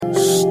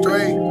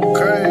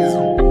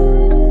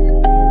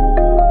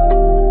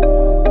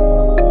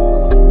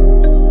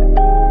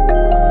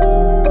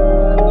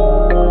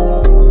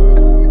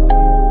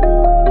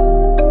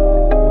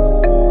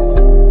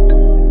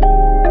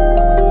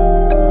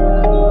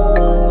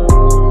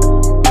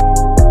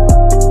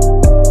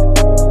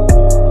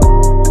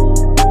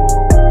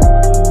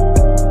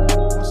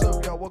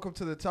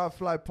Top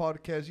Flight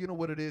Podcast. You know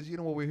what it is. You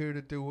know what we're here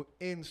to do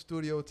in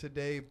studio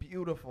today.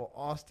 Beautiful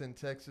Austin,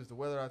 Texas. The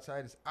weather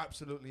outside is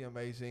absolutely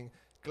amazing.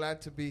 Glad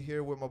to be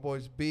here with my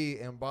boys B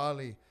and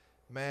Bali.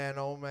 Man,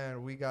 oh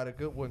man, we got a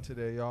good one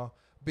today, y'all.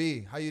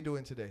 B, how you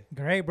doing today?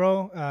 Great,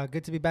 bro.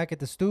 Good to be back at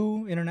the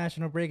stew.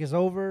 International break is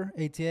over.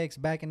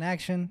 ATX back in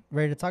action.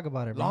 Ready to talk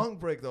about it, bro. Long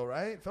break though,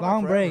 right? Felt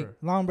Long like break. forever.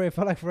 Long break.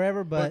 Felt like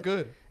forever, But but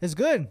good. it's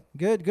good.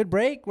 Good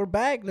break. We're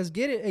back. Let's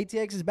get it.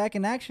 ATX is back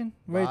in action.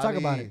 Ready to talk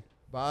about it.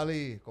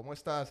 Bali, ¿cómo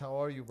estás? How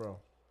are you, bro?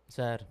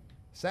 Sad,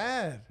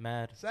 Sad.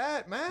 mad,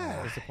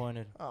 Mad.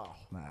 disappointed. Oh,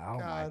 Oh,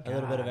 God. A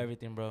little bit of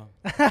everything, bro.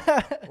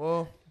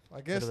 well, I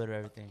A guess little bit of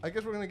everything.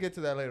 we're gonna get to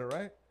that later,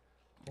 right?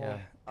 Yeah.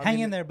 I Hang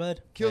mean, in there,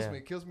 bud. Kills Yeah.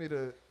 me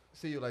to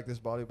see you like this,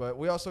 Bali. But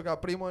we also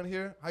got Primo in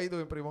here. How you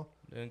doing, Primo?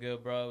 Doing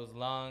good, bro. It was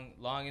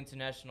long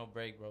international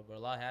break, bro. But a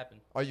lot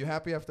happened. Are you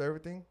happy after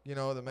everything? You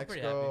know, the I'm pretty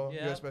Mexico, happy.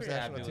 Yeah, U.S. I'm men's pretty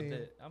happy national with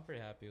team. it. I'm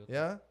pretty happy with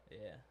Yeah? it.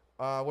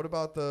 Yeah. What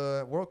about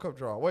the World Cup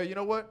draw? Wait, you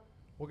know what?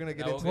 We're going to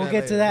get No, into We'll that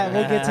get to later. that.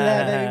 We'll get to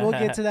that, baby. We'll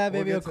get to that,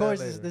 We'll baby. get Of to that course,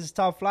 later. this is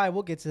top flight.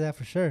 We'll get to that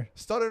for sure.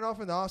 Starting off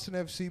in the Austin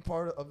FC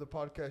part of the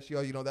podcast,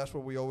 yo, you know, that's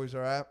where we always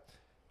are at.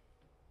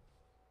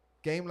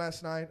 Game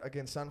last night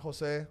against San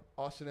Jose,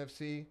 Austin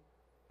FC.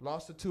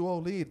 Lost a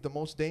 2-0 lead, the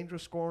most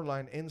dangerous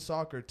scoreline in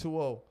soccer,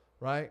 2-0,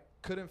 right?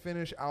 Couldn't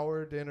finish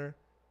our dinner,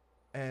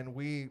 and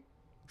we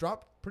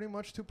dropped pretty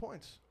much 2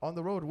 points on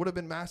the road. Would have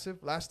been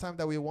massive. Last time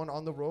that we won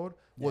on the road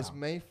was Yeah.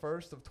 May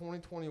 1st of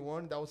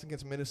 2021. That was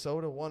against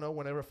Minnesota, 1-0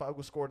 whenever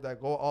Fago scored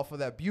that goal off of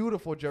that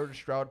beautiful Jared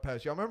Stroud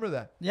pass. Y'all remember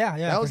that? Yeah,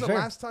 that was for the sure.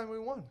 last time we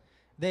won.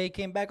 They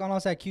came back on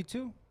us at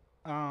Q2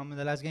 in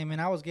the last game, and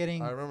I was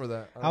getting I remember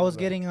that. I was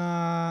getting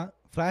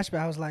flashback.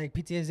 I was like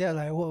PTSD. I was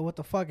like, what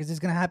the fuck is this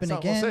gonna happen San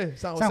again? Jose.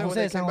 San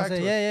Jose. San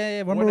Jose. Yeah.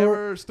 Remember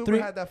Whenever Stuber three-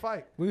 had that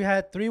fight. we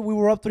had three. We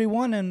were up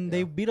 3-1, and they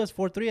Yeah. beat us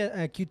 4-3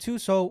 at Q2.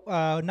 So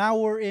now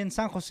we're in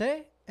San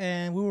Jose,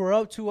 and we were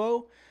up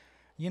 2-0.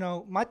 You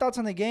know, my thoughts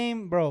on the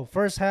game, bro.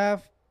 First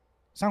half,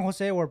 San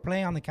Jose were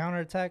playing on the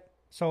counterattack,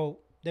 so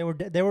they were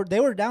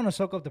down to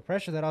soak up the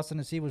pressure that Austin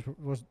FC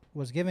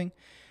was giving.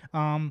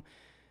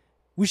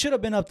 We should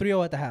have been up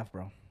 3-0 at the half,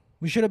 bro.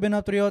 We should have been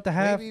up 3-0 at the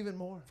half. Maybe even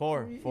more.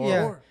 Four.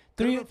 Yeah.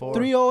 Could've been four.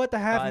 3-0 at the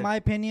half, in Five. my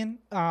opinion.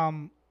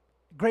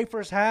 Great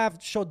first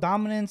half, showed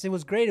dominance. It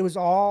was great. It was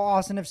all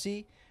Austin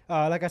FC.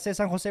 Like I said,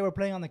 San Jose were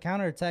playing on the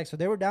counterattack, so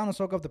they were down to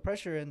soak up the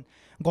pressure. And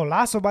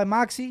golazo by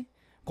Maxi.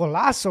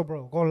 Golazo,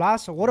 bro.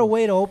 Golazo. What a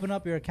way to open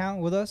up your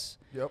account with us.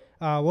 Yep.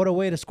 What a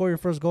way to score your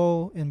first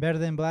goal in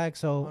Verde and Black.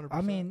 So, 100%.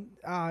 I mean,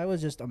 it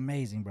was just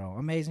amazing, bro.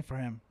 Amazing for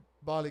him.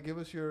 Bali, give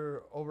us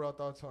your overall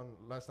thoughts on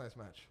last night's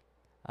match.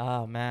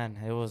 Ah, man,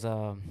 it was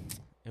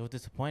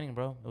disappointing,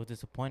 bro. It was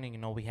disappointing. You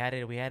know, we had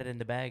it in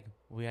the bag.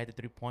 We had the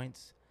 3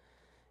 points,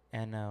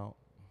 and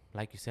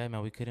like you said,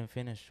 man, we couldn't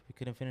finish. We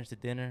couldn't finish the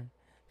dinner.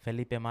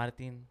 Felipe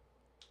Martin,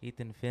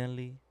 Ethan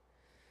Finley,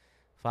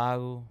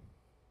 Fagu.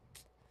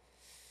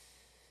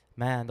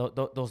 Man,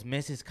 those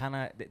misses kind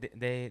of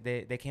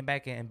they came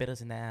back and bit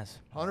us in the ass.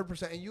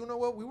 100%. And you know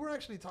what? We were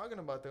actually talking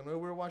about that when we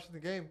were watching the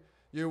game.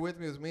 You were with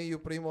me. It was me, you,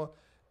 Primo.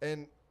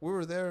 And we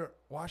were there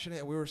watching it,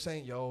 and we were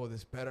saying, yo,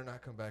 this better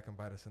not come back and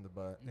bite us in the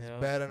butt. This Yeah.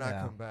 better not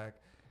Yeah. come back.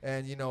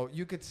 And, you know,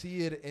 you could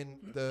see it in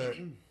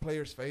the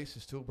players'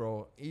 faces, too,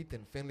 bro.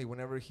 Ethan Finley,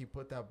 whenever he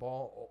put that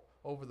ball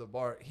over the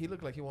bar, he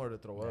looked like he wanted to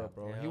throw up,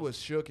 bro. Yeah. He was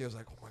shook. He was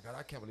like, oh, my God,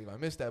 I can't believe I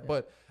missed that.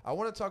 But I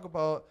want to talk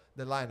about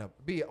the lineup.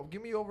 B,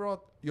 give me your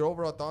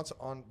overall thoughts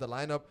on the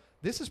lineup.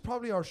 This is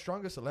probably our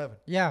strongest 11.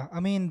 Yeah, I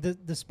mean,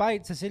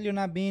 despite Cecilio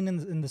not being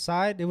in the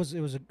side, it was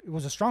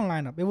a strong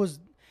lineup.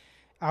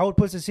 I would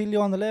put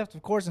Cecilio on the left,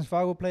 of course, and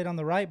Fago played on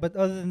the right. But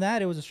other than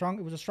that, it was a strong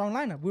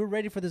lineup. We were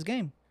ready for this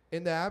game.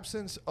 In the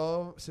absence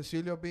of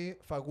Cecilio B,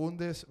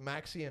 Fagundes,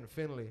 Maxi, and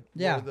Finley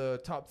Yeah. were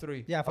the top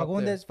three. Yeah, up there.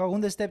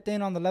 Fagundes stepped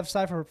in on the left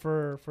side for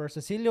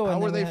Cecilio. How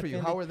and were then we they had for you?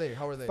 Finley.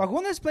 How were they?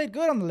 Fagundes played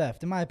good on the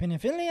left, in my opinion.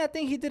 Finley, I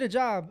think he did a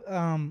job.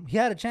 He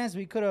had a chance.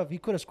 He could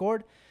have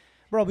scored,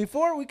 bro.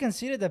 Before we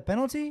conceded the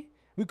penalty,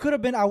 we could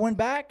have been. I went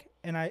back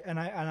and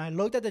I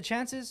looked at the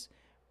chances,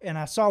 and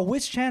I saw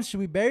which chance should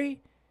we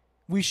bury.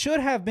 We should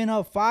have been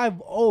up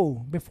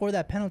 5-0 before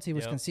that penalty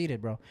was Yep.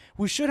 conceded, bro.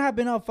 We should have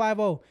been up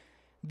 5-0.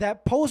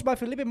 That post by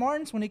Felipe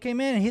Martins when he came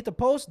in and hit the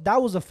post,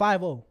 that was a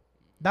 5-0.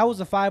 That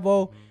was a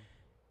 5-0.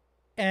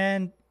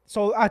 And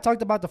so I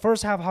talked about the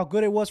first half, how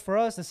good it was for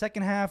us. The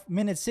second half,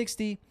 minute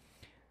 60,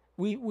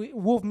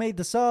 Wolf made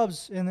the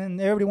subs, and then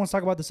everybody wants to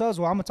talk about the subs.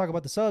 Well, I'm going to talk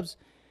about the subs.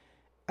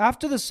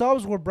 After the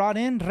subs were brought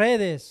in,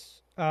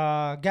 Redes,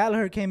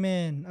 Gallagher came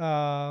in,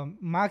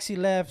 Maxi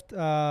left,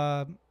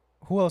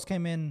 who else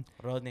came in?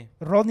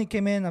 Rodney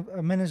came in,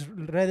 Menes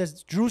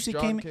Redes, Drusy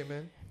John came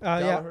in. yeah,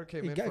 Gallagher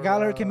came in.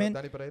 Gallagher came in.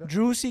 Danny Pereira.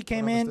 Drusy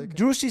came I'm in.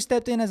 mistaken. Drusy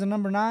stepped in as a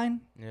number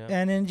 9, Yeah.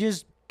 and then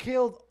just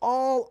killed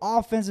all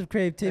offensive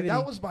creativity. And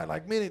that was by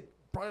minute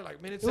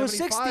it was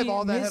 75. 60.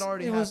 All that had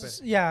already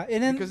happened. Yeah,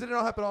 and then Because it didn't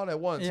all happen all at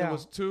once. Yeah. It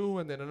was 2,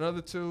 and then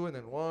another 2, and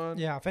then 1.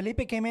 yeah,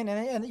 Felipe came in,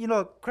 and you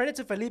know, credit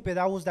to Felipe.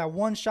 That was that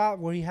one shot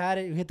where he had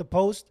it, he hit the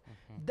post.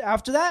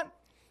 After that,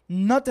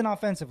 Nothing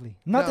offensively.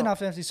 Nothing No.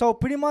 offensively. So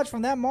pretty much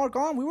from that mark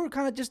on, we were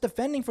kind of just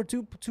defending for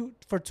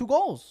two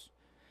goals.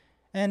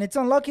 And it's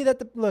unlucky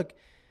that look,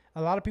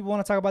 a lot of people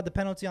want to talk about the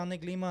penalty on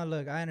Nick Lima.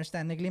 Look, I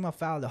understand Nick Lima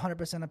fouled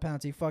 100% of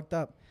penalty, he fucked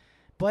up.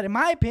 But in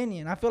my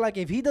opinion, I feel like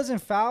if he doesn't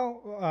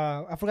foul,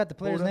 I forgot the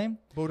player's name.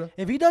 Buddha.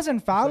 If he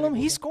doesn't foul Sonny him,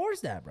 he Buddha.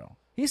 scores that, bro.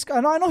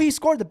 I know he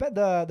scored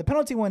the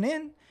penalty went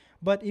in,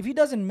 but if he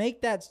doesn't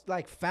make that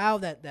like foul,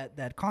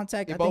 that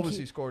contact, I think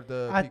He scored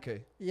the I-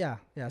 PK. yeah.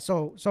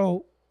 So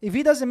if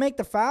he doesn't make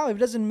the foul, if he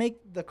doesn't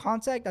make the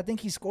contact, I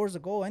think he scores the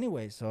goal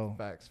anyway. So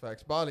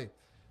Facts. Bali,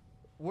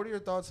 what are your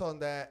thoughts on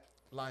that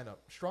lineup?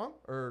 Strong,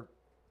 or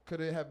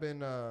could it have been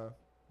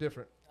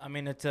different? I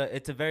mean, it's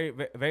a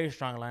very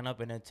strong lineup,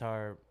 and it's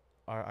our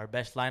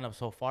best lineup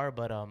so far.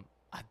 But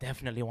I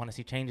definitely want to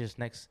see changes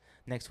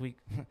next week.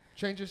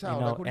 Changes You how?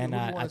 know, Like, who do you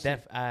want to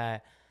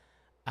see?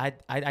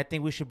 I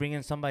think we should bring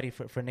in somebody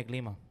for Nick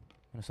Lima.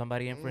 You know,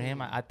 somebody in for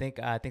him. I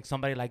think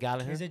somebody like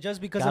Gallagher. is it just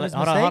because of his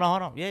Hold mistake?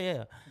 on.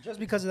 Yeah. Just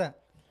because of that?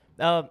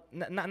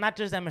 Not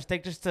just that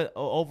mistake, just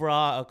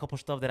overall a couple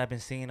stuff that I've been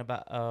seeing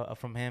about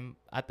from him.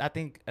 I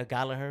think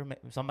Gallagher,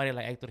 somebody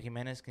like Hector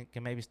Jimenez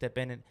can maybe step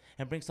in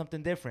and bring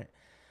something different.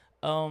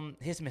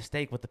 His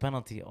mistake with the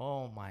penalty.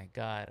 Oh my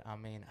God. I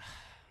mean,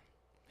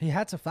 He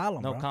had to foul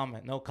him, no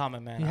bro.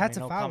 comment, man. He had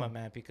to foul him.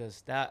 man,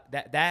 because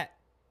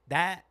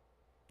that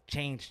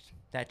changed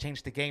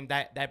the game.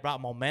 That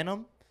brought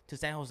momentum to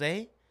San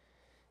Jose.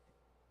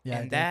 Yeah,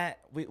 And that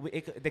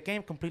the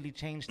game completely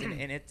changed,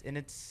 and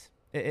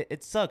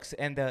it sucks.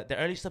 And the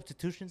early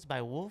substitutions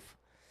by Wolf,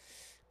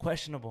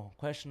 questionable.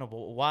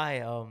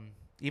 Why?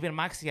 Even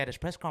Maxi at his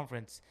press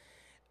conference,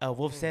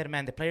 Wolf said,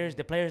 "Man, the players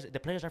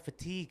are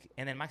fatigued."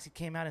 And then Maxi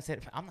came out and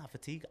said, "I'm not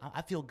fatigued.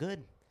 I feel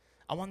good.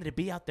 I wanted to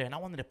be out there and I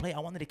wanted to play. I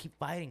wanted to keep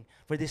fighting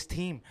for this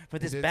team, for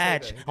this did say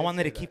badge. that. He I did wanted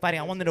say to keep that. fighting. He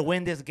I did wanted say to that.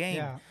 win this game.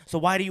 Yeah. So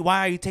why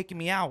are you taking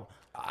me out?"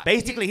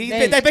 Basically, he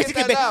Hey, basically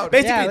get that out.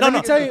 basically Yeah, no, let no.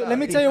 me tell you. Let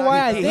me tell you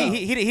why I think.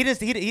 He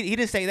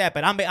didn't say that,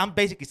 but I'm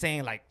basically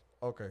saying like,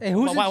 Okay. Hey,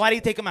 why do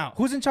you take him out?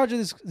 Who's in charge of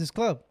this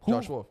club? Who?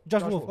 Josh Wolf.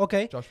 Josh Wolf.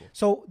 Okay. Josh Wolf.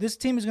 So this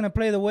team is gonna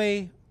play the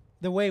way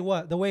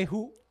what? The way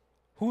who?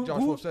 Josh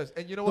who? Wolf says,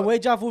 and you know The what? way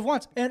Josh Wolf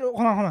wants. And hold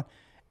on.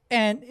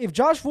 And if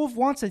Josh Wolf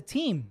wants a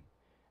team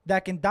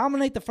that can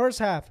dominate the first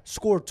half,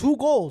 score 2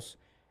 goals,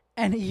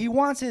 and he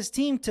wants his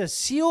team to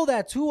seal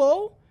that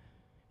 2-0,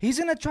 he's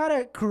gonna try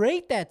to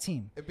create that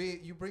team.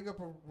 You bring up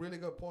a really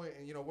good point,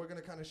 and we're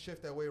gonna kind of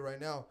shift that way right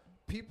now.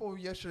 People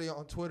yesterday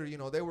on Twitter,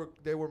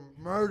 they were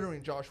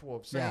murdering Josh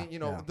Wolf, saying,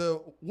 Yeah.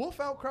 the Wolf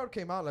Out crowd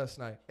came out last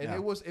night, and Yeah.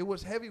 it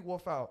was heavy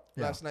Wolf Out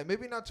Yeah. last night.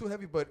 Maybe not too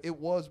heavy, but it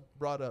was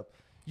brought up.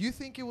 You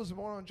think it was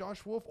more on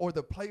Josh Wolf or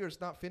the players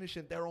not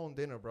finishing their own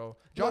dinner, bro?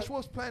 Josh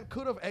Wolf's plan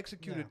could have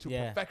executed to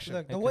Yeah. perfection.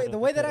 Look, It the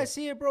way that I could've.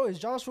 see it, bro, is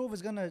Josh Wolf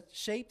is gonna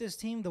shape this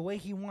team the way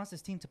he wants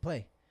his team to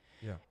play.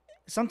 Yeah.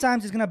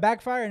 Sometimes it's gonna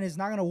backfire and it's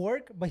not gonna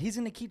work, but he's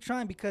gonna keep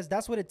trying because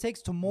that's what it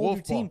takes to mold Wolf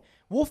your team.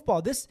 ball. Wolf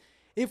ball.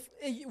 If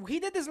he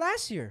did this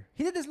last year,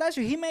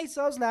 he made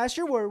subs last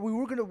year where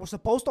we're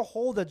supposed to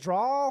hold the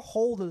draw,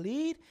 hold the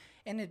lead,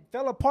 and it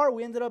fell apart.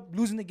 We ended up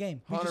losing the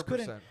game. We just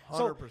couldn't.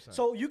 100%.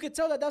 So you could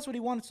tell that that's what he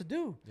wanted to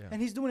do, Yeah.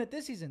 and he's doing it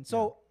this season.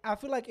 So I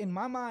feel like in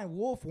my mind,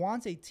 Wolf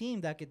wants a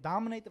team that can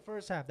dominate the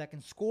first half, that can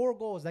score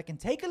goals, that can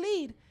take a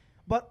lead,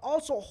 but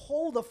also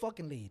hold the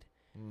fucking lead.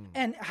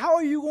 And how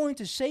are you going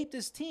to shape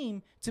this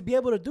team to be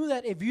able to do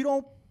that if you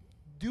don't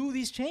do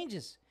these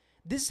changes?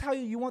 This is how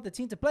you want the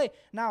team to play.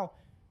 Now,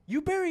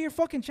 you bury your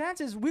fucking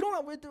chances.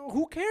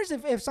 Who cares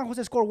if San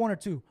Jose scored 1 or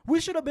 2? We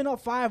should have been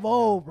up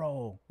 5-0,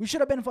 bro. We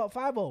should have been up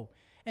 5-0.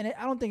 And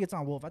I don't think it's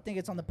on Wolf. I think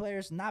it's on the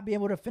players not being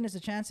able to finish the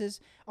chances.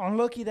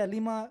 Unlucky that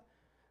Lima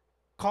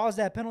caused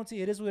that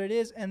penalty. It is what it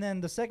is. And then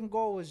the second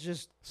goal was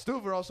just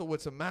Stuver also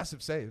with some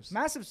massive saves.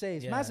 massive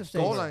saves. Yeah. Massive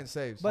saves. Goal line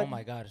saves. But- Oh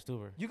my God,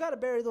 Stuber. You got to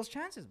bury those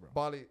chances, bro.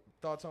 Bali,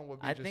 thoughts on what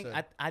B I just think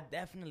said? I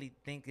definitely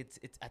think it's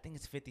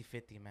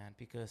 50-50, man,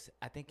 because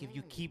I think if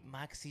you keep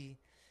Maxi,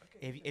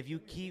 if you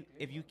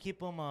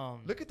keep him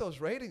Look at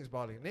those ratings,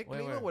 Bali. Nick Wait,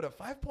 Lima where? with a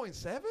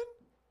 5.7?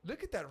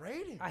 Look at that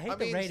rating. I hate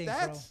the ratings, bro.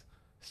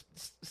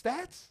 stats,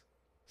 stats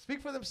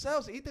speak for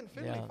themselves. Ethan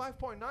Finley, Yeah.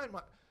 5.9.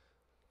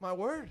 My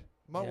word.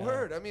 My Yeah.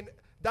 word. I mean,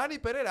 Danny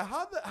Pereira.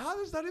 How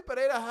does Danny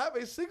Pereira have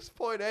a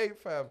 6.8,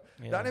 fam?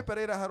 Yeah. Danny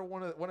Pereira had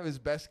one of his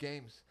best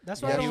games.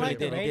 That's why Yeah, I he don't really like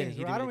the did, he did, ratings,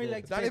 he bro. I don't really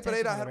really did. like to pay Danny attention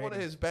Pereira to had the one of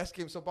ratings. his best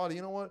games. So, Bali,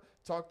 you know what?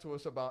 Talk to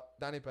us about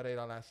Danny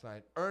Pereira last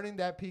night. Earning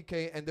that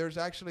PK, and there's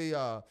actually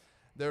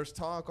there's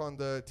talk on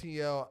the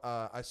TL.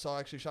 I saw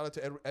actually, shout out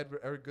to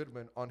Eric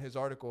Goodman on his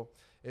article.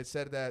 It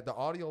said that the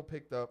audio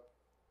picked up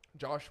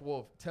Josh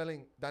Wolf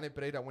telling Danny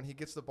Pereira when he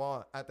gets the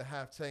ball at the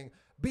half, saying,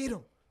 beat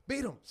him,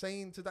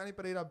 saying to Danny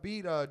Pereira,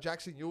 beat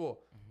Jackson Ewell.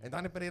 And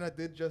Danny Pereira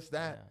did just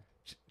that.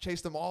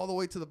 Chased him all the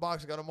way to the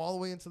box, got him all the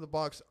way into the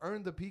box,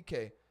 earned the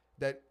PK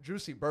that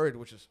Juicy buried,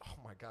 which is, oh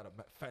my God,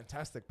 a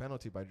fantastic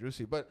penalty by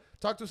Juicy. But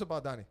talk to us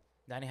about Danny.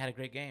 Danny had a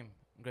great game,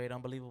 great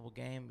unbelievable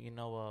game.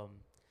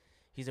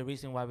 He's the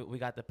reason why we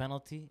got the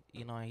penalty.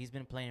 And he's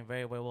been playing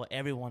very, very well.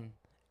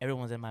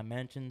 Everyone's in my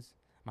mentions,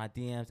 my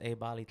DMs. Hey,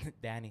 Bali,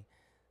 Danny,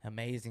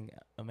 amazing.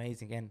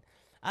 And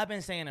I've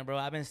been saying it, bro.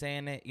 I've been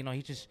saying it. You know,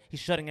 he's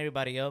shutting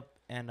everybody up,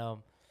 and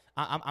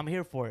I'm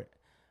here for it.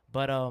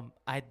 But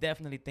I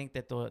definitely think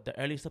that the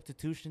early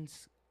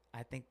substitutions,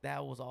 I think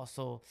that was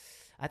also,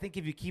 I think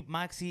if you keep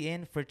Maxi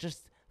in for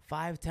just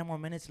 5-10 more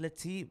minutes,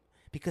 let's see,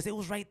 because it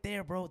was right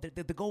there, bro.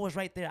 The goal was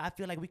right there. I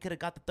feel like we could have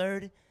got the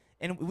third,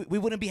 and we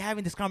wouldn't be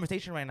having this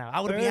conversation right now.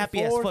 I would be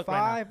happy as fuck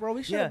right now. Bro,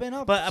 we should have been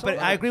up. But so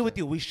I agree with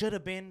you. We should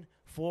have been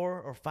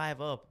 4 or 5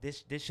 up.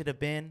 This should have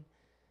been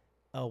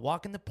a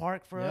walk in the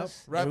park for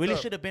us. It really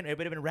should have been. It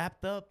would have been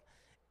wrapped up.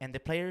 And the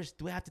players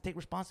do have to take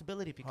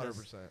responsibility because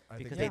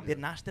 100%. They did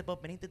not step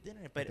up and eat the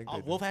dinner. But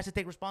Wolf has to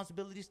take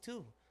responsibilities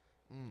too.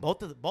 Both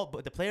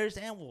the players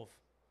and Wolf.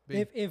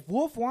 If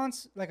Wolf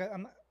wants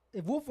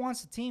if Wolf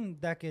wants a team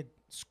that could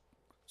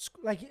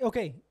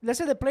okay, let's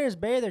say the players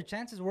bury their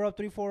chances, we're up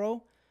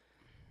 3-4-0.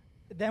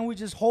 Then we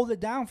just hold it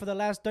down for the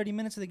last 30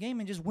 minutes of the game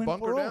and just win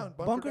 4-0.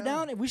 Bunker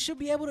down. And we should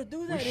be able to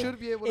do that.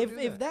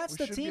 If that's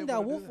the team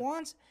that Wolf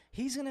wants,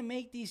 he's going to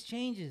make these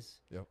changes.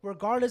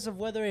 Regardless of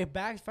whether it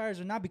backfires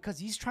or not, because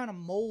he's trying to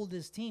mold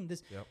this team.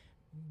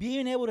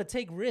 Being able to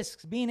take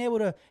risks, being able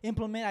to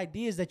implement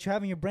ideas that you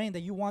have in your brain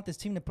that you want this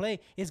team to play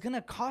is going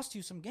to cost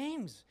you some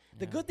games.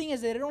 The good thing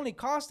is that it only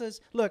cost us.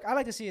 Look, I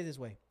like to see it this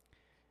way.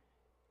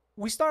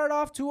 We started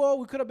off 2-0.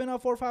 We could have been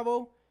up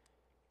 4-5-0.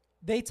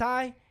 They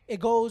tie. It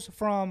goes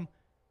from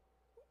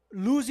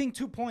losing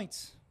 2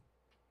 points.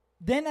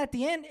 Then at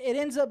the end, it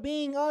ends up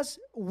being us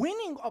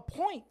winning a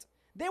point.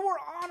 They were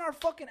on our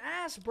fucking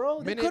ass,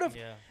 bro. They could have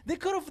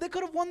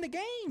won the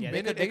game. Yeah,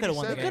 they could have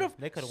won the game.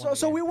 They could have won the game.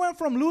 So we went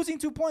from losing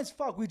 2 points,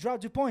 fuck, we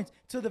dropped 2 points,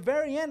 to the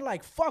very end,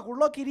 like, fuck, we're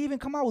lucky to even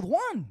come out with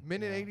 1.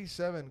 Minute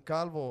 87,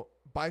 Calvo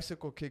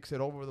bicycle kicks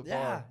it over the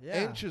bar.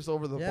 Inches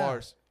over the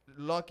bars.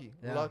 Lucky.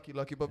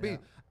 But B,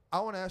 I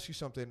want to ask you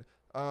something.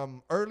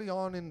 Early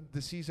on in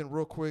the season,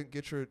 real quick,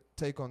 get your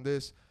take on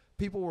this.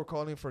 People were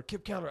calling for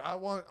Kip Keller. I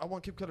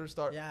want Kip Keller to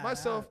start.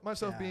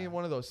 Myself being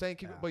one of those.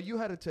 But you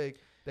had a take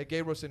that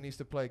Gabrielson needs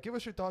to play. Give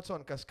us your thoughts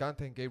on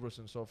Cascante and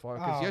Gabrielson so far.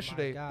 Because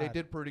yesterday, they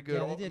did pretty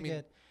good. Yeah, they did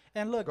good.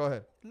 And look, go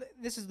ahead.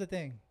 This is the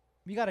thing.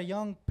 You got a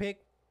young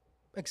pick,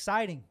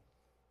 exciting.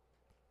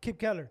 Kip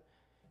Keller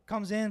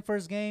comes in,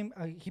 first game.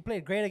 He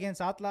played great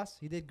against Atlas.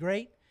 He did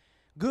great.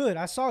 Good.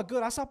 I saw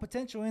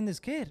potential in this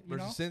kid.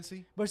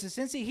 Versus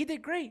Cincy, he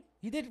did great.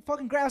 He did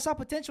fucking great. I saw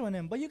potential in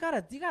him. But you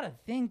gotta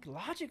think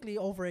logically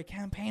over a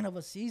campaign of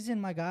a season,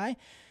 my guy.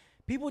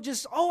 People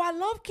just, I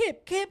love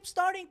Kip. Kip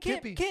starting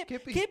Kip.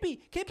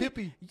 Kippy.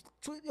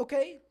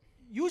 Okay,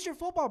 use your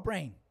football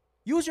brain.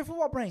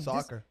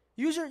 Soccer.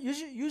 Use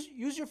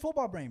your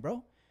football brain,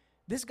 bro.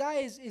 This guy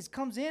is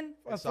comes in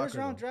a first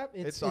round draft.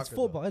 It's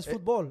football. It's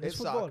football. It's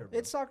football.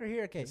 It's soccer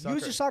here. Okay, use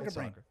your soccer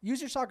brain.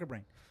 Use your soccer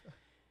brain.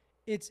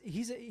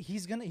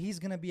 He's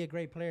gonna be a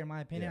great player in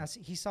my opinion.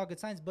 He saw good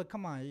signs, but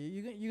come on,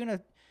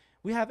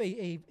 we have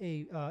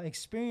a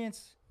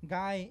experienced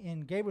guy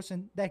in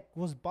Gabrielson that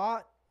was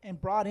bought and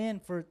brought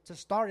in to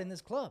start in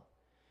this club.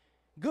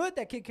 Good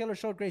that Kip Keller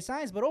showed great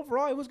signs, but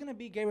overall it was gonna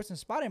be Gabrielson's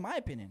spot in my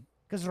opinion.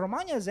 Because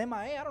Romagna is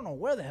MIA. I don't know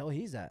where the hell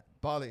he's at.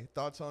 Bali,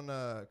 thoughts on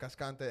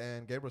Cascante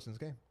and Gabrielson's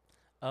game?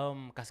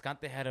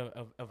 Cascante had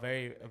a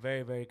very,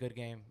 very good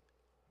game.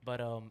 But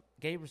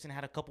Gabrielson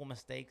had a couple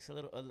mistakes,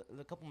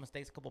 a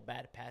couple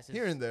bad passes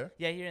here and there.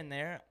 Yeah, here and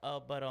there.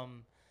 But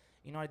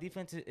our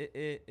defense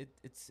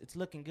it's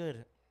looking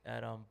good.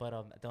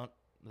 Don't,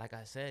 like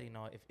I said,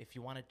 if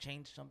you want to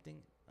change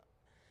something,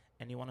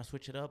 and you want to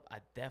switch it up, I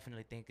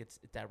definitely think it's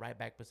that right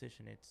back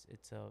position.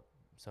 So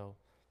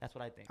that's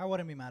what I think. I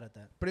wouldn't be mad at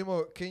that.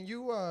 Primo, can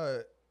you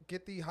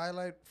get the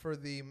highlight for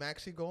the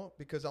Maxi goal?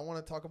 Because I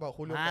want to talk about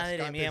Julio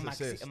Cascante's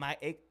assist.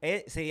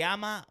 Se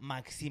llama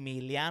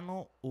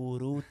Maximiliano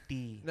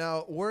Urruti.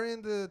 Now, we're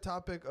in the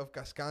topic of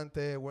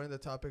Cascante. We're in the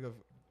topic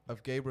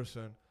of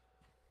Gabrielson.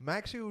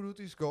 Maxi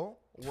Urruti's goal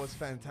was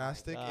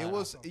fantastic. It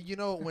was,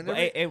 whenever...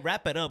 Hey,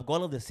 wrap it up.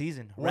 Goal of the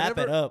season. Wrap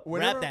it up.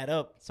 Wrap that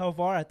up. So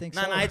far, I think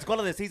so. No, it's goal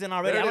of the season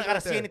already. I don't got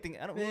to see anything.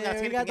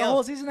 We got the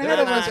whole season ahead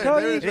of us,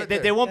 Cody.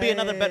 There won't be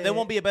there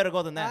won't be a better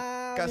goal than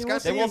that.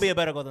 There won't be a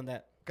better goal than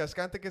that.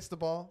 Cascante gets the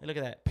ball. Look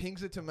at that.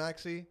 Pings it to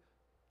Maxi.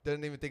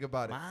 Didn't even think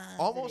about it.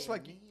 Almost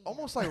like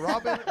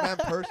Robin Van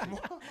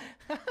Persie.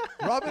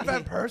 Robin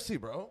Van Persie,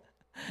 bro.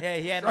 Yeah,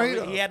 he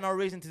had no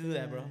reason to do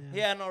that, bro. He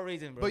had no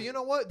reason, bro. But you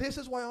know what? This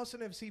is why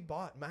Austin FC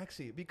bought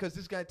Maxi, because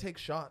this guy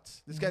takes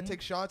shots. Guy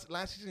takes shots.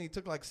 Last season he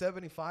took like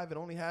 75 and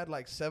only had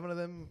like 7 of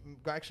them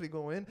actually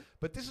go in.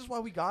 But this is why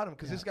we got him,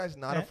 because this guy's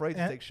not afraid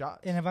to take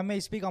shots. And if I may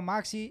speak on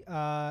Maxi,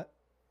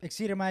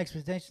 exceeded my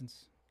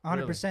expectations,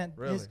 100%.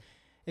 Really?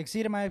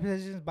 Exceeded my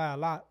expectations by a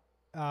lot.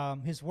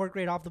 His work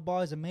rate off the ball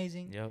is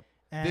amazing. Yep.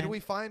 And did we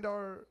find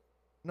our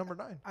number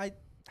 9?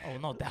 Oh,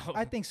 no doubt.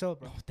 I think so,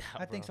 bro. No doubt,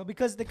 I think so,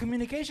 because the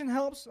communication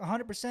helps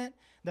 100%.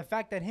 The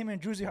fact that him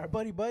and Druzy are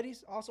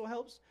buddies also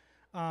helps.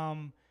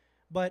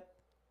 But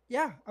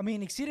yeah, I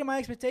mean, exceeded my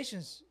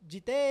expectations.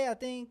 Gite, I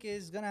think,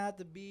 is gonna have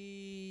to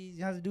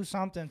do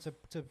something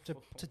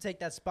to take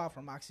that spot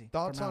from Maxi.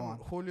 Thoughts on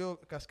Julio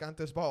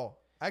Cascante's ball?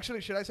 Actually,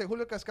 should I say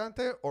Julio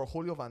Cascante or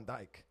Julio Van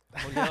Dijk?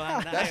 Julio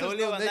Van That's Dijk. his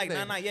Julio new Van Dijk.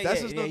 nickname. Nah, yeah, That's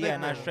yeah, his new yeah, yeah.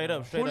 Nah, nickname. straight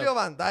up, straight Julio up.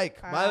 Van Dijk.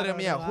 I Madre don't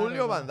mia. know, I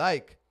Julio don't Van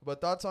Dijk. But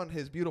thoughts on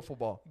his beautiful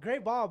ball.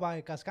 Great ball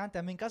by Cascante.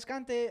 I mean,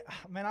 Cascante,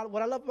 man,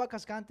 what I love about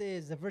Cascante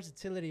is the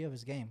versatility of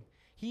his game.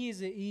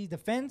 He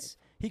defends.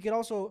 He could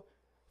also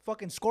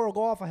fucking score a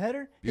goal off a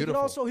header.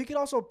 Beautiful. He could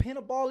also pin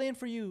a ball in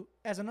for you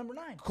as a number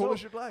 9. Cool So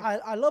as you like.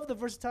 I love the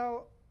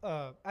versatile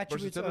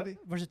attributes, Versatility?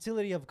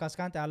 versatility of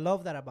Cascante. I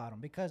love that about him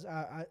because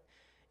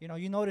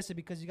you notice it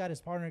because you got his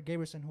partner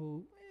Gabrielson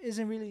who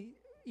isn't really,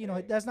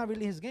 that's not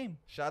really his game.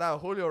 Shout out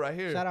Julio right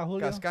here. Shout out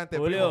Julio. Cascante.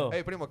 Julio. Primo.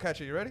 Hey, Primo, catch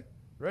it. You ready?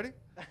 Ready?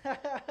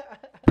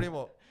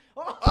 Primo.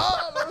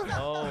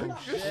 Oh,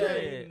 Good shit.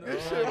 shit. Good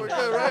Oh, shit. We're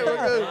good, right? We're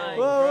good. Nice,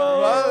 Whoa.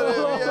 bro.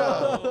 Madre mia.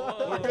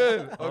 Whoa. We're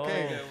good. Oh,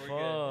 Okay.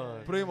 we're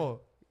fuck.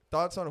 Primo,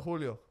 thoughts on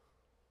Julio?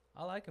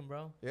 I like him,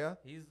 bro. Yeah?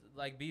 He's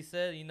like B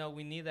said,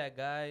 we need that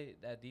guy,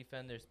 that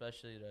defender,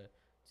 especially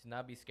to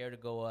not be scared to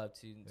go up,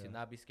 to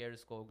not be scared to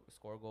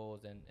score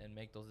goals and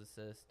make those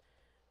assists.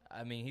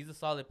 I mean, he's a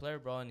solid player,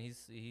 bro, and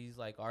he's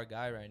like our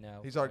guy right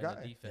now. He's our in the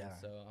guy. defense. Yeah.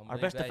 So I'm Our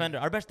really best glad he- defender.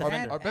 Our best Our-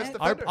 defender. our best and-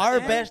 defender. Our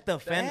and- best The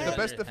defender.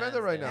 best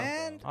defender right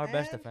now. Our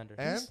best defender.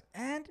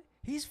 And?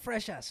 He's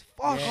fresh as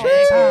fuck Yeah. all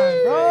the time,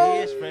 He bro.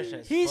 is fresh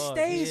as He fuck.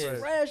 stays is.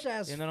 fresh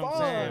as You know fuck,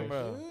 what I'm saying,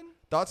 bro? dude.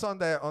 Thoughts on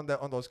that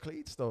on those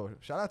cleats though.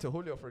 Shout out to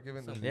Julio for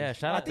giving them Yeah,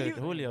 shout I out to think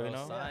Julio, Bro, you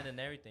know. signed and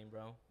everything,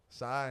 bro,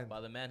 sign.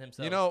 by the man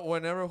himself. You know,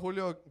 whenever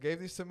Julio gave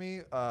these to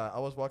me, I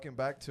was walking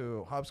back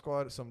to Hop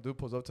Squad. Some dude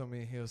pulls up to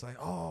me. He was like,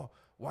 "Oh,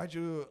 why'd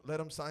you let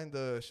him sign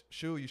the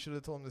shoe? You should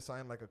have told him to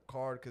sign like a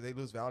card because they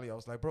lose value." I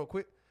was like, "Bro,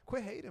 quit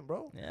hating,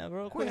 bro." Yeah,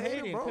 bro. Quit Quit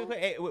hating, hating, bro. Quit,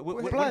 hey,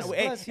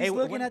 Plus, he's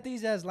looking at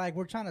these as like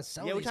we're trying to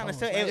sell. Yeah, we're these trying to hoes,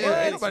 sell. right? Hey, Yeah,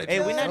 hey, ain't nobody hey,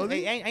 trying we to sell not.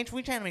 these. Hey, ain't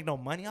we trying to make no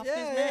money off Yeah,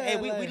 this, man? Hey,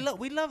 like-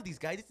 we love these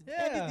guys.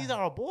 Yeah. These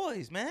are our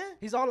boys, man.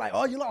 He's all like,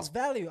 "Oh, you lost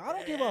value." I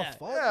don't give a Yeah.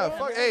 fuck. Yeah, bro.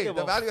 fuck. I Hey, don't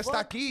the give a value está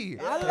fuck. aquí.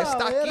 A la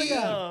Está aquí.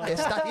 verga.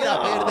 Está aquí.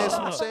 La verde es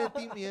un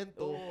sentimiento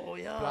Oh,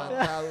 yeah.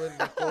 plantado en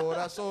mi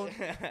corazón.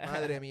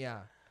 Madre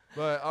mía.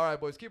 But all right,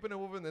 boys, keeping it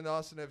moving in the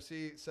Austin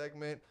FC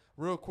segment.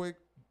 Real quick,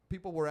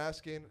 people were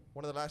asking.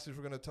 One of the last things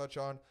we're gonna touch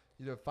on.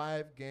 The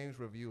 5 games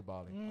review,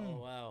 Bali. Oh,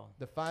 wow.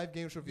 The 5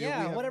 games review. Yeah,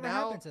 we have whatever now,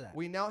 happened to that?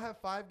 We now have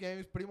 5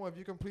 games. Primo, if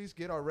you can please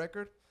get our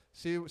record,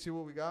 see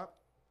what we got.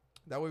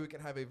 That way we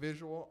can have a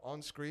visual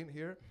on screen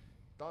here.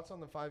 Thoughts on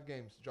the 5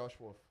 games, Josh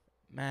Wolf?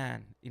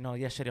 Man,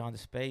 yesterday on the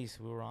space,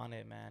 we were on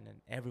it, man, and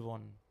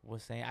everyone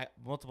was saying,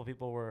 multiple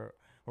people were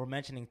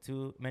mentioning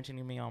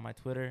me on my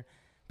Twitter,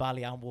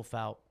 Bali, I'm Wolf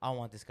out. I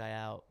want this guy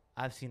out.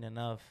 I've seen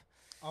enough.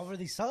 Over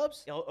these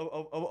subs.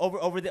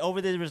 Over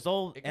the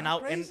result, It and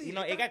got out, and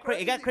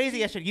crazy. it got crazy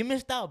yesterday. You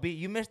missed out, B.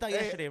 You missed out Hey,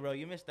 yesterday, bro.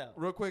 You missed out.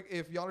 Real quick,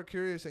 if y'all are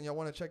curious and y'all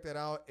want to check that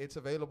out, it's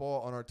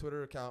available on our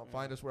Twitter account.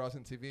 Find us where else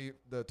in TV.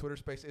 The Twitter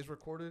space is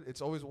recorded. It's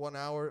always 1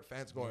 hour.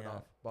 Fans going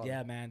off. Bali.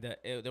 Yeah, man.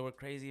 They were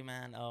crazy,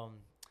 man.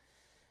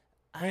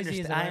 Crazy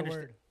is the right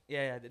word.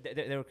 Yeah,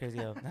 they were crazy.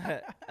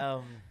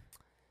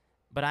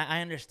 But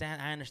I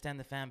understand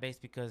the fan base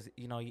because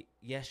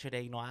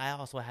yesterday I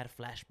also had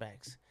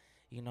flashbacks,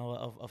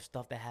 of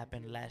stuff that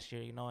happened last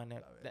year, and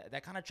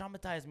that kind of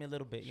traumatized me a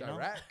little bit,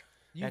 Chirac.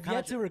 You've kinda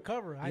yet to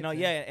recover. I think.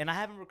 yeah, and I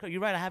haven't recovered.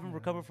 You're right, I haven't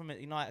recovered from it.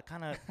 I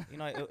kind of,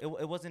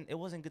 it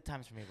wasn't good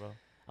times for me, bro.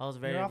 I was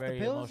very You're off very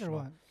the pills emotional.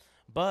 or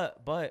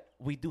what? But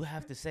we do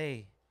have to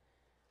say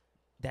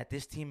that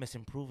this team is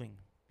improving.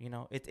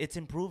 It's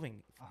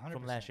improving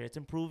from 100%. last year. It's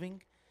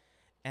improving,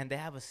 and they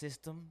have a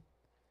system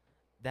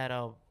that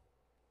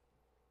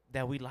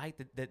that we like.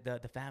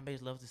 The fan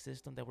base loves the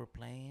system that we're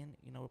playing.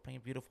 We're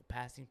playing beautiful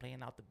passing,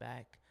 playing out the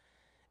back,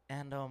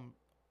 and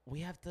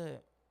we have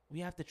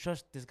to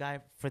trust this guy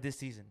for this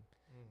season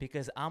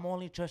because I'm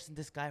only trusting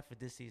this guy for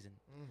this season.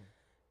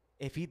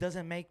 If he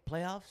doesn't make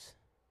playoffs,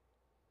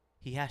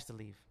 he has to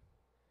leave.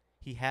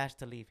 He has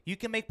to leave. You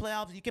can make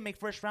playoffs. You can make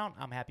first round.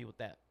 I'm happy with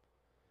that.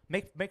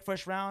 Make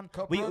first round.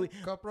 Cup run?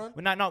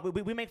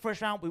 We make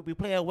first round. We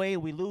play away.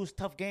 We lose.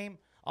 Tough game.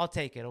 I'll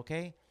take it.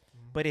 Okay.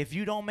 But if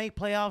you don't make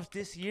playoffs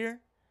this year,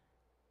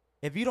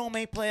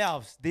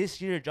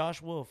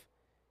 Josh Wolf,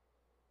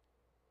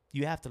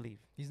 you have to leave.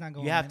 He's not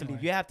going. You have to anywhere.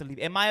 leave. You have to leave.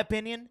 In my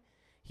opinion,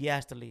 he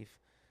has to leave.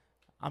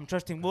 I'm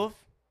trusting Wolf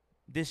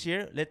this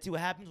year. Let's see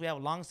what happens. We have a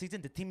long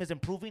season. The team is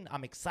improving.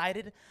 I'm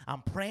excited.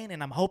 I'm praying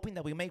and I'm hoping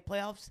that we make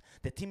playoffs.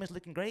 The team is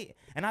looking great,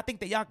 and I think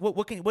that y'all.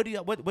 What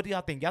do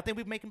y'all think? Y'all think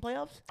we're making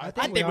playoffs? I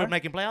think we're are.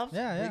 making playoffs.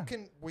 Yeah.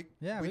 We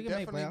Yeah, we can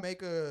make definitely playoffs.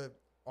 make a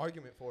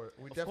argument for it.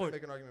 We Of definitely course.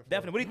 make an argument for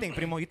Definitely. it. What do you think,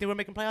 Primo? You think we're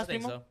making playoffs, I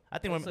think Primo? so. I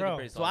think That's we're. looking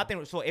pretty So I solid.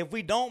 think so. If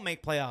we don't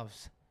make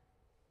playoffs,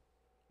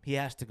 he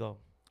has to go.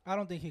 I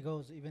don't think he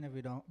goes even if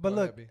we don't. But Go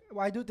look, ahead, B.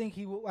 I do think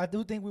he will. I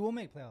do think we will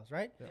make playoffs,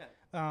 right?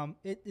 Yeah.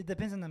 It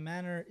depends on the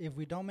manner. If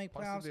we don't make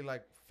playoffs, Possibly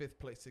like 5th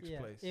place, 6th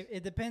place.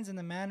 It depends on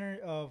the manner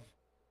of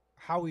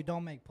how we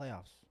don't make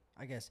playoffs.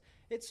 I guess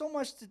it's so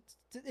much.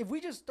 If we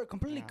just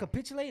completely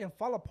capitulate and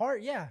fall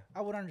apart, yeah,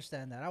 I would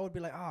understand that. I would be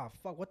like,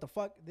 fuck, what the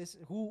fuck?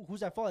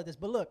 Who's at fault at this?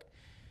 But look,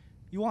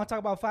 you want to talk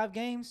about 5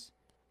 games?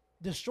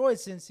 Destroyed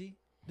Cincy.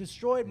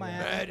 destroyed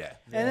Miami.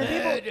 And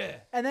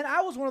then and then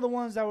I was one of the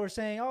ones that were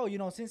saying, oh,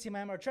 Cincy and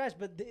Miami are trash.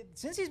 But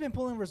since he's been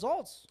pulling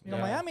results,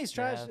 Miami's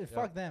trash.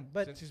 Fuck them.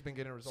 But since he's been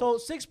getting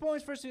results. So 6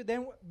 points first.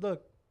 Then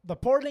look, the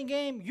Portland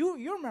game.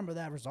 You remember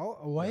that result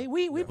away?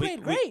 We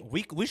played great.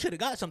 We should have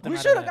got something. We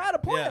should should have got a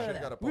point out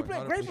of got a that. We point,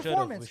 played 100%. great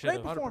performance. Great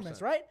 100%.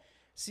 performance, right?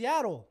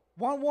 Seattle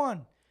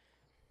 1-1.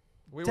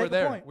 We Take were a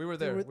there. point. We were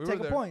there. We were Take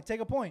there. a point.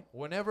 Take a point.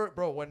 Whenever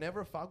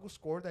Facu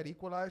scored that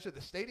equalizer, the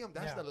stadium,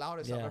 that's the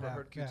loudest I've ever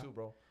heard Q2,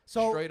 bro.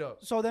 So straight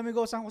up. So then we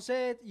go San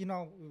Jose.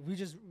 We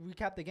just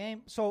recap the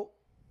game. So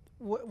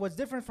what's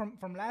different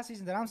from last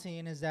season that I'm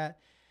seeing is that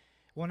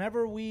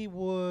whenever we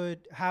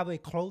would have a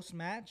close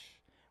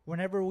match,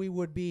 whenever we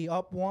would be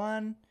up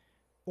 1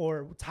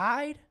 or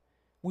tied,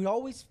 we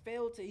always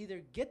fail to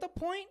either get the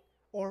point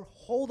or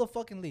hold a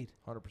fucking lead.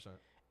 100%.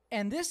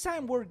 And this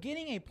time we're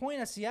getting a point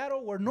at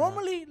Seattle where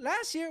normally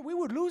last year we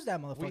would lose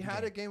that motherfucker. We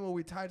had a game where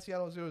we tied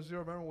Seattle 0-0.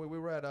 Remember when we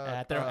were at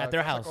at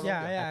their house. Colombia?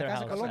 At their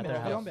house. Casa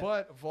Colombia.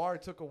 But VAR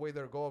took away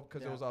their goal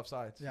because it was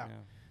offsides. Yeah.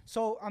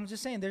 So I'm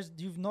just saying,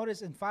 you've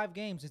noticed in 5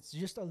 games, it's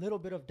just a little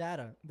bit of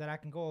data that I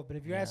can go over. But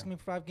if you're asking me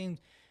for 5 games,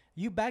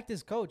 you back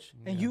this coach,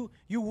 and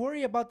you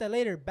worry about that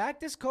later. Back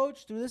this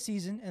coach through the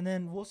season, and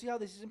then we'll see how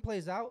the season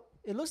plays out.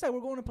 It looks like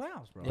we're going to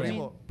playoffs, bro.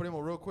 Primo,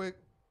 real quick,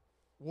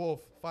 Wolf,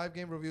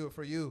 5-game review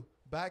for you.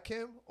 Back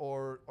him,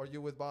 or are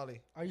you with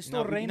Bali? Are you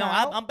still Reina? No,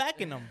 out? I'm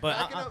backing him, but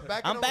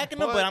Backing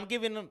him, but I'm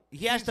giving him.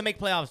 He has to make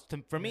playoffs.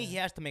 For me, he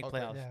has to make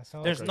playoffs. Yeah,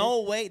 so There's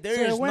no way.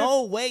 There is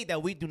no way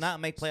that we do not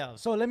make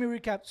playoffs. So let me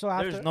recap. So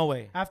there's no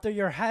way. After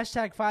your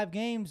hashtag 5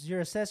 games, your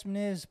assessment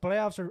is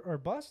playoffs or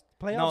bust.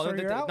 Playoffs or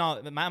you're out.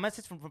 No, my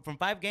message from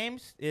 5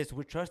 games is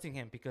we're trusting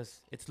him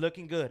because it's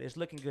looking good. It's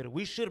looking good.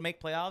 We should make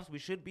playoffs. We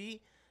should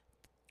be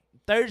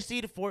 3rd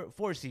seed,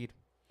 4th seed.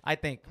 I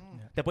think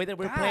the way that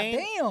we're playing,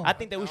 damn. I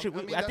think that we should.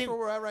 I mean, I that's think where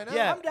we're at right now.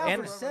 Yeah, I'm down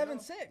and- for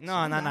 7-6. No.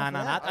 I'm down for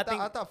that.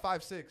 I thought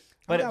 5-6.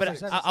 But I'm down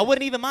for I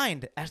wouldn't even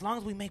mind as long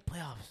as we make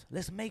playoffs.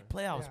 Let's make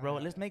playoffs, bro.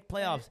 Let's make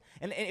playoffs.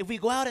 And if we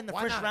go out in the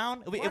Why first not?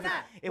 round, if we Why go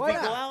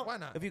not? out, Why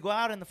not? if we go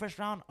out in the first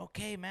round,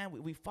 okay, man,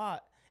 we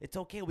fought. It's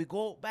okay. We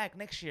go back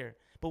next year,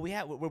 but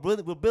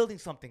we're building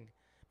something.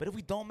 But if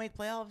we don't make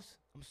playoffs,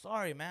 I'm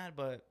sorry, man,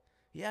 but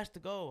he has to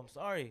go. I'm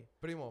sorry.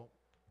 Primo,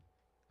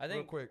 I think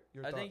real quick,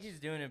 your I thoughts. think he's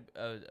doing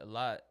a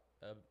lot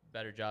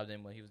better job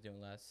than what he was doing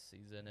last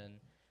season,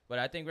 but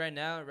I think right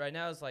now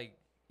it's like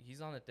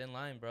he's on a thin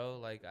line, bro.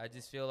 Like I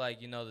just feel like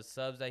the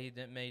subs that he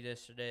didn't make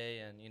yesterday,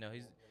 and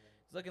he's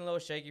looking a little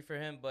shaky for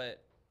him.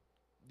 But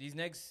these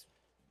next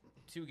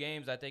 2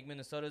 games, I think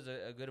Minnesota's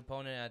a good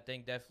opponent. I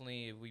think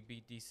definitely if we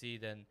beat DC,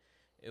 then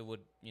it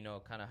would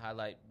kind of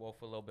highlight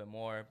Wolf a little bit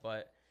more.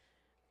 But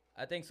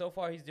I think so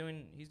far he's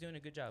doing a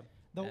good job.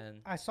 Though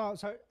I saw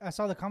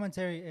the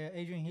commentary.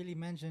 Adrian Healy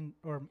mentioned,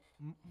 or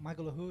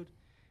Michael Lahoud.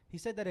 He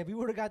said that if we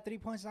would have got 3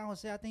 points in San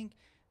Jose, I think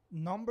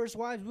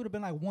numbers-wise, we would have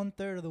been like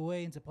 1/3 of the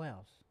way into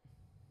playoffs.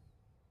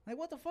 Like,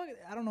 what the fuck?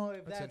 I don't know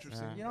if that's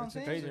interesting. You know what I'm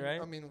saying? Crazy,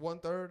 right? I mean,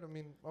 1/3. I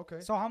mean, okay.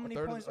 So how many A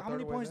third points? of- a How third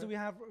many of the way points do there. we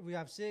have? We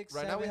have 6.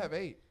 Right 7? now we have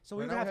 8. So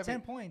we Right would now have we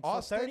 10 8.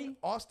 points. So 30.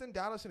 Austin,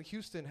 Dallas, and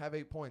Houston have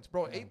 8 points,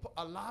 bro.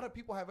 A lot of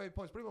people have 8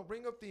 points.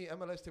 Bring up the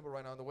MLS table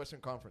right now in the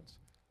Western Conference.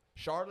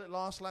 Charlotte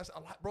lost last.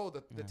 Bro,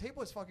 the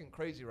table is fucking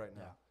crazy right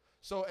now. Yeah.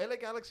 So LA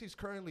Galaxy is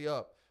currently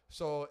up.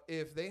 So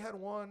if they had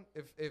won,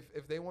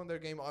 if they won their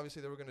game,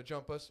 obviously they were going to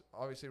jump us.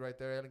 Obviously, right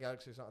there, LA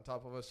Galaxy is on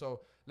top of us.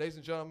 So, ladies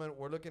and gentlemen,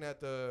 we're looking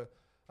at the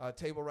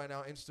table right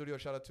now in studio.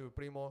 Shout out to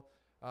Primo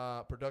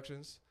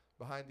Productions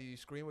behind the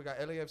screen. We got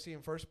LAFC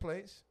in first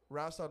place,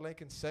 Rouse Salt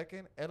Lake in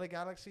second. LA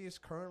Galaxy is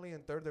currently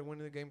in third. They're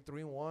winning the game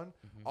 3-1.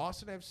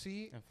 Austin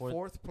FC And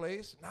fourth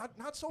place.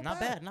 Not so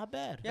Not bad.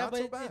 bad. Yeah, Not but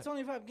so bad. it's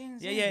only 5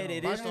 games. Yeah, in,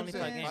 it though. is You know only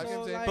what I'm 5 saying? games.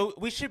 So, like-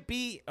 But we should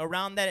be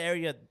around that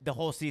area the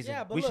whole season.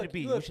 Yeah, but we look, should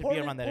be. look, we should be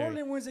around that area.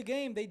 Portland wins a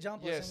game, they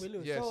jump Yes, us and we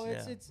lose. yes. So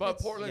Yeah. it's But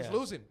it's, Portland's yeah.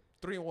 losing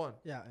 3-1.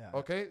 Yeah.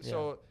 Okay, Yeah.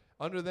 so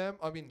under them,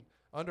 I mean,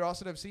 under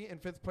Austin FC in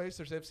fifth place,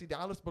 there's FC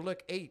Dallas. But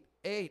look, 8,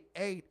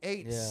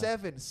 Yeah.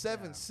 7,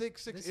 Yeah.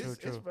 6. This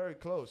It's is- very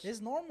close. It's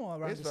normal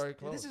around. It's this, very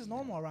close. This is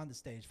normal around the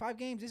stage. 5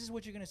 games. This is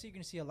what you're gonna see. You're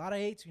gonna see a lot of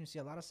 8s. You're gonna see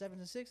a lot of 7s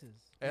and 6s.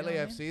 You know what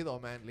I mean? LAFC though,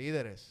 man,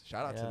 líderes.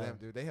 Shout out to Yeah. them,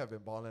 dude. They have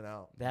been balling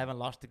out. They haven't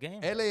lost the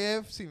game.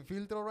 LAF Sin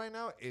Filtro right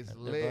now is They're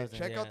lit. buzzing,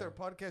 Check out yeah. their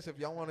podcast if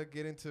y'all want to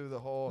get into the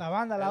whole La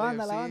banda, la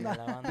banda, la LAFC.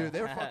 banda. Dude,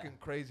 they're fucking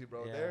crazy,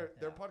 bro. Yeah.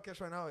 Their podcast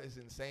right now is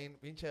insane.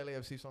 Pinche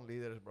LAFC son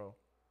líderes, bro.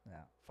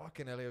 Yeah.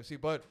 Fucking LAFC.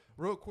 But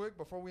real quick,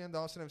 before we end the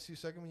Austin FC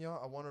segment,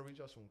 y'all, I want to read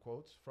y'all some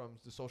quotes from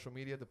the social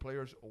media. The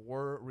players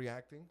were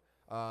reacting.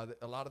 A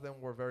lot of them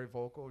were very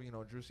vocal. You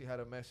know, Drusy had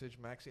a message.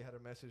 Maxi had a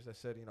message that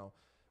said,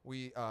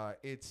 we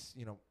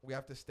we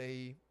have to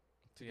stay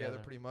together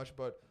pretty much.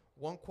 But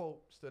one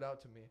quote stood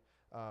out to me.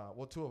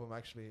 Well, 2 of them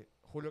actually.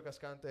 Julio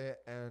Cascante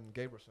and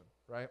Gabrielson,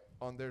 right?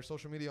 On their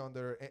social media, on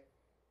their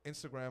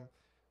Instagram,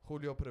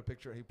 Julio put a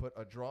picture. He put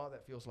a draw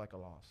that feels like a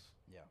loss.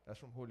 Yeah. That's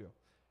from Julio.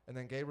 And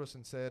then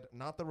Gabrielson said,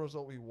 not the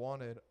result we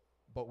wanted,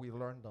 but we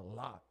learned a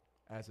lot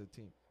as a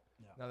team.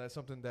 Yeah. Now, that's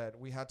something that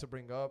we had to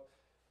bring up.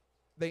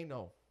 They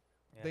know.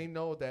 Yeah. They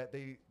know that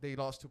they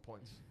lost 2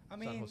 points. I San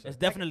mean, Jose. It's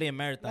definitely a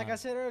marathon. like I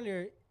said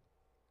earlier,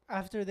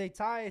 after they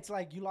tie, it's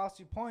like you lost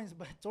your points,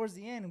 but towards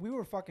the end, we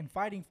were fucking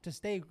fighting to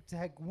stay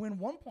to win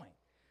 1 point.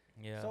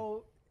 Yeah.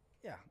 So,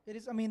 yeah, it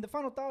is. I mean, the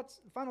final thoughts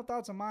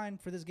of mine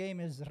for this game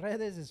is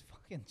Redes is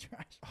fucking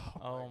trash.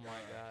 Oh my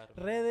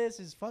God. Redes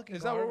is fucking.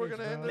 Is that what we're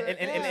garbage, gonna end bro.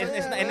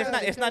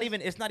 it?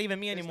 It's not even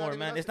me It's anymore, not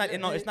man. even It's not us.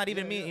 no, it's not Yeah,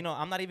 even me. yeah. You know,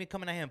 I'm not even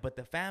coming at him, but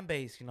the fan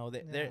base, you know,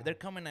 Yeah. they're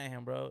coming at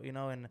him, bro. You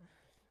know, and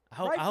I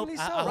hope, Rightfully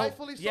so. I hope,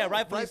 Rightfully so. yeah,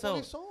 rightfully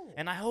so. so.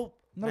 And I hope,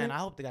 No, man, let- I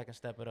hope the guy can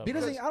step it up.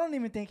 Because bro. I don't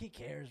even think he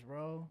cares,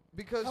 bro.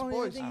 Because I don't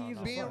even boys, think he gives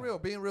a being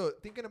fuck. real,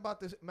 thinking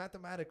about this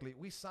mathematically,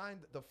 we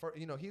signed the first.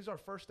 You know, he's our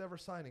first ever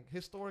signing,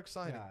 historic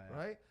signing, Yeah.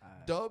 right?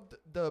 Alright. Dubbed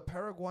the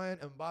Paraguayan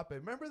Mbappe.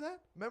 Remember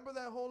that? Remember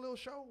that whole little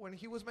show when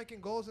he was making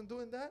goals and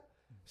doing that?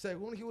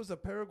 Según he was a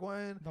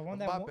Paraguayan The one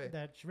Mbappe,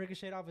 that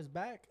ricocheted off his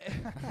back.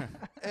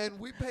 and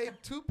we paid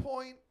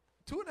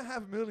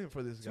 2.5 million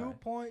for this guy.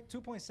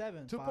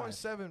 2.7.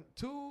 2.7,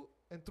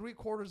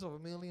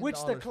 $2.75 million. Which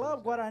the for this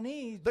club guy.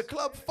 Guarani. The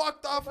club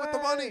fucked off with the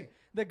money.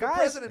 The guys,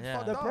 president Yeah.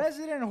 fucked the off.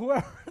 president,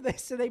 whoever they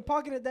said they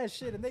pocketed that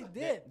shit, and they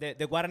did.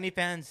 The Guarani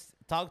fans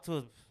talk to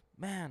us,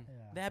 man. Yeah.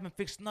 They haven't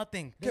fixed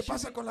nothing. ¿Qué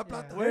pasa con la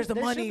plata? Where's the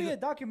there money? should be a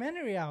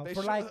documentary out They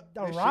for should- like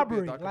there a should be a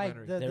robbery, documentary.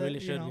 like the There really you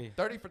should know, be.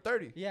 30 for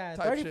 30. Yeah,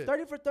 type 30, shit.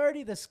 30 for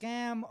 30, the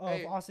scam of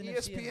Hey, Austin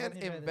FC and ESPN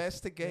Rodney Redes.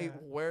 investigate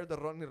Yeah. where the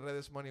Rodney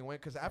Redes money went,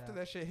 because after Yeah.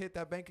 that shit hit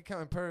that bank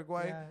account in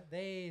Paraguay, Yeah,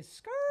 they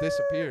skirt.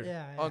 disappeared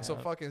Yeah, on yeah. some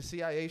fucking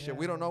CIA shit. Yeah,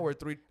 We don't know yeah. where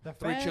three The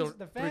three fans, chil-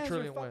 the 3 fans were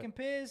trillion fucking went.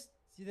 pissed.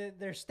 See,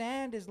 their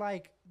stand is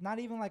like not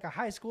even like a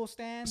high school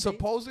stand. They-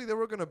 Supposedly they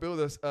were gonna build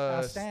a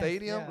stands,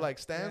 stadium, yeah. like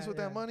stands Yeah, with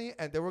yeah. that money,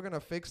 and they were gonna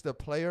fix the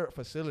player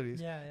facilities.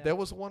 yeah, yeah. There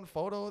was one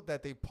photo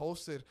that they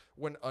posted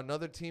when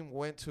another team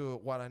went to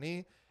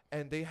Guarani,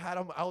 and they had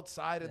them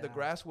outside in the Yeah,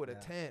 grass with a yeah,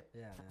 tent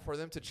yeah, yeah. for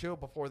them to chill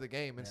before the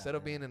game instead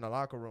of yeah. being in the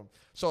locker room.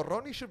 So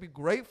Ronnie should be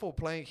grateful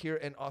playing here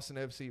in Austin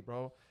FC,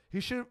 bro. He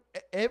should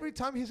every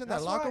time he's in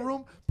That's that locker why-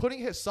 room, putting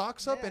his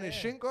socks up Yeah, and his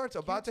yeah. shin guards,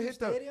 about to Q2 hit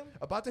Stadium.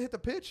 the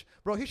pitch,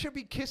 bro. He should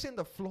be kissing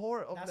the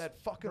floor of that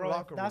fucking bro,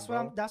 locker that's room,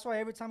 what bro. that's why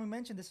every time we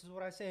mention this is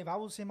what I say. If I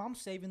was him, I'm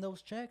saving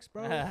those checks,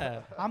 bro.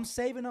 I'm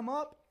saving them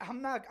up. I'm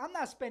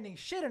not spending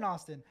shit in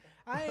Austin.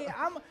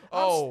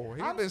 Oh,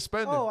 he's been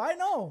spending. Oh, I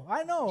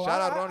know.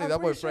 Shout out Ronnie, I'm that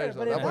boy pretty sure. fresh,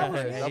 But though. if That boy that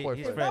was fresh. me, That boy if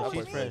fresh. that That was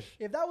boy me, fresh.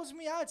 if that was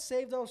me, I'd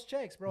save those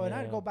checks, bro, and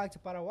I'd Yeah. go back to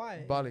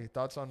Paraguay. Bali,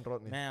 thoughts on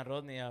Rodney? Man,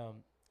 Rodney,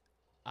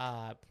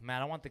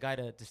 man, I want the guy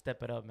to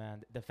step it up,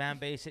 man. The fan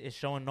base is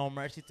showing no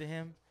mercy to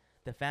him.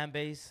 The fan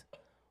base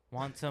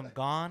wants him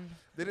gone.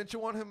 Didn't you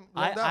want him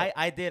loaned out?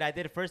 I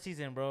did first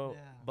season, bro. Yeah.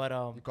 But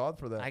You called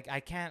for that. I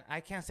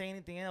can't say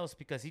anything else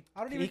because he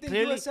I don't even he think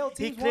clearly USL he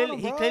teams want him,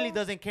 clearly he bro. clearly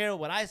doesn't care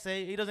what I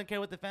say. He doesn't care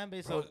what the fan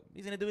base. So Bro.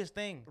 he's gonna do his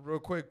thing. Real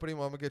quick,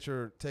 Primo, I'm gonna get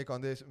your take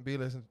on this. And be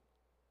listen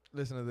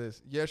to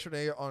this.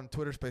 Yesterday on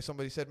Twitter Space,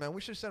 somebody said, "Man,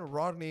 we should send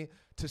Rodney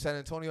to San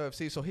Antonio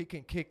FC so he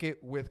can kick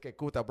it with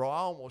Kekuta." Bro, I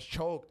almost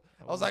choked.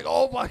 I was like,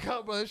 "Oh my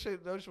god, bro, that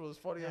shit was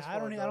funny as Yeah,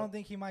 fuck." I don't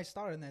think he might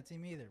start in that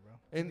team either, bro.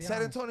 to in be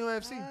San honest. Antonio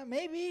FC.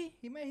 Maybe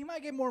he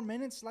might get more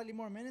minutes, slightly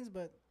more minutes,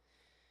 but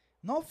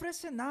no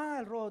ofrece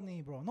nada,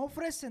 Rodney, bro. No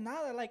ofrece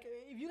nada. Like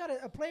if you got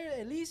a player,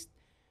 at least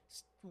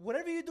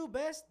whatever you do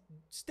best,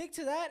 stick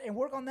to that and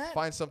work on that.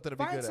 Find something to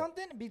be Find good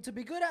something to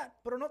be good at.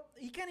 But no,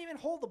 he can't even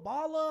hold the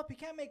ball up. He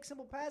can't make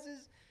simple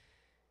passes.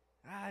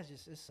 It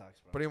sucks,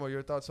 at. bro. Primo,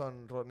 your thoughts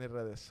on Rodney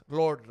Redes?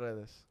 Lord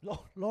Redes.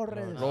 Lord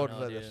Redes. Lord I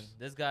don't know, Redes. dude.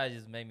 This guy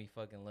just made me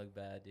fucking look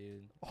bad,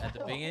 dude. At the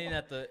beginning,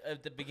 at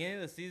the beginning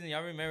of the season,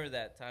 y'all remember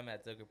that time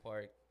at Zucker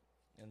Park,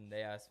 and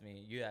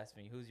you asked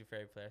me, who's your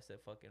favorite player? I said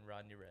fucking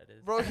Rodney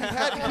Redes. Bro, he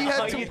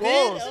had Oh, two you did?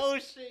 goals. Oh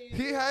shit.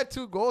 He had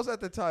 2 goals at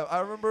the time. I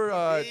remember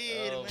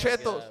did, Oh,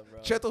 Chetos. my God, bro.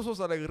 Chetos was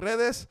like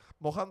Redes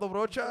mojando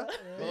brocha.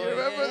 Yeah. You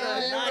remember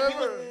that? You Nah, he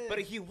remember? was- but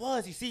he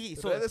was. You see,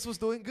 so Redes was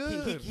doing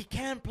good. he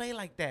can play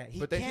like that. He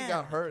but then can. he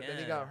got hurt. Then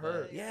he can, got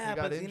hurt. but- Yeah, he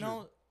got but injured. you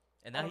know,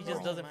 And now I he don't just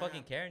know, doesn't man.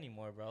 fucking care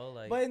anymore, bro.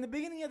 Like, But in the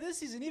beginning of this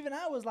season, even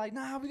I was like,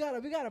 nah, we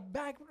gotta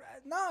back.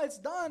 No, it's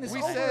done. It's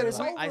We over. said- it's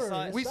we- over. I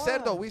saw it. It's we done.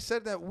 said though, we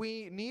said that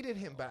we needed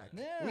him back.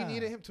 Yeah. We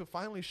needed him to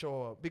finally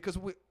show up because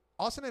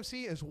Austin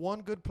FC is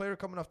one good player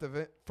coming off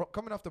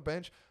the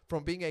bench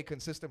from being a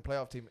consistent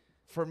playoff team.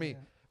 For me,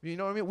 you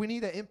know what I mean. We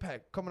need an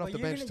impact coming off But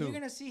the bench too. You're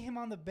gonna see him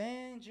on the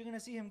bench. You're gonna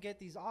see him get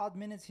these odd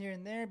minutes here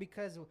and there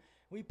because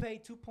we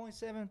paid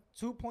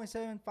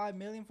 2.75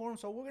 million for him.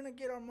 So we're gonna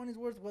get our money's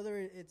worth, whether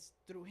it's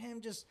through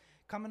him just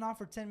coming off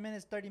for 10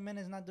 minutes, 30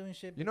 minutes, not doing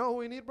shit. You know what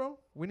we need, bro?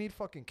 We need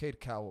fucking Cade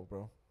Cowell,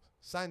 bro.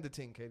 Sign the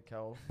team, Cade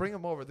Cowell. Bring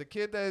him over. The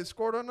kid that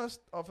scored on us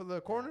off of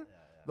the corner,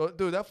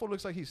 Dude, that fool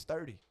looks like he's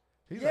 30.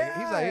 He's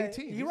like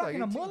 18. He He's rocking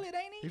like a 18. mullet,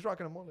 ain't he? He's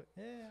rocking a mullet.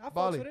 Yeah, I fucks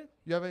Bali, with it.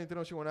 you have anything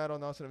else you want to add on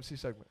the Austin MC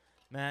segment?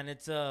 man,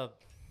 it's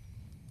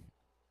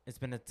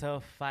been a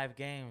tough 5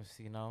 games.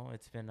 You know,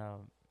 it's been a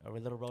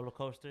little roller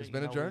coaster. It's You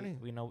been a know, journey.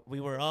 We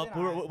were up.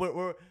 been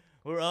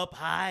We were up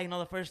high. You know,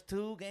 the first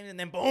 2 games, and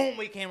then boom,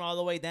 we came all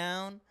the way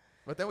down.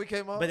 But then we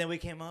came up. But then we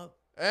came up.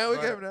 and we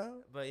but- came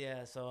down. But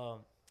yeah,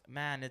 so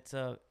man, it's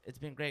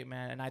been great,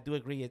 man, and I do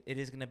agree it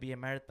is gonna be a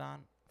marathon.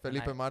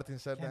 Felipe I- Martin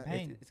said that.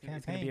 Campaign. It's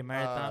gonna be a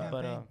marathon,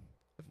 but Campaign.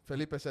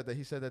 Felipe said that.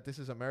 He said that this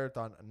is a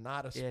marathon,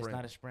 not a Yeah, sprint. it's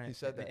not a sprint. He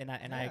said that. and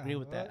I Yeah, agree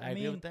with well, that. I I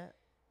agree mean, with that.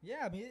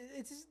 Yeah, I mean,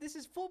 this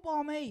is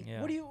football, mate.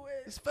 Yeah. What do you?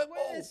 It's football.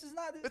 This is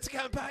not. It's a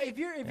campaign.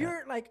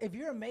 If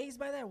you're amazed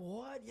by that,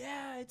 what?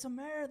 Yeah, it's a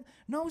marathon.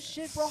 No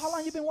shit, bro. How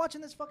long you been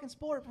watching this fucking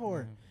sport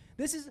for?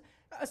 This is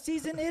a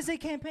season is a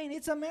campaign.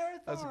 It's a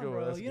marathon, That's a good one.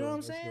 bro. That's a You good know one.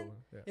 what I'm That's a good saying?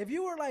 one. Yeah. If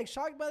you were like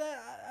shocked by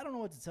that, I don't know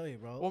what to tell you,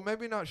 bro. Well,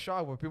 maybe not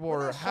shocked, but people Well,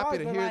 were not happy shocked,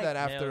 to but hear like- that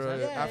after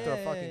Yeah, after a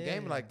yeah, fucking yeah,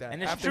 game yeah. like that.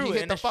 And it's after true, he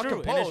hit and the it's true,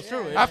 fucking and it's post.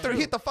 true, it's After true.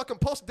 he hit the fucking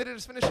post, didn't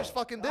just finish his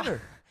fucking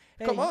dinner.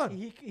 Hey, Come on.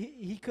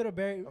 He could have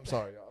buried. I'm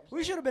sorry, y'all.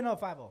 We should have been up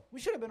 5-0.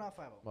 We should have been up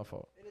 5-0. My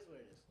fault. It is what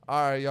it is.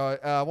 All right, y'all.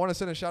 I want to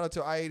send a shout out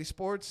to I-80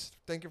 Sports.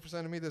 Thank you for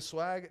sending me this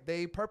swag.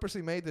 They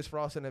purposely made this for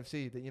Austin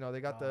FC.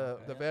 They got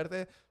the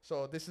verde.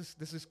 So this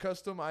is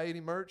custom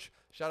I-80 merch.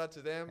 Shout out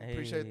to them.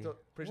 Appreciate Hey. Where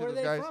those are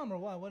they guys. from or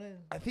what? What is?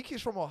 I think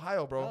he's from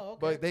Ohio, bro. Oh, okay,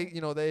 But they,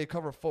 cool. they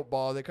cover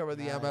football. They cover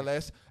the Nice.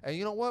 MLS. And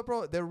you know what,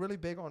 bro? They're really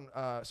big on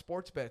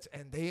sports bets,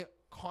 and they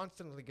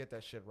constantly get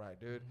that shit right,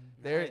 dude.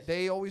 Nice.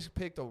 They always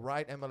pick the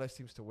right MLS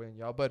teams to win,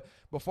 y'all. But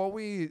before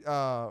we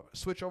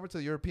switch over to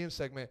the European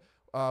segment,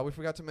 we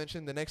forgot to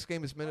mention the next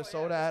game is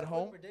Minnesota at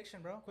home. Quick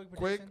prediction, bro. Quick Quick,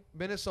 prediction.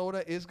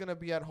 Minnesota is gonna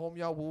be at home,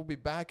 y'all. We'll be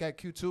back at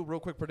Q2. Real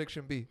quick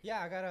prediction B.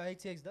 Yeah, I got a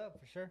ATX dub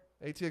for sure.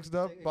 ATX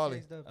dub, ATX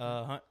Bali. dub.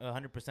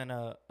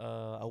 100%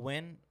 a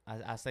win.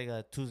 I say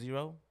a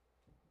 2-0.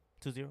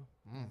 2-0.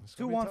 It's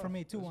gonna be 2-1 tough. for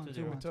me. It's 2-1. gonna be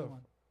 2-1. tough. 2-1.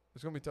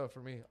 It's gonna be tough for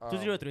me.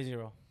 2-0,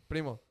 3-0.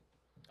 Primo.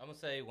 I'm gonna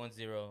say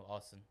 1-0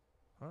 Austin.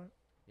 All right.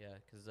 Yeah,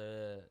 because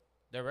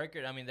their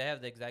record. I mean, they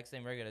have the exact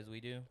same record as we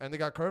do. And they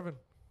got Curvin.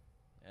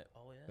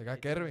 Oh yeah. They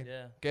got do, Gervin.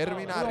 Yeah. Gervin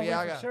We gonna win for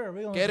Arriaga. sure.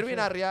 We gonna win for Gervin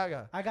sure.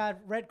 Arriaga. I got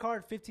red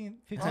card 15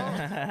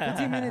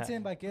 minutes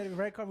in by Gervin.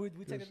 Red card, we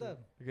take a dub.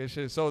 Okay,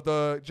 shit. So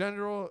the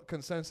general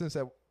consensus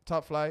at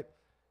Top Flight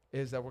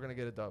is that we're gonna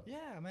get a dub.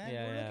 Yeah, man.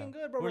 Yeah, We're yeah. looking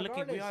good, bro. We are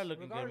regardless,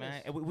 looking good, man.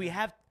 regardless. And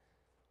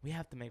we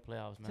have to make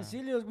playoffs, man.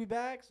 Cecilio's be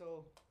back,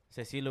 so.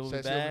 Cecilio will be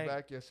Cecil will back. be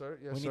back. Yes, sir.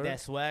 Yes, We sir. need that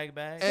swag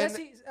back. And-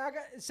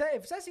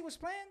 If Ceci was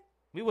playing,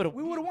 we would have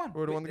we would have won. We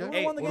would've won the game? We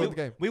would've won the We game. would've won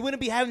the game. We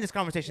wouldn't be having this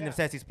conversation Yeah. if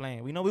Ceci's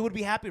playing. We know we would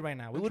be happy right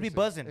now. We would be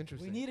Interesting. buzzing.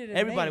 Interesting. We needed it.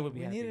 Everybody Nate. would be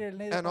We happy. needed it.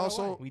 Nate And far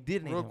also, away. We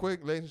did need Real him. quick,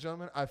 ladies and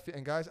gentlemen, I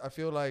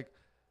feel like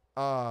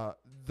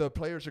the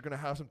players are gonna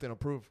have something to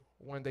prove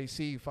when they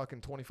see fucking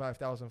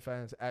 25,000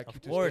 fans at Of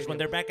Q2 course, Stadium. when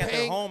they're back at their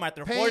Paying- home, at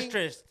their paying-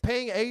 fortress.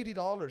 paying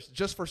 $80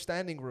 just for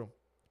standing room,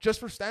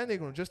 just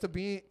to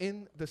be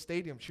in the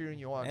stadium cheering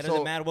you on. It So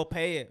doesn't matter. We'll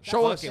pay it.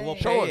 Show Fuck us. it. We'll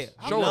Show pay us. it.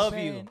 Show We us. love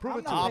you. Prove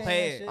it to I'll me.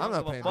 pay it. I'm not I don't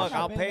give a paying fuck. that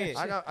I'll shit. pay it.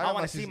 I I got want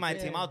my to see my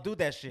season team. I'll do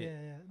that shit.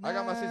 I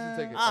got my season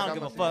ticket. I got don't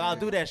give my a season fuck. I'll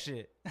ticket. do that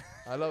shit.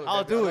 I love it.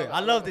 I'll baby. do it. I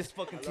love this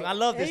fucking team. I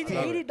love this love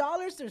team. it.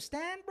 $80 to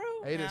stand, bro.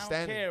 Hey, I to don't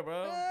standing. care,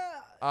 bro.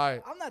 All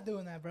right. I'm not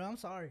doing that, bro. I'm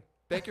sorry.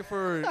 Thank you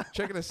for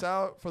checking us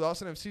out for the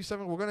Austin FC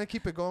 7. We're going to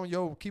keep it going.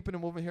 Yo, keeping it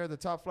moving here at the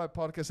Top Flight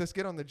Podcast. Let's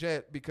get on the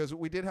jet because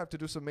we did have to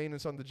do some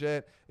maintenance on the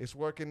jet. It's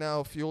working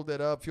now. Fueled it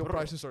up. Fuel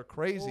prices are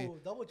crazy. Ooh,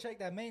 double check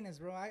that maintenance,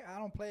 bro. I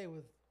don't play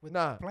with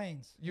Nah.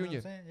 planes. You know what I'm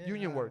Union. saying? Yeah,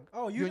 Union nah. work.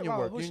 Oh, Union oh,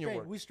 work. we're Union straight.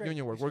 work. We straight.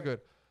 Union work. We We're straight.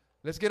 good.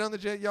 Let's get on the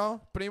jet,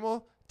 y'all.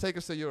 Primo, take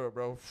us to Europe,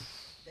 bro.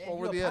 Damn,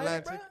 Over you a the pilot,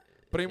 Atlantic. bro?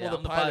 Primo Yeah, the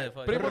I'm the pilot.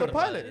 fuck. Primo I'm the the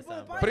pilot. this Primo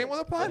time, the bro. Primo the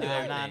I do pilot. Nah,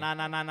 everything. nah.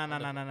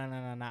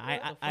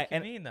 What the fuck you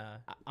mean, nah?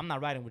 I'm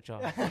not riding with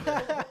y'all.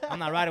 I'm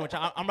not riding with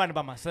y'all. I'm riding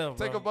by myself,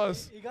 bro. Take a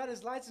bus. He got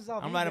his license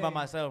off. I'm riding by eBay.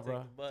 myself,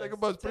 bro. Take a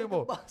bus, Take the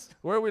Primo. bus.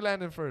 Where are we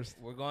landing first?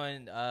 We're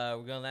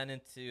gonna land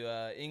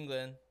into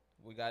England.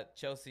 We got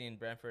Chelsea and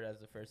Brentford as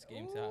the first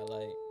game to highlight.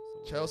 So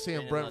we're Chelsea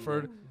and in London.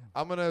 Brentford.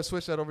 I'm going to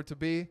switch that over to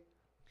B.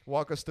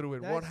 Walk us through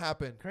it. What That's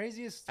happened?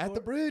 Craziest At the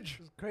score- bridge.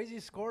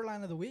 Craziest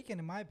scoreline of the weekend,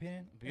 in my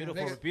opinion. Beautiful,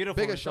 Biggest-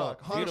 beautiful. Biggest result.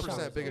 shot. 100% Beautiful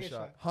result. biggest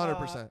shot.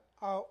 100%.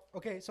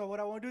 Okay, so what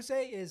I want to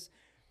say is,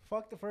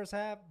 fuck the first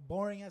half.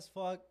 Boring as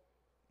fuck.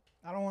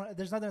 I don't want.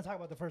 There's nothing to talk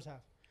about the first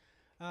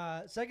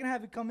half. Second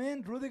half, we come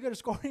in. Rudiger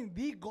scoring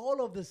the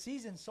goal of the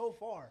season so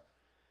far.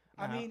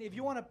 I Nah. mean, if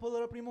you want to pull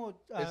it up, Primo.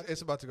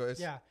 It's about to go. It's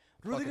Yeah.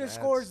 fucking Rudiger ads.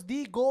 scores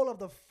the goal of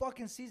the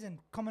fucking season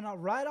coming out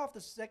right off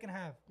the second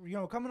half. You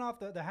know, coming off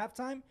the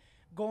halftime,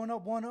 going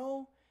up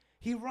 1-0.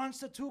 He runs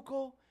to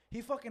Tuchel.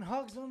 He fucking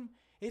hugs him.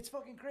 It's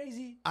fucking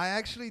crazy. I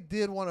actually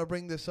did want to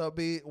bring this up,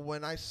 B.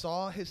 When I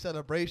saw his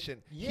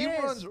celebration, he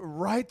Yes. runs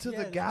right to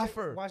Yeah, the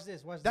gaffer. Watch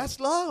this. Watch That's this.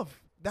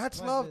 love. That's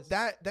Watch love.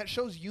 this. That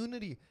shows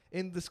unity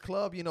in this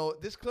club. You know,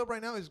 this club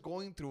right now is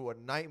going through a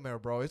nightmare,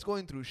 bro. It's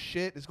going through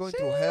shit. It's going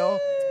through hell.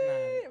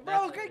 Bro,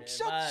 That's okay,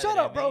 what shut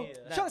up, bro.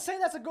 mía. Say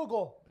that's a good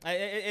goal. Look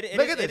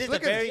at this.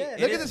 Look at this.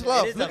 Look at this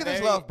love. Look at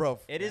this love, bro.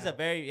 It is a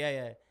very,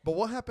 yeah. But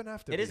what happened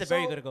after? It is B? a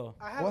very So, good goal.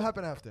 I have What a-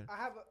 happened after? I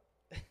have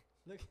a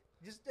look.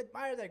 Just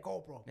admire that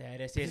goal, bro. Yeah,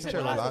 it is. Pinche It's a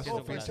golazo, golazo. go It's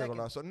a for a golazo.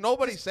 second. So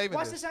nobody's saving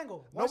Watch this. this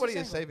angle. Nobody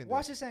this is angle. saving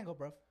Watch this. this angle,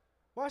 bro.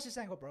 Watch this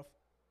angle, bro.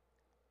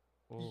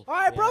 Oof. All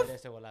right, Yeah, bro. It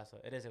is a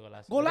golazo. It is a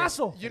golazo.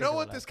 Golazo. You It know is a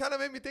what golazo. this kind of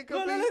made me think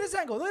Look, of? look, B? look at this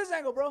angle. Look at this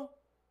angle, bro.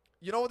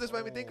 You know what this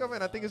made me think of?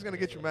 And I think it's going to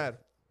get you mad.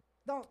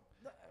 Don't.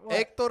 What?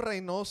 Hector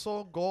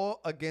Reynoso goal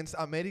against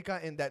America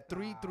in that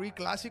 3-3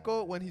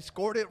 Clásico when he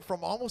scored it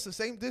from almost the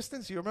same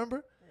distance. You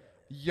remember?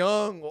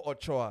 Young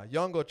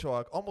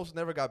Ochoa almost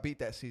never got beat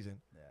that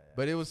season.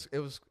 But it was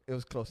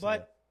close. to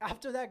But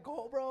after that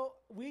goal, bro,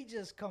 we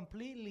just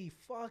completely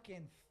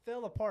fucking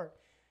fell apart.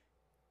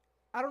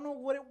 I don't know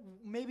what it,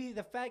 maybe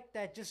the fact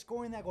that just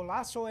scoring that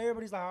golazo,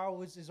 everybody's like,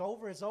 oh, it's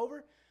over, it's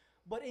over.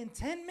 But in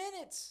 10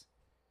 minutes,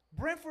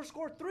 Brentford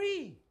scored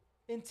 3.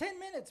 In 10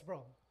 minutes,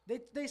 bro.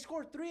 They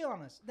scored 3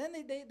 on us. Then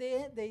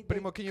they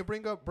Primo, can you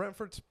bring up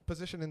Brentford's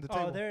position in the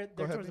table? oh, they're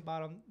Go ahead, towards the B.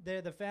 bottom.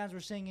 The fans were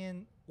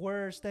singing,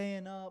 "We're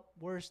staying up,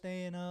 we're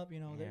staying up." You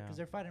know, because Yeah.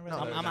 they're fighting. No,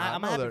 I'm they're relegation. not.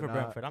 I'm No, happy they're for not.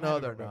 Brentford. I'm No,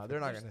 happy they're for not. Brentford. They're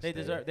not gonna They stay.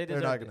 deserve. They They're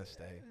deserve. not it. gonna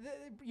stay.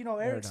 You know,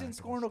 They're Ericsson not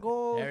scoring gonna a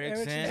goal.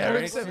 Eriksen,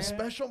 Ericsson, Eriksen.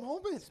 special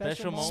moment.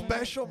 Special moment.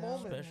 Special Yeah.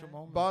 moment. Special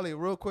moment. Bali,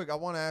 real quick, I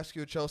want to ask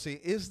you, Chelsea,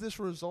 is this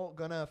result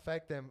gonna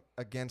affect them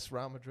against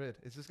Real Madrid?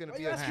 Is this gonna Why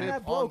be you a asking chip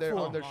that bloke on their for?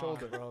 on their Come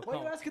shoulder? on, bro. What are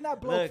you Come- asking that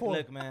bloke for?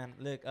 Look, man.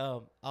 Look,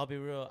 I'll be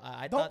real.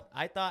 I Don't-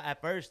 thought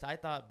at first,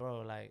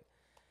 bro, like,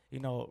 you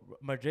know,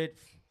 Madrid,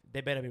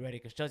 they better be ready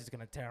because Chelsea's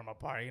gonna tear them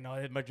apart. You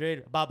know,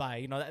 Madrid, bye bye.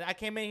 You know, I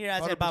came in here,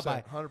 I said bye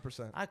bye.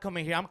 100%. I'm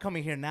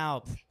coming here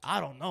now. I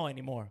don't know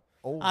anymore.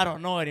 Oh. I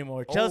don't know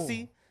anymore. Oh.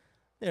 Chelsea,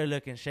 they're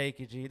looking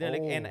shaky, G. They're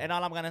Oh. and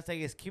all I'm gonna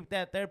say is keep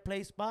that third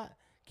place spot.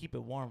 Keep it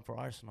warm for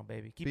Arsenal,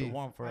 baby. Keep B, it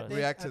warm for I us. think-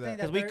 React I to think that.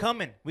 Because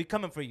third- we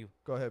coming for you.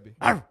 Go ahead, B.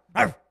 Arf,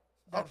 arf.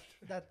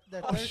 that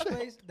Oh, third shit.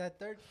 place, that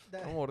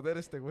Morder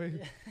este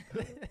güey.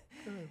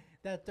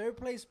 that third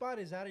place spot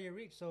is out of your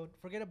reach. So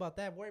forget about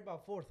that. Worry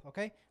about 4th.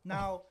 Okay.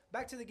 Now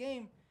back to the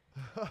game.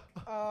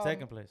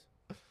 Second place.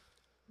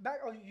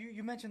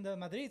 You mentioned the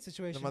Madrid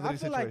situation. Madrid I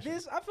feel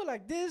situation.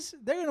 like this.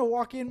 They're gonna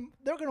walk in.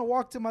 They're gonna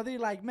walk to Madrid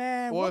like,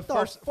 man, Well, what the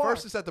first fuck?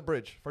 is at the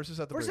bridge. First is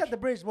at the First bridge. at the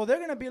bridge. Well, they're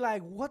gonna be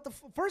like, what the?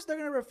 First, they're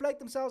gonna reflect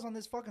themselves on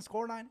this fucking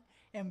scoreline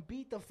and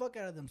beat the fuck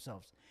out of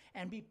themselves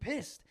and be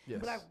pissed. And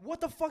be Yes. like, what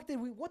the fuck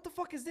did we? What the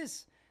fuck is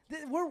this?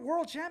 We're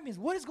world champions.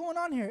 What is going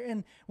on here?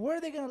 And where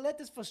are they gonna let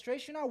this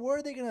frustration out? Where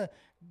are they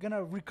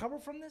gonna recover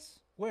from this?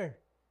 Where?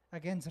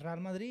 Against Real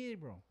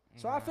Madrid, bro.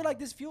 So I feel like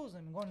this fuels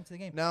them going into the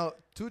game. Now,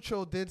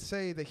 Tuchel did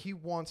say that he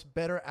wants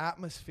better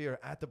atmosphere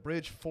at the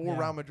bridge for Yeah.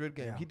 Real Madrid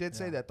game. Yeah, He did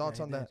say yeah, that. Thoughts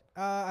yeah, on he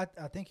that?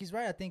 did. I think he's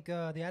right. I think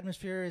the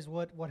atmosphere is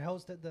what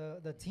helps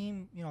the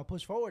team, you know,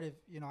 push forward. If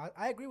you know,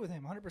 I agree with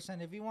him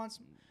 100%. If he wants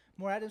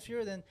more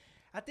atmosphere, then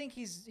I think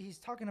he's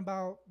talking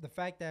about the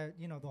fact that,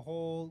 you know, the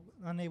whole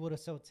unable to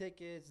sell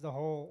tickets, the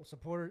whole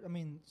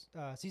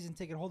season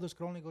ticket holders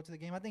could only go to the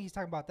game. I think he's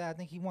talking about that. I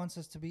think he wants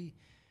us to be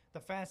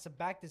the fans to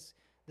back this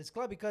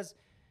club, because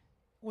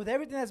with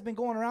everything that's been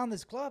going around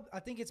this club, I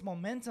think it's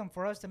momentum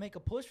for us to make a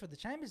push for the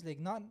Champions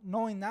League, not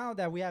knowing now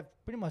that we have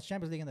pretty much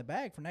Champions League in the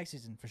bag for next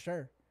season for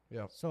sure.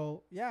 Yeah.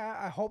 So, yeah,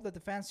 I hope that the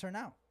fans turn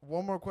out.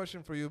 One more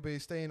question for you, B.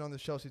 Staying on the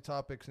Chelsea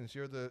topic, since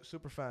you're the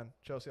super fan,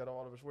 Chelsea, out of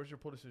all of us. Where's your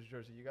Pulisic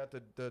jersey? You got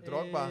the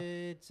Drogba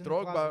It's in the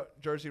Drogba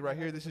closet. jersey right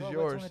here. This is Drogba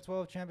yours.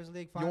 2012 Champions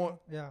League You final. want-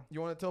 Yeah. You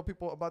want to tell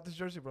people about this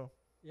jersey, bro?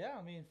 Yeah,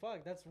 I mean,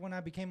 fuck. That's when I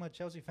became a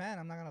Chelsea fan.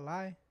 I'm not going to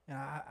lie. And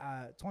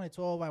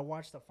 2012, I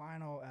watched the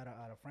final at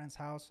a friend's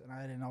house, and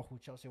I didn't know who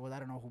Chelsea was. I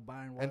didn't know who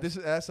Bayern was.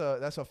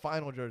 And that's a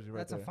final jersey right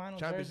That's there. a final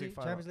Champions jersey, League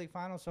final. Champions League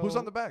final. So Who's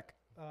on the back?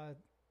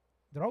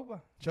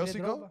 Drogba. Chelsea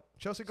Didier go? Drogba.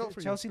 Chelsea go for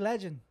you. Chelsea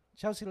legend.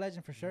 Chelsea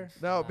legend for sure.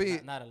 No, B.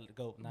 Not a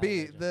goat. Not a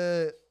B, legend.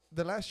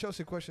 the last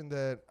Chelsea question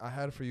that I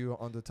had for you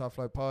on the Top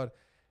Flight Pod,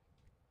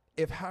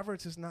 if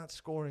Havertz is not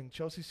scoring,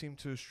 Chelsea seem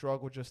to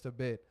struggle just a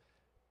bit.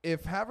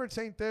 If Havertz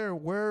ain't there,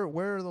 where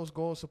are those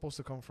goals supposed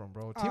to come from,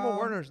 bro? Timo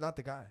Werner's not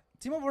the guy.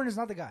 Timo Werner's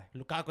not the guy.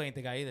 Lukaku ain't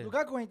the guy either.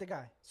 Lukaku ain't the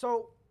guy.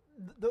 So,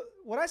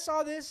 what I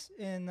saw this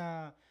in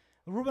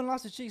Ruben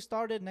Loftus-Cheek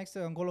started next to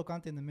N'Golo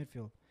Kante in the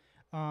midfield.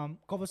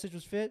 Kovacic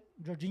was fit.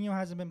 Jorginho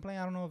hasn't been playing.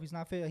 I don't know if he's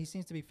not fit. He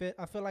seems to be fit.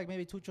 I feel like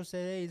maybe Tuchel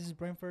said, hey, this is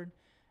Brentford.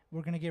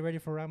 We're going to get ready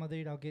for Real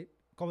Madrid. I'll get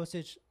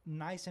Kovacic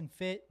nice and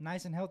fit,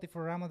 nice and healthy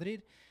for Real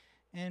Madrid.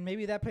 And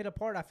maybe that played a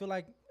part. I feel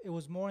like it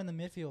was more in the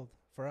midfield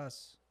for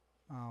us.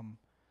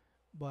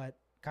 But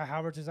Kai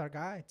Havertz is our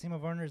guy. Timo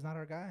Werner is not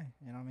our guy.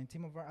 You know, I mean,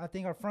 I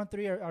think our front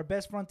three, our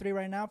best front three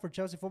right now for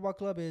Chelsea Football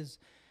Club is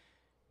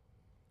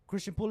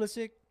Christian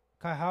Pulisic,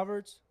 Kai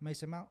Havertz,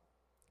 Mason Mount.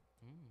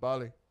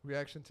 Bali,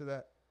 reaction to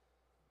that?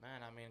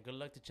 Man, I mean, good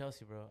luck to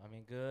Chelsea, bro. I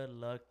mean, good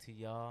luck to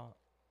y'all.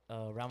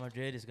 Real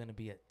Madrid is going to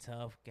be a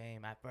tough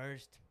game at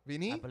first. I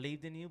Vini?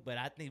 believed in you, but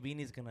I think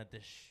Vini's going to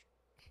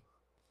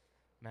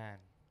Man.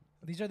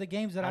 These are the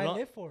games that I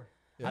live for.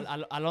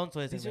 Yeah. Alonso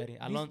isn't These are- ready.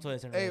 these- Alonso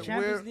isn't Hey, ready.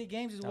 Champions we're- League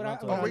games is what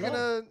Alonso I Are we love.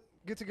 going to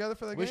get together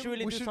for that We game? should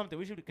really do something.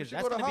 We should, because should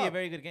that's go to going to be a Hub.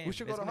 very good game. We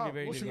should go It's to gonna be a Hub.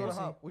 very We good should game. go to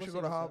We'll Hub. see. We We'll should see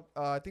go to what's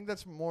Hub. I think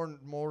that's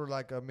more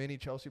like a mini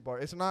Chelsea bar.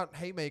 It's not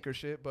haymaker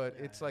shit, but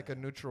Yeah, it's yeah, like a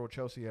neutral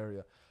Chelsea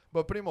area.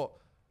 But Primo,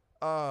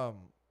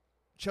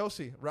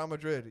 Chelsea, Real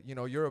Madrid. You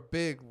know, you're a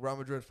big Real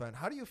Madrid fan.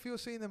 How do you feel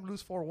seeing them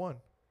lose 4-1?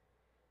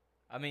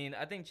 I mean,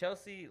 I think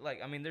Chelsea,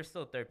 they're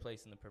still third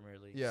place in the Premier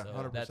League. Yeah, so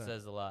 100%. that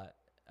says a lot.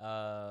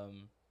 I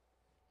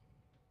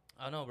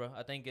don't know, bro.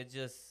 I think it's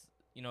just,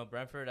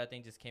 Brentford, I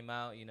think, just came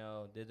out,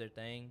 did their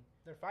thing.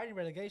 They're fighting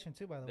relegation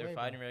too, by the way. They're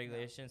fighting bro.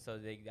 regulation, so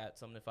they got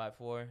something to fight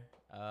for.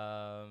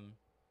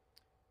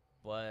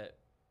 But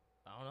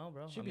I don't know,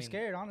 bro. Should I be mean,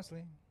 scared,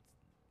 honestly.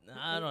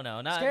 I don't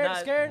know.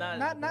 Scared, They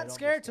not don't be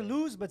scared to scared.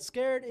 lose, but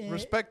scared in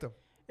Respect them.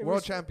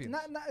 World champions.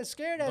 Not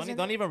scared as in,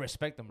 Don't even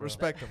respect them, bro.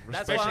 Respect them.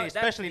 That's Respect why, them.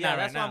 especially not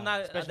that's right why I'm now.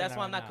 not. Especially That's not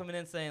why I'm right not now. coming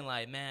in saying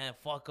like, man,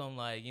 fuck them,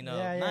 like you know.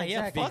 Yeah, Nah,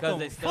 yeah, exactly. fuck Because them.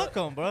 they still- Fuck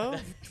them, bro.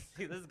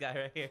 See this guy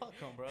right here. Fuck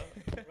them, bro.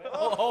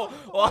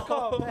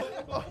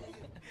 Oh.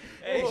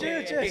 Hey,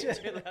 chill.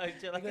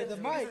 chill out. The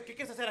mic. ¿Qué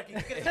quieres hacer aquí?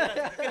 ¿Qué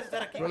quieres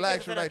hacer aquí?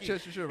 Relax, relax, chill,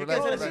 relax, Bro,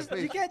 relax, it's just-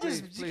 please, you can't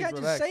please, just please, you can't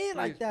just relax, say it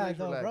like please, that please,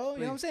 though, relax, bro. You know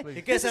what I'm please, saying? please.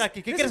 ¿Qué quieres This hacer is-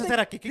 aquí? ¿Qué this quieres is the- hacer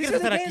aquí? ¿Qué these quieres are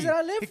the hacer games aquí? that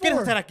I live ¿Qué quieres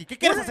for. hacer aquí? ¿Qué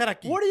quieres hacer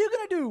aquí? What are you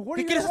gonna do? Where are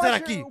 ¿Qué you quieres gonna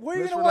hacer watch? aquí? Where are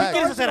you Let's gonna watch relax. the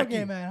 ¿Qué quieres hacer Arsenal aquí?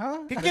 game, man?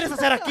 Huh? ¿Qué quieres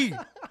hacer aquí?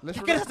 Let's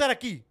 ¿Qué quieres relax. hacer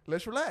aquí?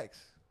 Let's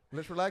relax.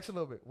 Let's relax a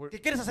little bit.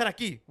 ¿Qué quieres hacer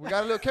aquí? We got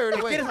a little carried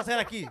 ¿Qué away. quieres hacer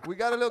aquí? We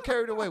got a little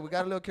carried away. We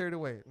got a little carried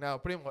away. Now,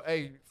 Primo,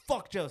 hey,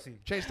 Fuck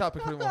Chelsea. change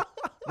topic, Primo.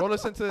 Roll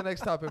us into the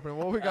next topic, Primo.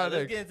 What we got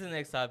Let's next? get into the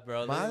next topic,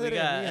 bro. Madre We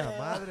got- mia,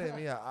 madre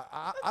mia.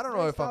 I don't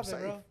know if I'm Let's stop safe.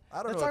 it, bro. I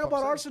don't Let's know talk if I'm about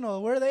safe.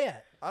 Arsenal. Where are they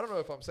at? I don't know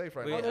if I'm safe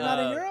right We- Oh, now. they're not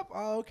in uh, Europe.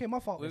 Oh, okay, my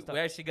fault. We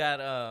actually got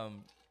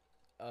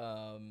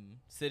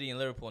City and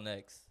Liverpool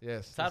next.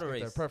 Yes. Title let's get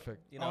there. race.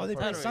 Perfect. You know, Oh, they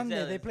play title race, Sunday.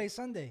 yeah, They play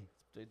Sunday.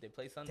 They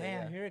play Sunday.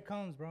 Damn, yeah. here it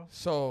comes, bro.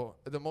 So,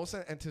 the most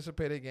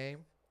anticipated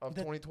game of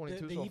The-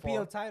 2022 the so EPL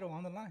far. title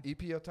on the line.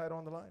 EPL title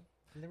on the line.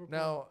 Liverpool.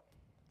 Now,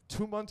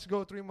 2 months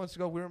ago, 3 months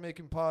ago, we were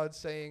making pods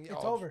saying, It's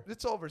 "Oh, over.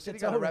 It's over. City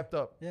It's got it over. wrapped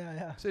up.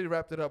 yeah. City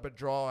wrapped it up at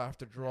draw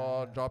after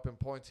draw, Yeah. dropping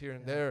points here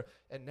and Yeah. there.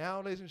 And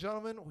now, ladies and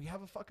gentlemen, we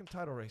have a fucking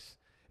title race.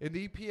 In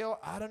the EPL,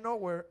 out of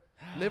nowhere,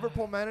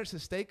 Liverpool managed to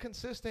stay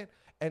consistent,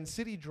 and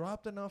City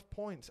dropped enough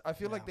points. I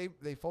feel like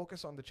they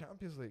focus on the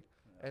Champions League,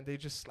 and they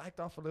just slacked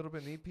off a little bit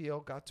in the EPL,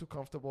 got too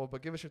comfortable.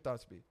 But give us your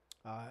thoughts, B.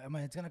 I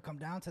mean, it's gonna come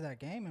down to that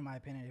game, in my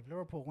opinion. If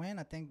Liverpool win,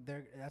 I think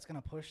that's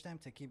gonna push them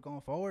to keep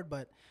going forward.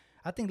 But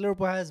I think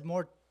Liverpool has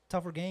more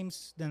tougher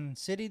games than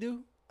City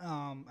do.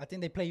 I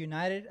think they play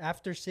United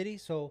after City,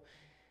 so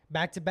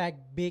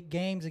back-to-back big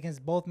games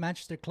against both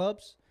Manchester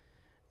clubs.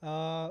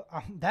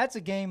 That's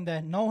a game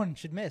that no one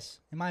should miss,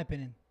 in my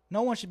opinion.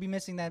 No one should be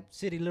missing that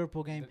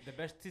City-Liverpool game. The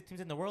best two teams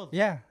in the world.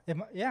 Yeah, I Best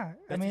mean,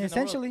 team in the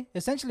essentially,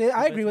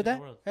 I best agree with team that. in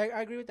the world.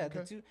 I agree with that.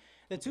 Okay.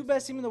 The two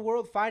best team in the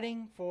world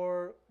fighting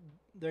for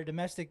their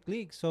domestic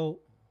league. So,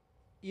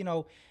 you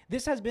know,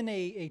 this has been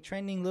a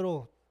trending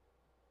little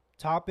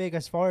topic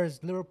as far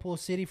as Liverpool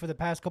City for the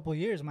past couple of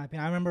years, in my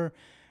opinion. I remember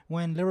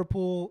when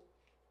Liverpool,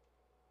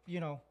 you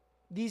know,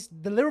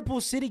 the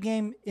Liverpool City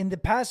game in the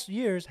past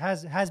years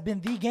has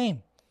been the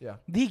game. Yeah.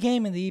 The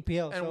game in the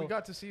EPL. And so, we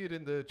got to see it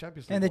in the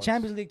Champions League. and the once.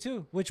 Champions League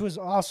too, which was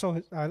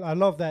also I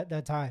love that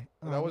tie.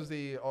 That was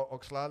the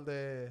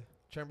Oxlade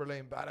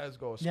Chamberlain badass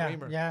goal. Yeah,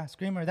 Screamer. yeah,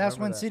 screamer. That's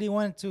Remember when that. City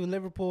went to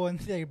Liverpool and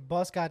their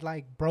bus got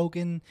like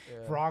broken, Yeah.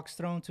 rocks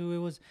thrown to. It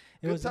was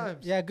Good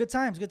times. Yeah, good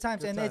times, Good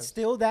and times. it's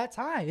still that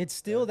tie. It's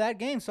still that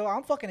game. So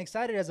I'm fucking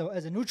excited as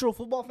a neutral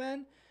football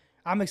fan.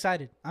 I'm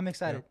excited.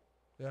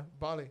 Yeah.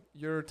 Bali,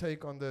 your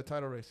take on the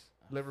title race.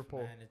 Liverpool.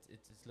 Man,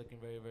 it's looking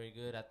very, very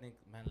good. I think,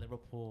 man,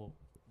 Liverpool,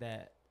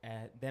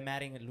 them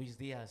adding Luis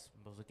Diaz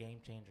was a game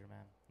changer, man.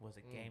 Was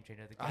a game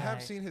changer. The I have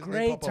guy- seen his name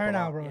Great pop up a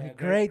turnout, lot. bro. Yeah,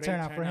 Great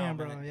turnout for him,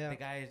 bro. man. Yeah. The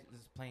guy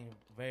is playing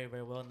very,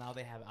 very well. Now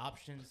they have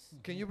options.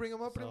 Can you bring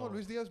him up, Primo? So-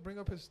 Luis Diaz, bring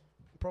up his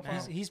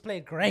profile. He's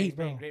played He's great,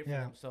 bro. playing great for Yeah.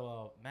 them.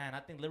 So, man, I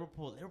think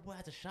Liverpool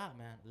has a shot,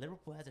 man.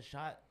 Liverpool has a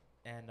shot,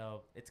 and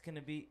it's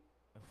gonna be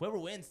whoever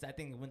wins. I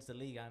think wins the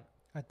league.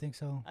 I think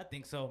so. I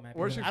think so, man.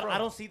 Where's he I from?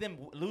 don't see them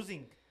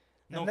losing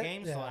no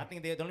games. So yeah. I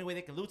think the only way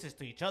they can lose is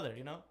to each other.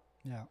 You know.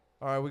 Yeah.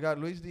 All right, we got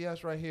Luis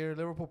Diaz right here,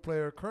 Liverpool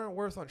player. Current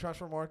worth on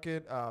transfer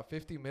market,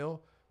 50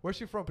 mil. Where's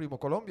he from, Primo?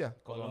 Colombia.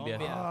 Colombia.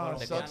 Ah,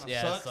 Colombiano. sucks,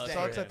 Yeah, sucks, sucks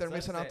sucks for that they're him.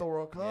 missing Sucks out the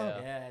World Cup.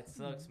 Yeah. Yeah, it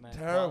sucks, man.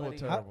 Terrible, Quality.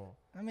 terrible.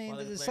 I mean,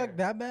 Quality does it player. suck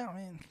that bad? I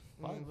mean,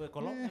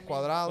 Colombia,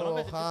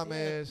 Cuadrado, Colombia,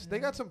 James. They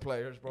got some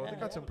players, bro. Yeah, They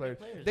got some players.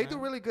 players, They do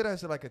man. really good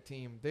as like a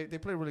team. They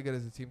play really good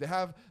as a team. They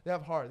have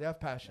heart. They have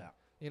passion. Yeah.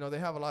 You know, they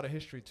have a lot of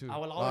history too. I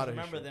will Lot always of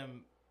remember history.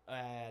 them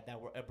that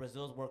were at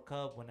Brazil's World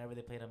Cup whenever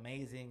they played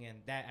amazing, and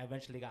that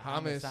eventually got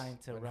James, James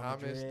signed to when Real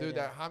James, Madrid. dude,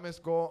 that James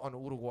goal on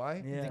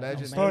Uruguay, Yeah.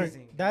 legendary. story.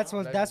 Amazing, That's you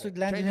know? what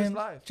landed Changed his him.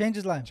 life. Changed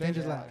his life. Changed Changed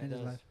his his life. life. Changed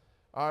his It life.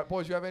 All right,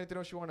 boys, you have anything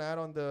else you want to add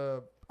on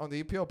the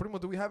EPL? Primo,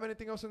 do we have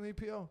anything else in the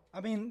EPL? I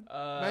mean,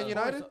 Man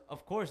United?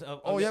 Of course.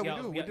 Oh, yeah,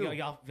 we do.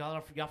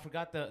 Y'all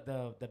forgot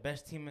the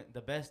best team,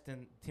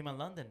 team in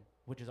London,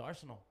 which is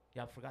Arsenal.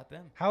 Y'all forgot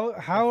them. how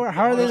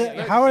Yeah, are they?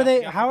 yeah, How are yeah,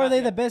 they? yeah, How are forgot they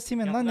that. the best team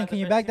in Y'all London? forgot Can the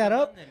you best back team that in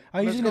up? London.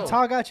 Are you Let's just gonna go.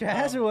 talk out your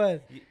ass or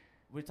what?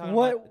 We're talking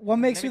What about- what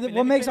makes let you me- the, let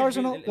what me makes finish.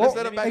 Arsenal? Let's let Well, him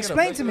back it up.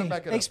 explain Let's to let him me.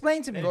 back it up.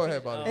 Explain to me. Go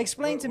ahead, buddy.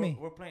 Explain to me.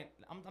 We're playing.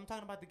 I'm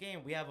talking about the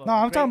game. We have a. No,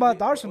 I'm great- talking about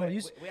we- Arsenal. we- You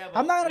s- we have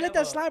I'm not we gonna let have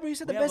that a- slide, bro. You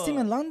said the we best have team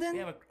in We London.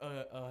 have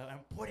an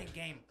important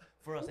game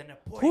for us. An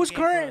important Who's game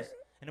for current? us.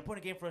 An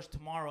important game for us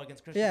tomorrow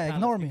against Crystal Yeah, Palace.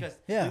 ignore me. Because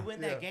Yeah. we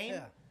win Yeah. that game.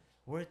 Yeah.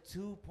 We're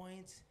 2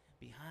 points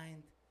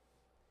behind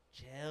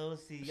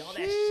Chelsea. All that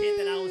shit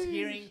that I was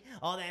hearing,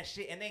 all that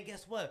shit. And then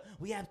guess what?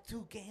 We have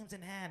 2 games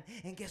in hand.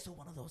 And guess what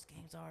one of those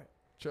games are?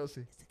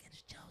 Chelsea. It's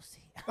against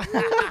Chelsea.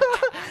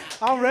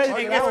 I'm ready.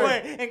 Okay, and guess all where?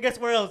 right. And guess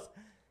where else?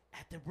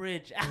 At the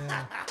bridge.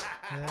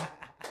 Yeah.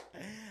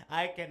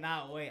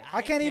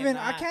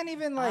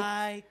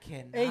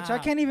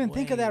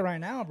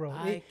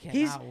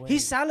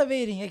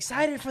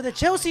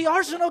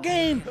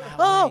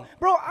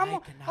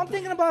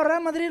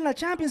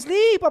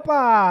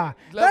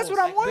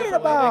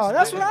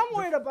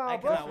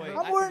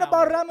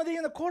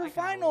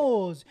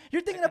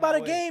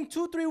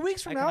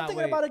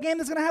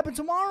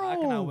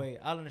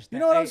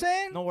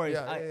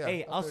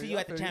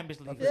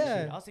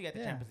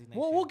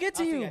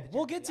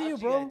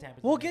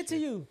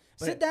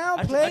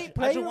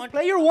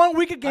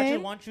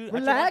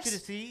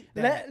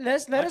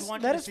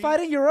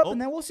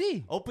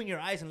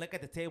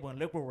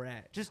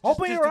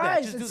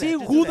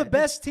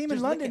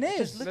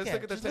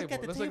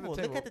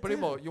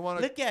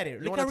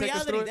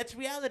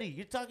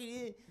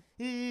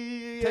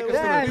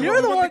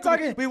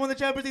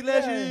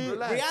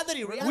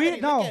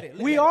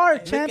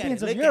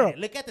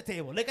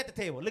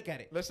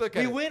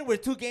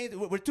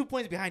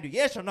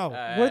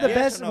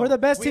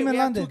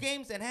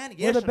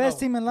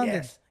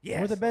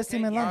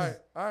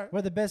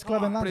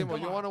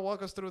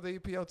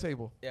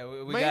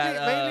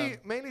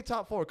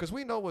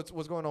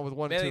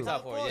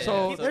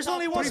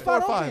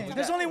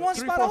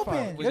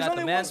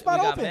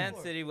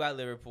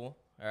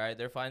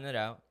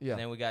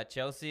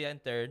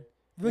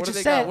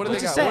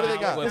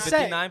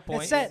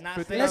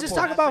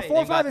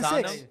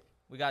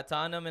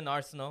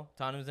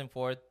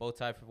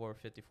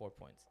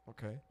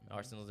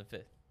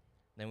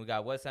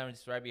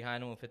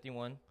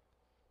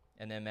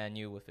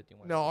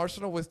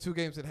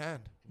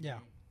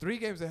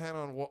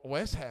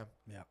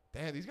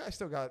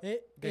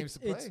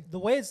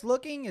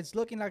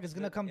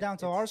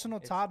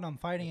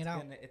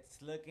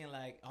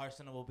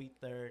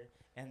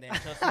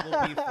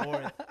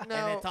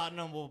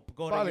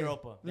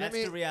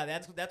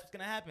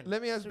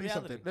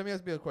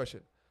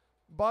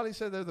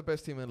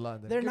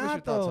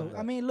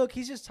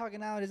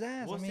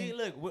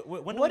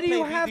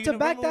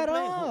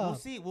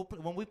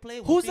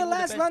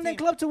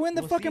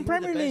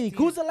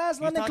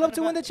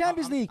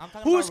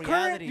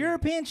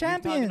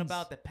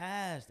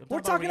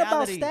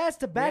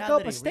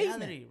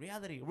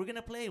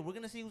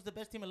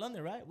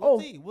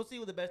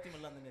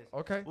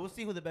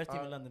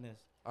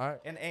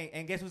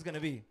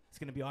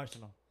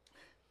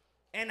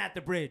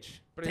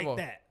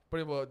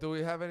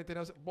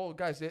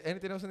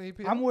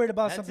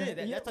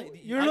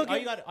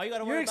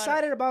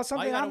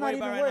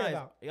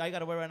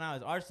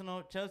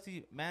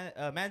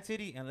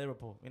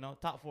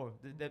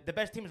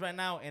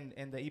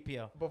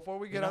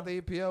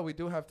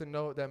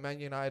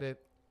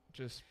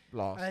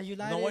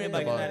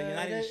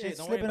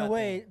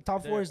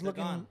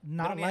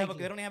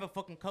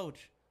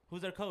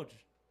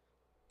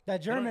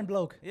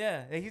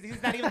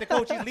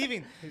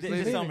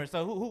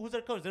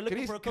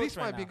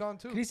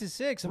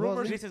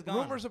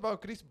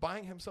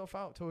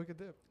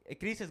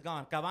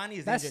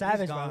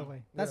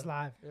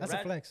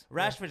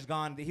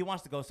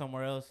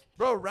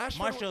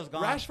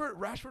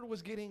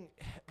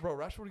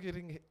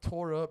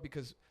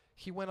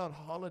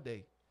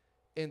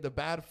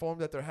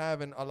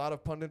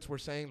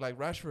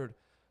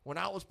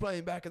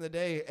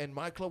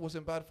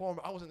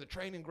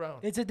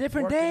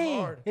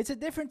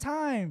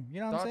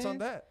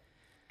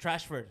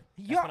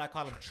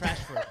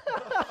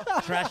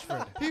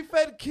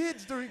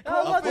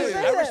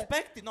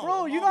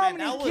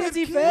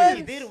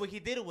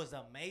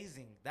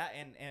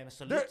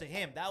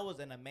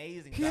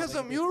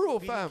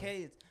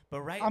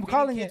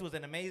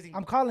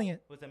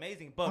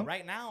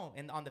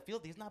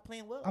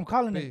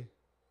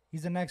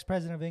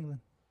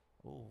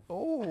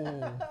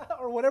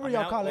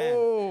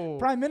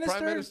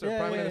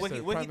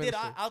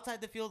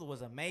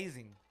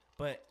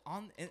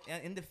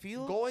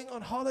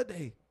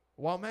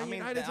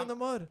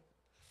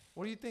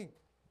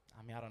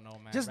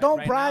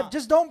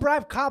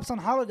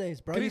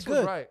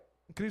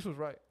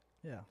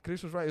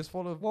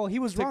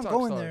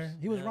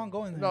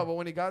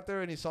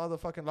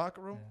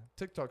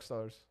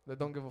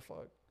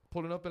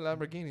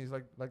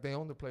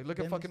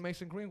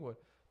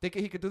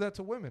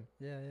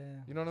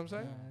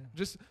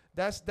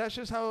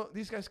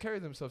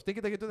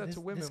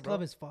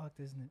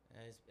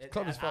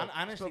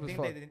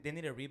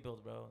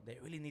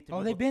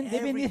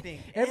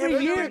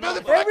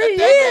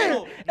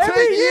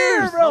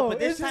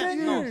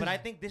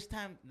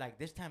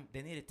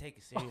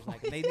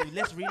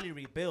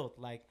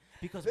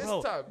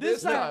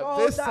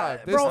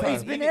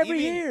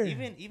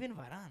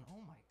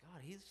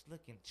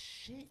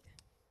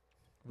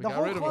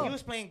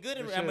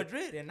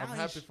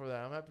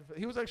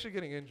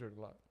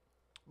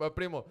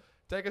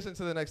 Take us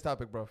into the next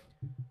topic, bro.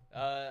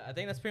 I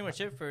think that's pretty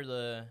much it for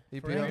the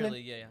EPL? Premier England?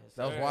 League. Yeah.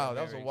 That was sir. wild.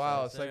 That was a Very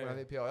wild excited, segment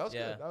sir. of EPL. That was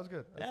Yeah. good. That was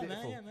good. That's Yeah, man.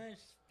 beautiful. Yeah, man.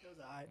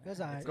 That's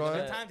all right. Go ahead. It's a Go good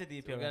ahead. time to So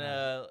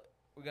DPL.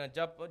 we're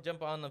gonna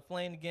jump on the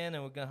plane again,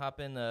 and we're gonna hop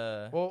in.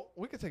 Well,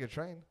 we could take a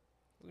train.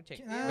 We can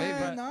take,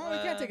 Maybe. No, we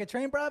can't take a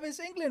train, bro. It's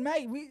England,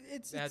 mate.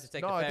 It's We have to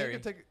take no, the I think ferry. you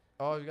can take.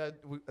 Oh, you got.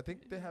 I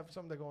think they have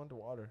some that go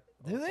underwater.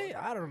 do they?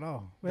 I don't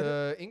know. But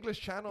The English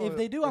channel. if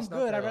they do, I'm it's not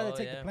good. that- I'd rather Oh,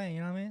 take yeah. the plane.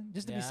 You know what I mean?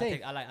 Just to Yeah, be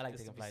safe. I like Just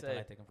taking to be flights. I safe.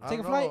 like taking I flights. Take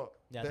a don't flight? know.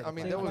 Yeah, They- take I a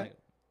mean, flight. there Take a was flight.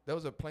 there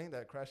was a plane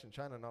that crashed in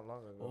China not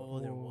long ago. Oh,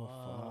 there Ooh,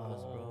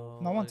 was, fuck. bro.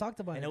 No one talked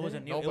about And it. it was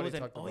did a they? new. It Nobody was an.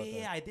 talked Oh about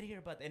yeah, that. I did hear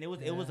about that. And it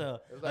was Yeah. it was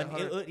a. It was like an-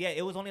 100 yeah,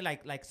 it was only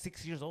like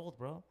 6 years old,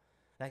 bro.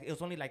 Like it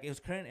was only like it was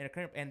current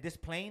and this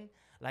plane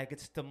like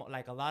it's the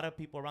like a lot of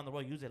people around the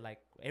world use it like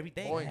every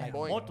day, Boeing, like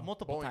Boeing,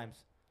 multiple Boeing.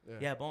 times.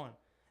 Yeah, Boeing.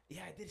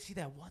 Yeah, I did see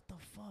that. What the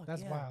fuck?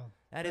 That's yeah. wild.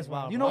 That That's is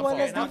wild. wild. You bro. know what? I'm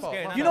Let's scared. do- I'm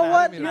scared. you Nah, know nah,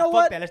 what? nah, You nah, know fuck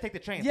what? that. Let's take the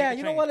train. Yeah, Take the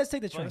you know train. what? Let's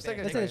take the Fuck train.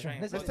 that. Let's take the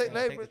train. Let's Let's take.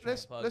 Let's take the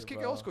train. Let's kick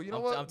your old school. You know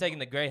I'm what? taking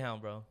the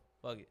Greyhound, bro.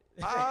 Fuck it.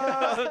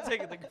 Ah. I'm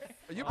taking the. You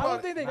I don't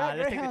probably think they Nah, got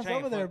let's take the Greyhounds train.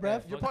 over there, Fuck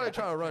that. bruv. you're Fuck probably that.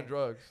 trying to run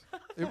drugs.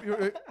 You're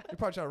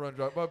probably trying to run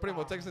drugs. But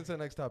Primo, take us into the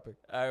next topic.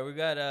 All right, we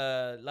got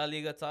La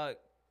Liga talk.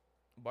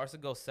 Barca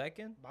goes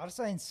second.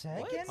 Barca in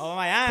second? Oh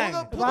my god. Pull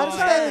up the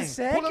Barca in standings.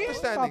 Pull up the second?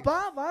 standings.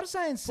 Papa,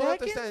 Barca in Pull up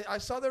the second? stand. I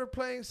saw they were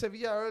playing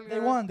Sevilla earlier.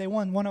 They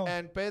won 1-0.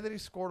 And Pedri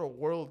scored a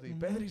worldie. Mhm.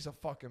 Pedri's a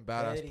fucking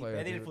badass player.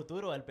 Pedri el dude.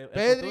 futuro. El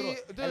Pedri,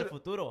 futuro. El dude.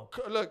 futuro.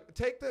 Look,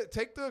 take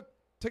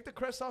the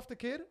crest off the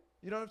kid.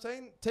 You know what I'm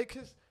saying? Take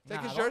his Nah,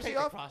 his don't jersey take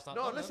the off. cross off.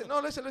 No, No, no, listen, no.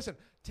 listen.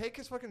 Take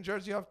his fucking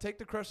jersey off. Take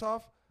the crest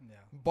off. Yeah.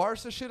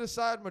 Barca shit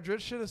aside,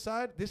 Madrid shit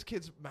aside. This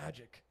kid's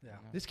magic. Yeah.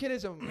 This kid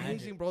is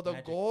amazing, bro. The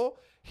Magic. goal,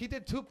 he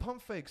did 2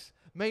 pump fakes,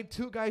 made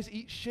 2 guys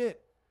eat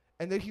shit,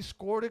 and then he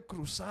scored it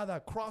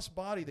cruzada, cross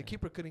body. The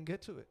keeper couldn't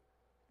get to it.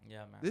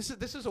 Yeah, man. This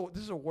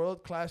is a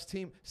world class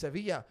team.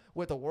 Sevilla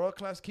with a world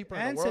class keeper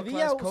and, And a world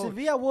class Sevilla, coach.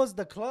 Sevilla was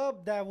the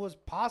club that was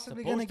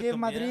possibly going to Supposed to give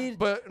come, yeah. Madrid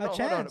But a no,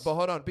 chance.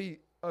 hold on. B,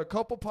 a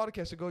couple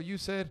podcasts ago, you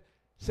said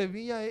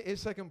Sevilla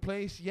is second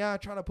place. Yeah,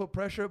 trying to put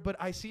pressure, but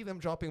I see them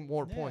dropping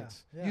more Yeah,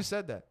 points. yeah. You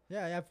said that.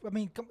 Yeah. I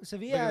mean, Look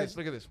Sevilla. at this.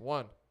 Look at this.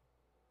 1.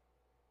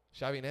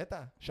 Xavi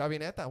Neta,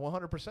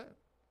 100%.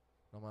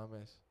 No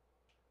mames.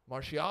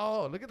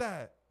 Martial, look at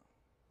that.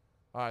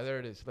 All right, there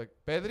it is. Look,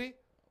 Pedri,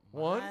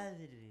 1,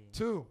 Madre.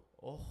 2.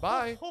 Oh,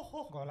 Bye.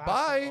 Golazo.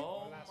 Bye.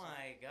 Oh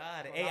my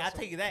God! Hey, I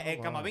tell you that. Hey,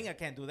 Come on. Camavinga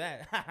can't do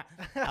that.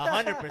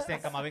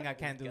 100% Camavinga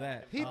can't do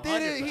that. He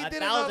did it. He did it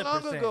not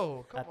long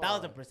ago. Come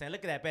 1,000%.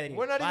 Look at that, Pedri.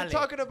 We're not even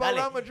talking about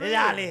dale, Real Madrid.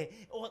 Dale,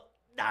 oh,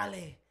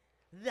 dale,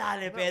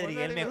 we're Pedri,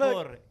 not el even-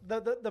 mejor.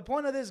 The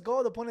point of this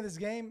goal, the point of this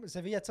game,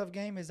 Sevilla tough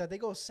game, is that they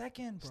go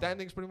second. Bro.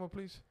 Standings, Primo,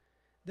 please.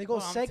 They go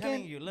Bro, I'm second.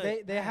 telling you, look,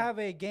 they man. have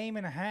a game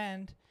in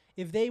hand.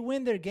 If they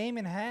win their game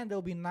in hand,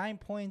 they'll be 9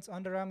 points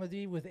under Real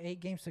Madrid with 8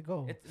 games to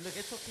go. Look,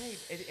 it's okay.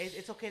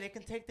 It's okay. They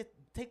can take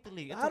the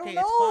league. It's I don't okay.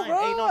 know, it's fine.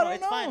 bro. Hey, no, I don't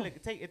it's fine. know.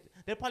 Look, take it.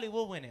 They probably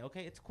will win it.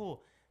 Okay, it's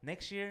cool.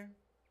 Next year,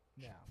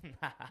 yeah.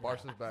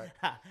 Barca's back.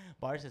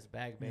 Barca's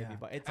back, baby. Yeah.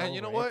 But it's And over.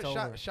 you know what? It's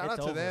over. Shout It's out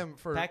to over. them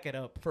for Pack it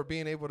up.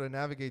 being able to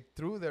navigate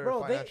through their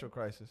Bro, they- financial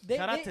crisis.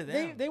 Shout out to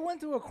them. They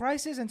went through a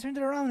crisis and turned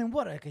it around in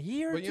what, like a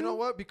year or But two? you know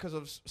what? Because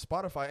of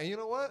Spotify. And you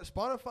know what?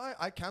 Spotify,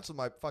 I canceled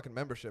my fucking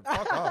membership.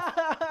 Fuck off.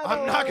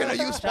 I'm not going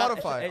to use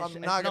Spotify. I'm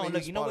not going to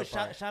use You know what?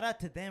 Spotify. Shout out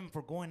to them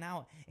for going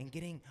out and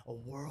getting a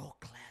world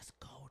class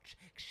coach,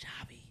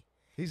 Xavi.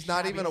 He's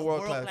not Xavi even a is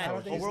world-class I don't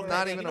coach. think He's he's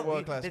not You even a know,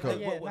 world-class the- coach. Not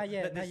yet, not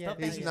yet, the not stuff yet.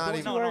 that He's he's not doing-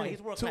 even- No, Too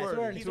he's world too class.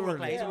 early, He's too world early,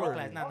 class. He's too world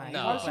early. class. Nah, he's No.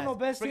 world class. Arsenal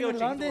best Forget team what in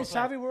you- London, he's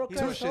world Xavi world Two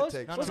class shit coach.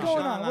 takes. What's No,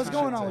 going no, on? no, What's no,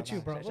 going no, on no, with no,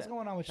 you, bro? no, What's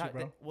going on with you,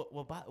 bro?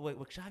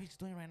 What Xavi's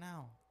doing right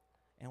now,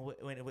 and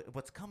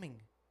what's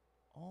coming.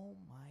 Oh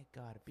my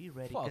God, be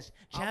ready Fuck. because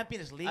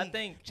Champions League. I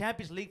think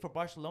Champions League for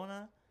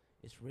Barcelona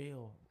is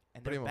real,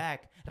 and they're Primo.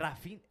 back.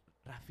 Rafinha,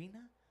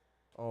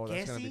 Oh,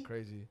 that's going to be Kessie?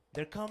 crazy.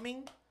 they're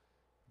coming.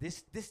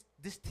 This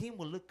team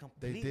will look They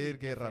completely. did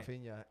get different.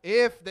 Rafinha.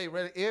 If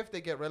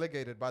they get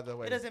relegated, by the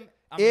way. It doesn't.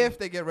 If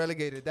they get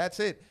relegated, that's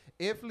it.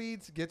 If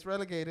Leeds gets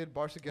relegated,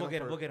 Barca get We'll them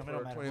get him, for, we'll get him, it for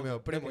don't matter. 20 We'll mil.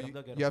 get him, Primo,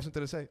 they'll get him. you have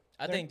something to say?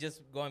 I think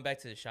just going back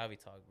to the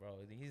Xavi talk, bro.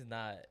 He's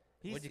not.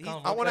 What'd you call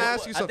him? I want to What-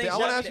 ask you I something. think I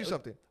want to Xavi- ask you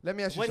something. Let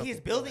me ask you what something.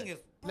 he's building is.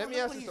 Let me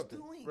look ask what you he's something.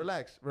 doing.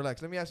 Relax.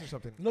 Let me ask you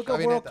something. Look up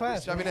world Xavineta,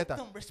 class, bro.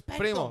 Xavineta. Respect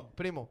Primo, him.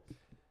 Primo.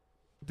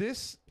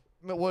 This,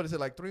 what is it,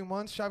 like 3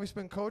 months? Xavi's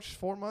been coached,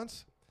 4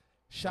 months?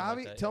 Something Xavi,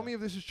 like that, tell yeah. me if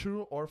this is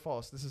true or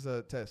false. This is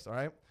a test, all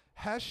right?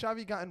 Has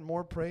Xavi gotten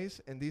more praise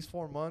in these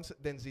 4 months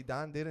than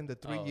Zidane did in the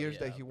 3 Oh, years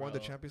that yeah, he won the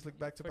bro. Champions League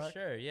back to For back?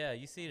 sure, yeah.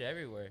 You see it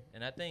everywhere,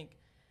 and I think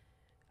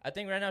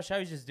right now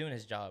Xavi's just doing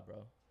his job,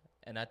 bro.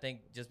 And I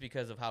think just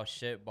because of how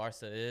shit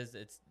Barca is,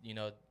 it's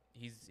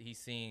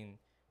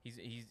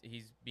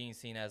he's being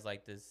seen as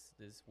like this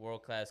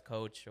world class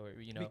coach, or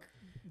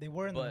They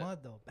were in the But mud,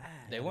 though. Bad.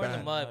 they were in the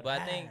Bad. mud,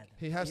 but I think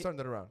He has Ye- turned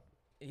it around.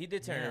 he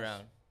did turn it Yes.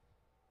 around.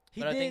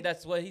 He But I think did.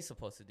 that's what he's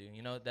supposed to do.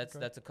 That's Okay.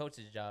 that's a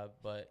coach's job.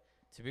 But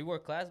to be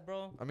world class,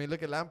 bro, I mean,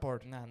 look at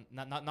Lampard. Nah,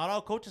 not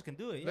all coaches can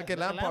do it. Look yeah. at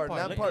Lampard. Look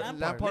at Lampard-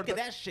 Lampard. Look at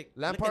that shit.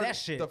 Lampard, Look at that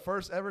shit. the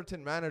first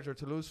Everton manager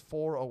to lose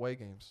 4 away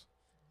games.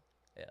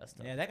 yeah, that's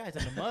tough. Yeah, that guy's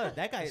in the mud.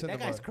 That He's in the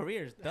guy's mud.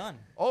 career is done.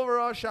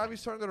 Overall,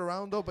 Xavi's turned it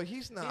around, though, but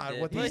he's not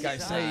did. what But these he's guys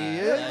not. say he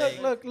Yeah,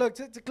 is. Look,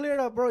 to clear it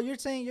up, bro. You're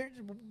saying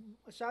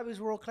Xavi's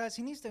world class.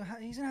 He's gonna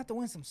have to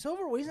win some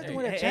silverware. He's gonna have to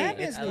win a Hey,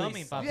 Champions it's League.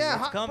 coming, Papi. Yeah,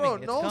 it's coming. bro,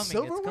 it's no coming.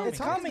 silverware? It's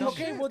coming. It's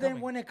Okay, coming. well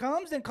then when it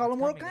comes, then call him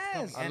world It's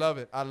class. coming. I love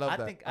it. I love that.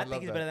 I love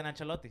think he's that. better than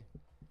Ancelotti.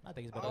 I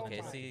think he's better Okay,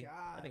 than Ancelotti. see,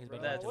 I think he's bro,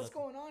 better than what's Ancelotti.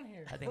 going on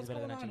here? I think What's he's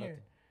better than going on Ancelotti.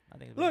 here? I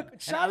think he's Look, better.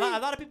 And Xavi-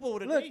 a lot of people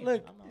would Look, agree.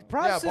 look. I'm not-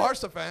 Props Yeah, to,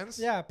 Barca fans.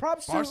 yeah,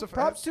 props Barca to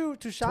props fans.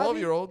 to Xavi.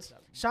 12-year-olds.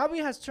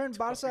 Xavi has turned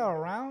Barca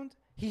around.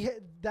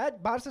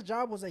 That Barca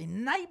job was a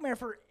nightmare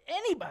for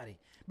anybody.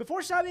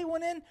 Before Xavi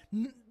went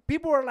in,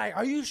 people were like,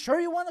 "Are you sure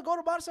you want to go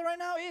to Barca right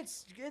now?"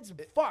 It's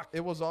fucked.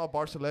 It was all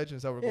Barca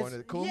legends that were It's-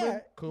 going to. Koeman. yeah,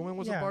 Koeman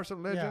was yeah, a Barca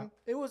legend.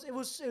 Yeah. It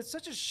was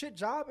such a shit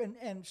job,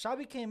 and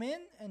Xavi came in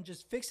and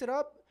just fixed it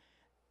up.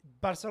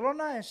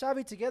 Barcelona and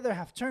Xavi together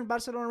have turned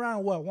Barcelona around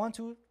in what,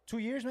 2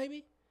 years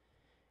maybe?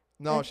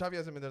 No, And- Xavi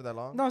hasn't been there that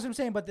long. No, that's what I'm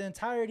saying. But the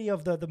entirety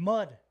of the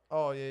mud,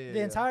 Oh yeah. the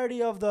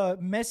entirety of the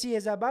Messi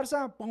is at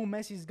Barca, boom,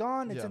 Messi's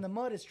gone. It's Yeah. in the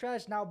mud, it's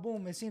trash. Now,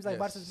 boom, it seems like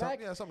Barca's back.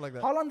 Yeah, something like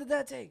that. How long did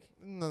that take?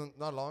 No,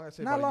 not long. I'd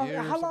say Not about long. a year.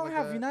 How something long like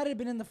have that. United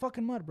been in the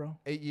fucking mud, bro?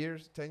 8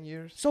 years, 10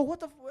 years. So what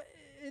the?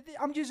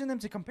 I'm using them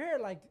to compare.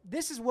 Like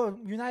this is what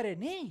United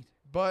need.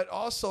 But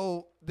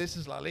also, this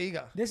is La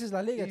Liga. This is La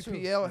Liga too.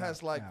 EPL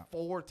has like Yeah.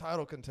 4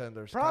 title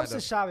contenders. Props to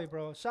kind of. Xavi,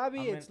 bro. Xavi,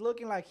 I mean, it's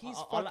looking like he's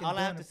all fucking. I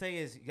have doing to it. say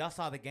is y'all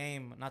saw the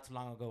game not too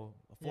long ago,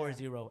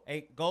 4-0.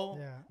 Hey, go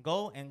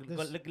and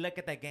go, look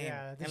at that game.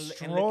 Yeah, and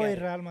destroyed look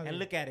at Real it. Madrid. And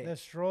look at it.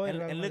 Destroyed and,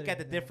 Real and look at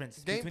the Madrid, yeah. difference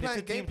Game between plan-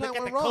 the two game teams. plan Look at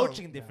the went wrong.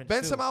 coaching difference.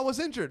 Benzema was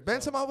injured.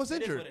 Benzema was It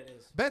is injured. what it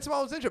is.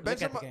 Benzema was injured.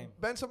 Look at the game.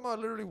 Benzema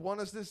literally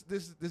won us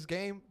this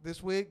game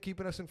this week,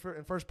 keeping us in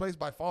first place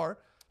by far,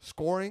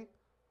 scoring.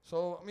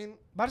 So I mean,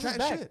 Barca's chat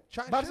back. shit.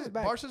 Chat Barca's shit.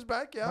 back. Barca's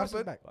back. Yeah, Barca's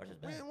but back. Barca's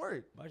we back. ain't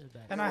worried. Barca's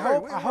back. And We I ain't worried,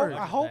 hope, we I ain't hope, worried.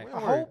 I hope, We I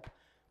ain't hope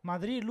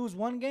Madrid lose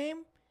one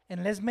game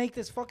and let's make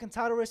this fucking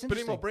title race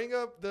interesting. Primo, bring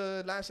up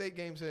the last 8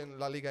 games in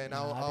La Liga, and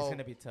Nah, it's I'll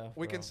gonna be tough.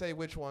 we bro. can say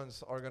which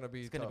ones are gonna be.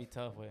 it's gonna tough. be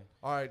tough. Way.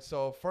 All right.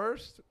 So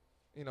first,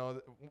 we're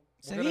gonna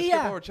skip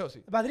Sevilla. over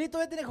Chelsea. Madrid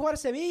todavía tiene que jugar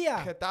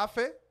Sevilla.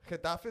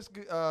 Getafe's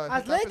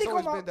Atlético,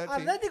 always been that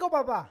team. Atlético,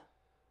 papá.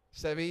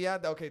 Sevilla,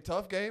 okay,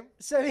 tough game.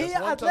 Sevilla,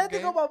 That's one tough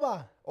Atlético, game.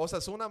 papá.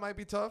 Osasuna might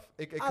be tough.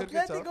 It could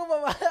get tough. Atlético,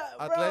 papá.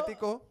 Bro.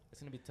 Atletico. It's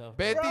gonna be tough.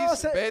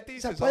 Betis, Bro,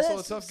 Betis se is puede, also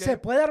a tough se game.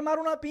 puede armar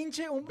una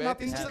pinche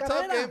Betis is a carrera.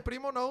 tough game.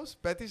 Primo knows.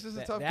 Betis is a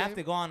They, tough they game. have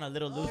to go on a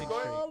little losing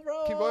going. streak. Oh,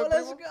 bro, Keep going,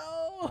 let's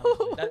Primo.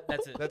 go.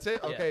 That's it. That's it.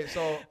 Yeah. Okay,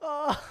 so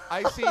Oh,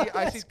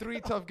 I see 3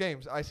 tough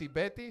games. I see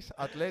Betis,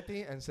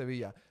 Atleti, and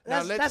Sevilla.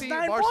 Now let's that's see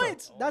 9 Barca.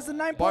 points. That's a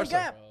 9-point Barca.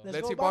 gap.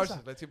 Let's go see Barca.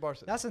 Barca. Let's see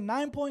Barca. That's a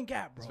 9-point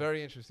gap, bro. It's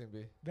very interesting,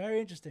 B. Very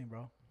interesting,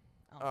 bro.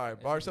 All right,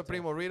 It's Barca tough.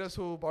 Primo. Read us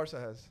who Barca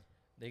has.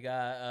 They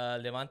got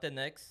Levante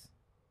next.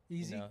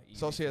 Easy. Easy.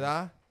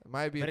 Sociedad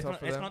might be But tough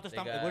for them. nosotros They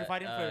estamos, we're got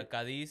fighting for.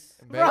 Cadiz,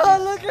 Bro,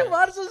 Betis. look at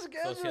Barca's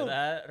schedule.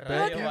 Sociedad,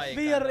 Betis. Rayo Vallecano.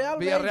 Villarreal,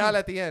 Villarreal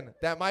at the end.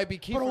 That might be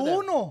key Pero for them.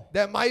 uno.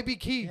 That might be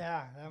key.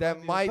 Yeah,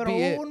 That might Pero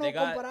be it. uno They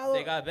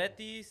comparado. got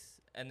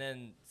Betis and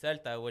then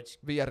Celta, which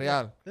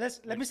Villarreal.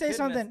 Let me say Goodness,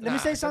 something. Let me nah,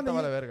 say Celta something.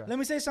 vale verga. Let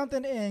me say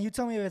something, and you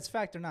tell me if it's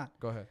fact or not.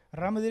 Go ahead.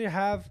 Real Madrid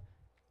have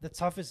the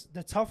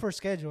tougher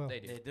schedule. they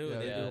do. They do, Yeah,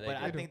 they they do. do. But They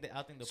I do. think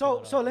they'll So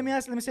pull it so off. let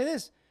me say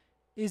this: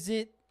 is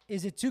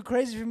it too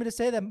crazy for me to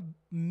say that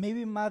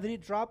maybe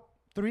Madrid dropped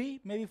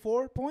 3, maybe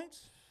 4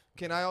 points?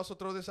 Can I also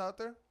throw this out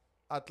there?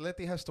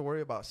 Atleti has to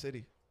worry about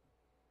City.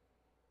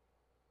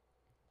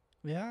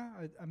 Yeah,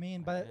 I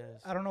mean, but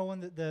Yes. I don't know when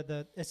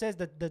the it says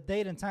that the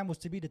date and time was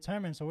to be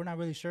determined, so we're not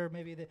really sure.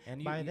 Maybe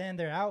And by you- then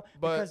they're out.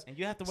 But because And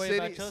you have to worry City,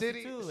 about Chelsea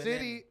City, too. and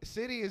City,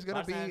 City is then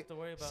gonna Barca be has to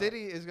worry about-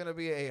 City is gonna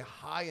be a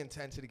high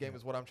intensity game,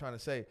 is what I'm trying to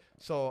say.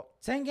 So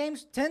 10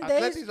 games, 10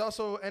 Atleti's days.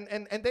 also and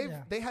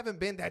Yeah. they haven't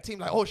been that team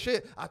like, oh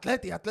shit,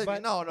 Atleti.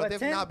 But- no, but they've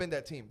 10 not been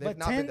that team. They've But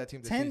not been that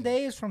team this 10 season.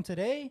 days from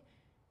today,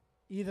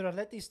 either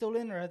Atleti's still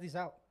in or Atleti's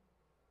out.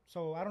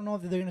 So I don't know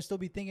if they're gonna still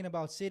be thinking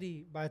about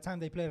City by the time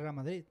they play Real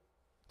Madrid.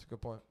 That's a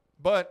good point.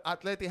 But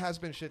Atleti has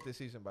been shit this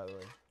season, by the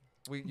way.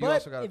 You But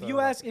also got if you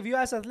ask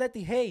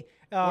Atleti, hey,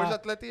 where's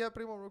Atleti at,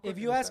 Primo? Real quick, if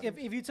in you the ask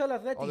standings? if you tell Oh,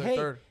 Atleti, they're hey,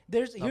 third.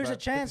 here's Not a bad.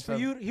 chance for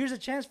you. 57. Here's a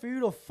chance for you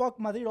to fuck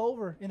Madrid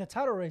over in a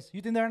title race.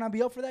 You think they're gonna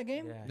be up for that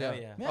game? Yeah, Yeah.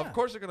 hell yeah. Yeah. Of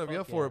course they're gonna be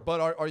Fuck up for yeah. it, but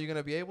are you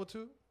gonna be able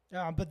to?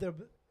 But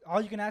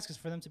all you can ask is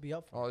for them to be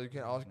up for. All you can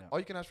Yeah. all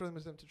you can ask for them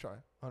is them to try.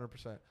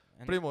 100%.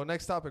 And- Primo,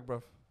 next topic,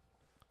 bro.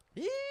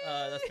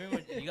 That's pretty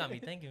much. You got me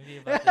thinking me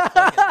about this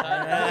fucking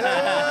title.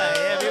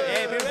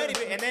 Yeah, be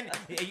ready. And then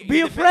Be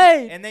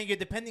afraid. And then you're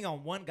depending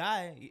on one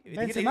guy. He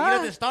Benzema.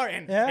 doesn't start,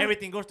 and Yeah.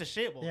 everything goes to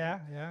shit. Well,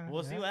 Yeah.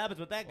 We'll see what happens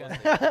with that guy.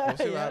 We'll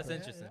see what Yeah. happens. That's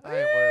interesting. I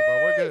ain't worried,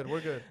 bro. We're good.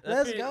 We're good.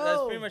 Let's That's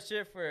go. pretty much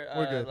it for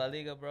We're good. La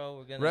Liga, bro.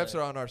 We're gonna Refs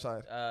are on our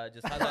side.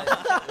 just highlight.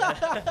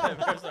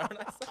 Refs are on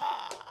our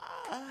side.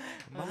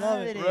 I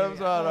love it. Refs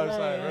are on our I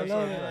side. love Refs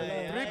are on it. our I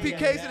side. love 3 it.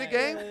 PKs in the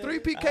game. 3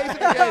 PKs in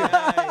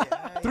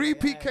the game. 3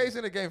 PKs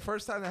in the game.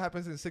 First time that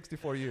happens in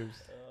 64 years.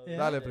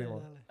 Dale,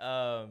 Primo.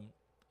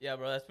 Yeah,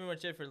 bro. That's pretty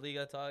much it for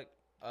Liga talk.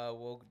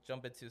 We'll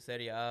jump into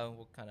Serie A.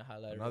 We'll kind of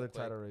highlight it real Another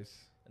quick. title race.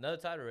 Another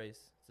title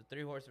race. It's a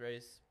 3-horse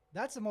race.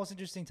 That's the most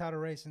interesting title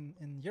race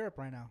in Europe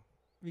right now.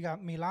 We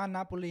got Milan,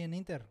 Napoli, and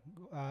Inter.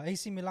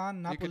 AC Milan,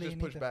 You Napoli, can just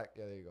and push Inter. back.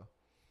 Yeah, there you go.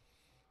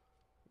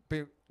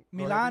 Go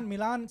Milan.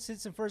 Milan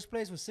sits in first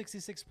place with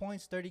 66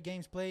 points, 30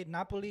 games played.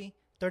 Napoli,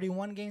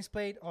 31 games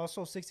played,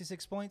 also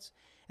 66 points.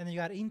 And then you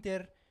got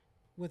Inter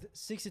with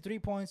 63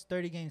 points,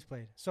 30 games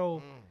played.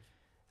 So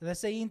let's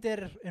say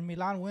Inter and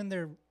Milan win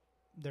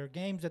their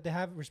games that they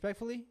have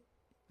respectfully.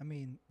 I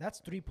mean,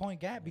 that's 3-point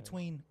gap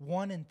between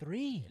 1 and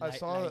 3. I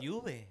saw La it.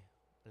 Juve.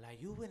 La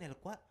Juve en el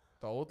cuarto.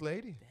 The old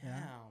lady. Yeah.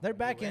 Damn. They're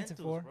back into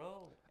Juventus, 4.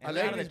 bro. And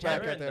out of Allegri's the back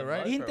Champions at there, League.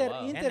 right?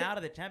 Inter- And out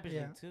of the Champions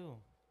Yeah. League too.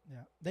 Yeah.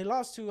 They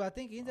lost to, I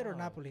think, Inter or Oh.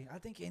 Napoli. I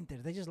think Inter.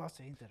 They just lost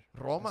to Inter.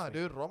 Roma, This week.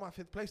 dude. Roma,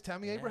 5th place.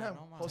 Tammy Yeah, Abraham.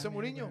 Roma. Jose Tammy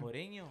Mourinho. Abraham.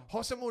 Mourinho.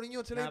 Jose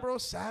Mourinho today, Nah. bro.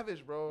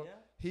 Savage, bro. Yeah.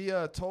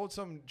 He told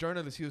some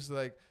journalists, he was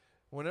like,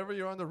 whenever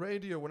you're on the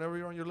radio, whenever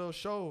you're on your little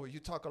show, you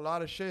talk a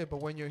lot of shit.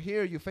 But when you're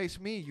here, you face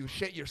me, you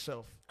shit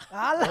yourself.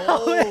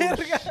 Oh,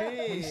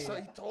 He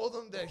told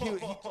them that. He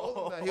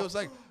told them that. He was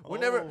like,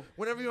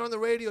 whenever you're on the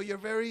radio, you're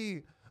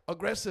very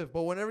aggressive.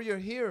 But whenever you're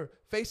here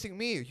facing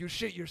me, you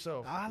shit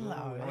yourself.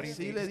 What do you Así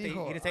think? le He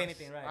dijo. didn't say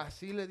anything, right?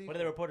 Así le What did the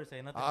dijo. reporter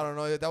say? Nothing. I don't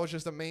know. That was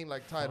just the main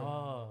like title.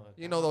 Oh,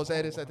 You know those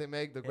edits that they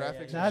make, the Yeah, yeah, graphics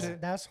yeah. and That's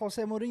shit. that's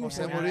Jose Mourinho.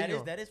 Jose Yeah, for you.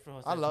 Mourinho. That is for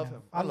Jose. I love Yeah.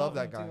 him. I I love love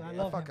that him guy. too. I I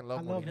love fucking him. love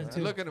I love Mourinho. him And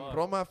too. look at him. Fuck.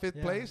 Roma 5th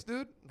Yeah. place,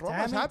 dude.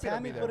 Roma's happy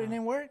Tammy to be put there. it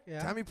in work.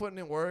 Yeah. Tammy putting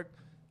in work.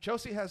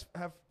 Chelsea have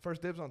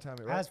first dibs on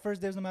Tammy, right? Has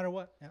first dibs no matter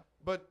what. Yeah.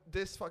 But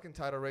this fucking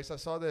title race, I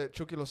saw that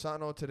Chucky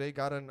Lozano today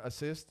got an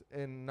assist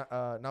in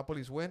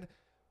Napoli's win.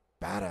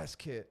 Badass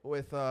kit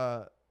with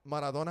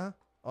Maradona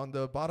on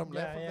the bottom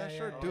left of that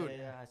shirt. Oh, Dude,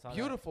 yeah, I saw that.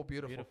 beautiful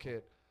Beautiful.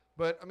 kid.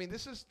 But, I mean,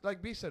 this is,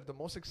 like B said, the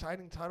most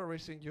exciting title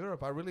race in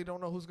Europe. I really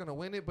don't know who's going to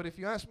win it. But if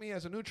you ask me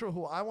as a neutral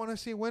who I want to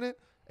see win it,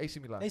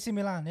 AC Milan. AC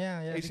Milan.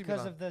 Yeah. AC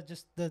Because Milan. of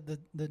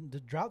the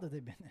drought that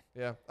they've been in.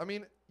 Yeah. I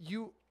mean,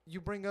 you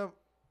bring up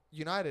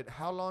United.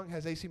 How long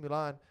has AC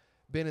Milan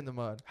been in the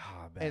mud?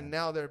 And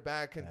now they're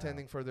back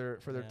contending for their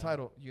Yeah.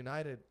 title.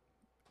 United,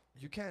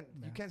 you can't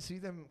Yeah. see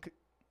them.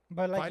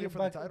 But like fighting you, for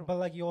the title. but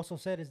like you also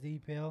said, it's the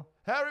EPL,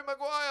 Harry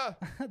Maguire.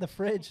 the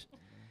fridge.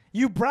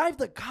 You bribed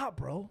the cop,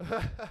 bro.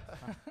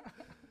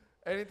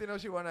 Anything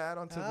else you want to add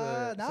on to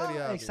the No, Serie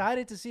A?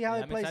 excited to see how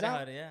Yeah, it I'm plays excited out.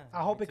 about it, yeah.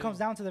 I hope Me it comes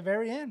too. down to the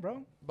very end,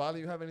 bro. Bali,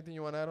 you have anything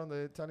you want to add on the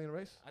Italian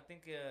race? I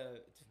think,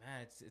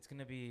 man, it's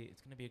gonna be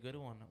a good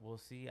one. We'll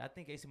see. I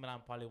think AC Milan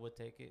probably would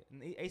take it.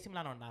 AC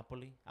Milan or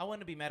Napoli. I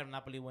wouldn't be mad if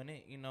Napoli win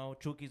it. You know,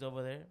 Chucky's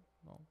over there.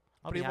 No,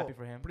 I'll be happy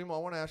for him. Primo, I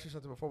want to ask you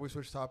something before we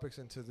switch topics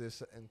into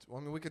this. And I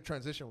mean, we could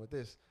transition with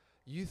this.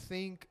 You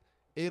think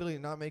Italy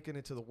not making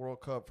it to the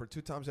World Cup for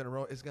 2 times in a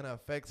row is going to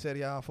affect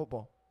Serie A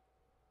football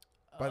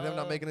by them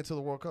not making it to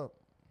the World Cup?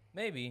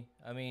 Maybe.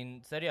 I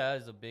mean, Serie A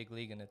is a big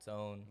league in its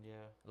own. Yeah.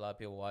 A lot of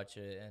people watch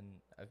it, and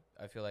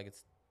I feel like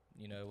it's,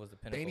 it was the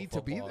pinnacle. They need of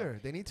to be football. there.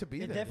 They need to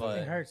be It there. definitely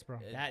But hurts, bro.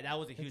 it- That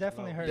was a huge It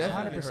definitely blow. hurts.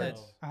 Definitely 100%.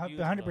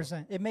 hurts.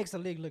 100%. It makes the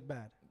league look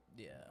bad.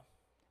 Yeah.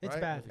 It's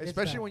right? bad. It's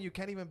Especially bad. when you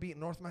can't even beat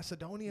North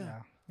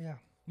Macedonia. Yeah.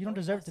 You don't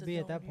deserve to be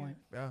at that point.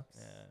 Yeah.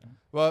 Yeah.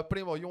 Well,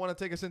 Primo, you want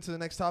to take us into the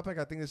next topic?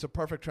 I think it's a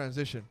perfect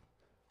transition.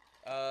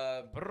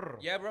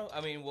 Yeah, bro.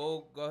 I mean,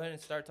 we'll go ahead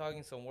and start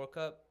talking some World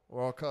Cup.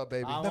 World Cup,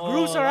 baby. Vamos, The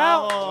groups are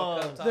out.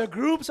 vamos. The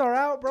groups are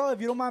out, bro.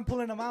 If you don't mind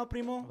pulling them out,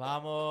 Primo.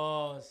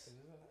 Vamos.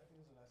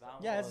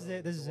 Yeah, this is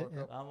it. This is it.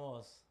 Yeah.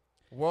 Vamos.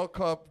 World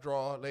Cup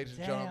draw, ladies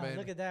and Damn, gentlemen.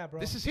 look at that, bro.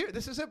 This is here.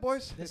 This is it,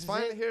 boys. This It's is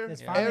finally it. here.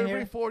 It's finally Every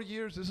here. 4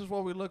 years, this is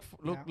what we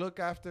look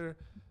after.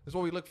 This is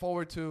what we look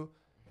forward to.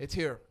 It's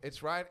here.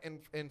 It's right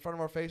in front of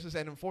our faces.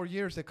 And in 4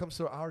 years, it comes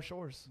to our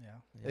shores.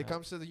 Yeah. It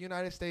comes to the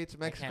United States, I can't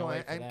Mexico,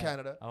 wait for and that.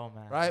 Canada. Oh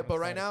man. Right, I'm but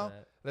right excited now, for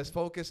that. let's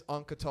focus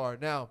on Qatar.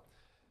 Now,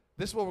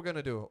 this is what we're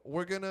gonna do.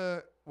 We're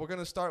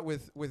gonna start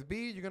with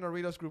B. You're gonna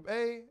read us Group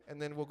A,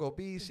 and then we'll go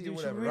B, C, Should we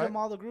whatever. read Right? them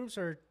all the groups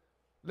or?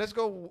 Let's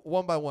go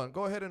one by one.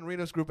 Go ahead and read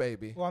us Group A,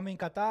 B. Well, I mean,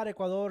 Qatar,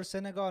 Ecuador,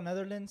 Senegal,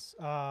 Netherlands,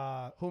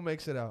 Who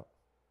makes it out?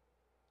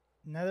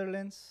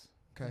 Netherlands,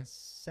 Okay. and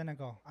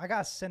Senegal. I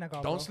got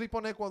Senegal. Don't bro. sleep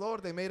on Ecuador.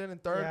 They made it in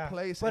third Yeah.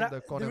 place But in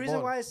the the reason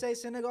Conmebol. why I say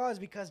Senegal is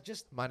because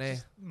just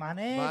Mane.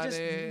 Mane, just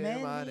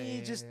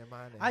Mendy, just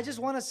Mane. I just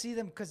want to see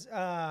them because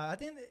I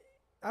think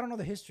I don't know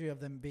the history of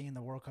them being in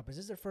the World Cup. Is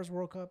this their first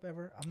World Cup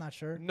ever? I'm not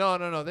sure. No.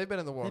 They've been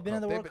in the World They've been Cup.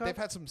 in the World They've Cup?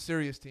 had some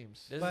serious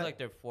teams. This But- is like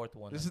their fourth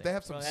one. This I is they think.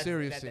 have some Bro, that's-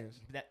 serious that-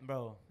 teams.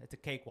 Bro, it's a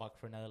cakewalk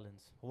for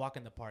Netherlands. Walk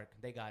in the park.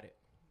 They got it.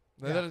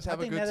 Netherlands I have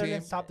a think good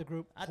Netherlands team. top the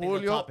group. I think they'll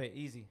Julio- top it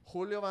easy.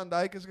 Julio Van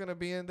Dijk is gonna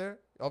be in there,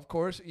 of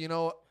course. You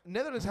know,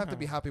 Netherlands have to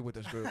be happy with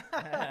this group. I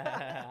like how you did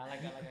that. I like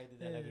how you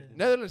did that.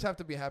 Netherlands have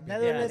to be happy.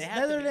 Netherlands- they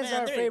have to be. Netherlands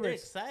Man, are they're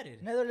favorites.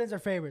 excited. Netherlands are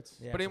favorites.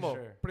 Yeah, for Primo,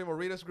 sure. Primo,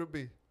 read us Group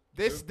B.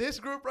 This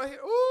group right here.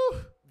 Ooh,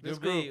 this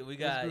Group B, group. we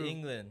this got group.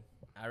 England,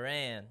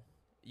 Iran,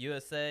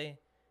 USA,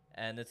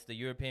 and it's the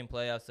European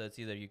playoffs. So it's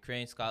either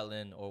Ukraine,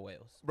 Scotland, or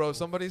Wales. Bro,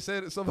 somebody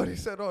said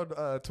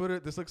on Twitter,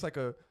 this looks like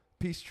a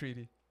peace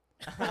treaty.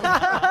 Bro,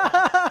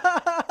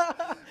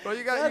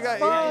 you got That's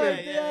fun.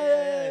 England.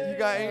 Yeah. You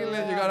got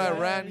England, you got Yeah,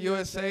 Iran, yeah,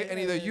 USA, and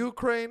either yeah.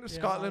 Ukraine,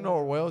 Scotland,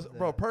 or Wales. Yeah.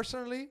 Bro,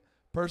 personally,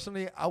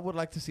 I would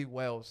like to see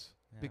Wales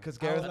Yeah. because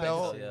I would Gareth like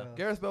Bell, to see, yeah.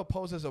 Gareth Bell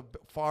poses a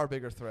far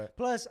bigger threat.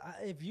 Plus,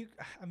 I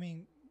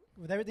mean,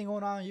 with everything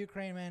going on in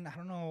Ukraine, man, I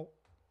don't know.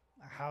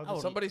 How I does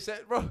would- Somebody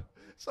said, bro.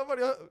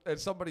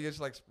 Somebody is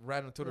like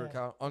random Twitter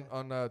account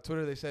on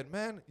Twitter. They said,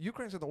 "Man,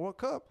 Ukraine's in the World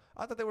Cup.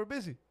 I thought they were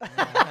busy." Like,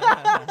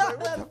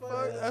 what the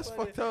fuck? That's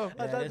fucked up.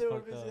 Yeah, I thought that's they were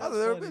fucked busy. up. I That's thought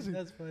they were funny. busy.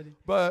 That's funny.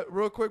 But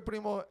real quick,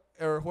 Primo,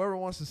 or whoever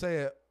wants to say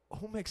it,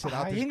 who makes it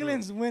out? This group?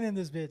 England's winning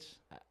this bitch.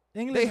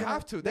 England. They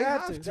have to. They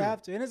have to. They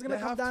have to. And it's gonna They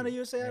come have down to to.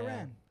 USA Yeah.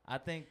 Iran. I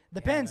think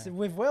Depends.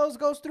 Yeah, If Wales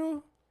goes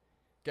through,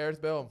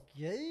 Gareth Bale,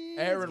 yeah,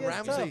 Aaron it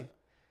gets Ramsey, tough.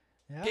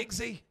 Yeah.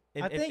 Giggsy.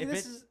 If- I if- think if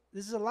this it's-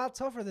 is a lot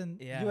tougher than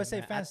yeah, USA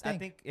man, fans I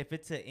think. think if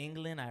it's a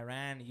England,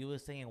 Iran,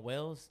 USA, and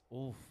Wales,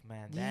 oof,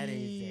 man, that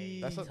is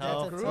a That's a tough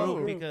tough group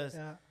group. because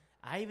Yeah.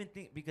 I even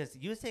think because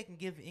USA can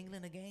give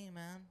England a game,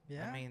 man.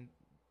 Yeah. I mean,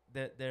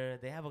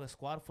 they have a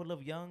squad full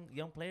of young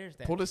players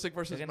that Pulisic they're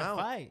versus gonna Mount.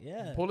 fight.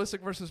 Yeah,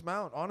 Pulisic versus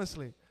Mount.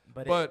 Honestly,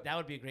 but but- that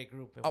would be a great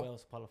group if Oh,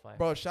 Wales qualify.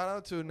 bro. Shout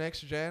out to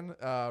Next Gen,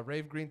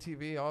 Rave Green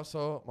TV.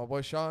 Also, my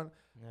boy Sean.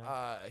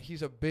 Yeah.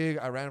 He's a big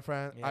Iran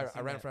fan. Yeah, I've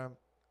seen Iran that. fan.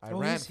 Oh,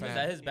 Iran he's- Is fan.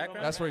 that his You know,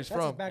 background? That's where he's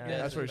That's his from. background.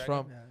 Yeah, That's where he's his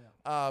from. Yeah,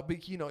 yeah.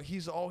 But you know,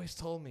 he's always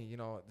told me, you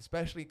know,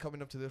 especially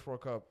coming up to this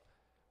World Cup,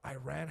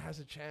 Iran has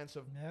a chance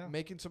of Yeah.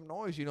 making some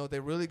noise. You know,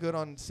 they're really good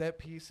on set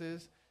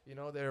pieces. You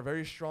know, they're a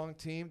very strong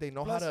team. They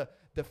know Plus- how to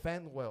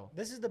defend well.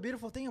 This is the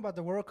beautiful thing about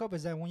the World Cup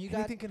is that when you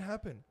Anything can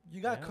happen.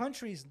 got Yeah.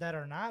 countries that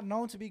are not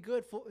known to be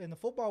good in the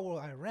football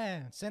world.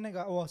 Iran,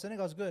 Senegal. Well,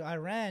 Senegal's good.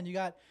 Iran. You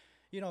got,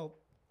 you know,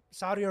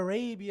 Saudi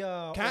Arabia,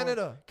 or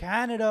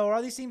Canada. or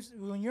all these teams.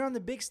 When you're on the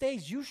big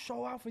stage, you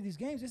show out for these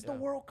games. It's the Yeah.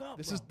 World Cup.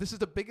 This bro. is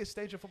the biggest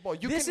stage of football.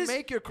 You This can is-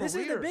 make your career This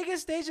is the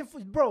biggest stage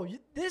of bro.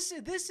 This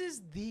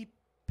is the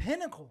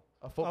pinnacle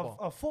of football.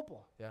 of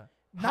football. Yeah.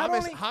 Not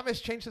only James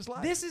changed his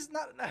life. this is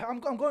not. I'm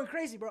going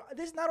crazy, bro.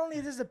 This not only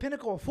is this the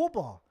pinnacle of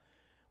football,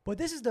 but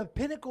this is the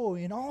pinnacle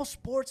in all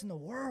sports in the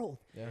world.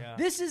 Yeah.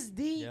 This is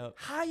the Yep.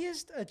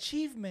 highest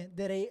achievement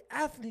that a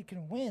athlete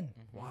can win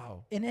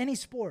Wow. in any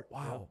sport.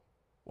 Wow.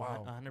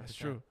 Wow. 100%. That's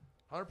true.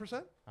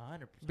 100%?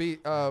 100%. Be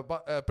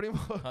Primo.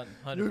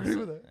 You agree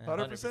with that?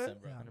 100%?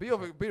 Yeah.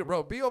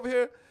 Be over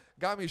here.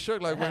 Got me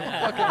shook like when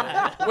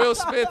fucking Will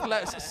Smith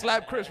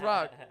slapped Chris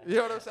Rock. You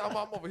know what I'm saying?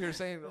 I'm over here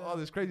saying all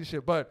this crazy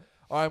shit. But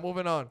all right,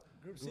 moving on.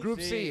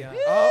 Group C. Yeah.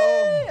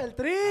 Oh, El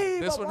Tri,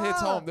 this one hits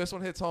papá. home. This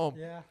one hits home.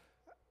 Yeah.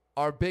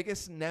 Our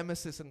biggest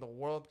nemesis in the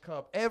World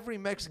Cup. Every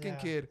Mexican Yeah,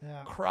 kid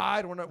yeah.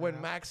 cried when Yeah.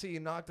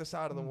 Maxi knocked us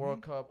out of the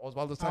World Cup.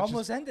 Osvaldo I Sanchez.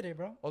 almost ended it,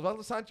 bro.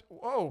 Osvaldo Sanchez.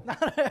 Whoa.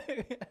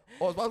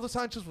 Osvaldo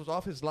Sanchez was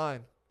off his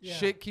line. Yeah.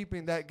 Shit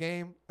keeping that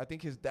game. I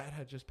think his dad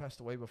had just passed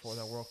away before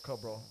that World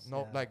Cup, bro.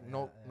 No, Yeah,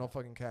 no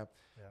fucking cap.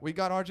 Yeah. We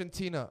got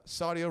Argentina,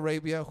 Saudi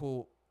Arabia,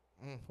 who,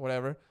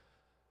 whatever.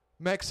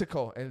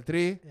 Mexico, El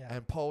Tri, Yeah.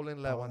 and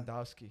Poland, Poland.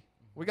 Lewandowski.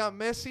 We got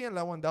Messi and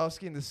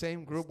Lewandowski in the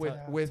same group with,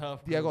 tough. with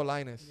Tough Diego group.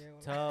 Lainez.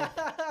 Tough.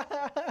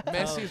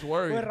 Messi's With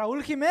worried.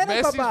 Raúl Jiménez,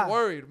 Messi's papá.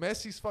 worried.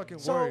 Messi's fucking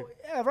So worried.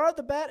 right off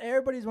the bat,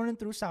 everybody's running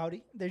through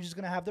Saudi. They're just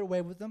gonna have their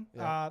way with them.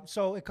 Yeah.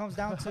 So it comes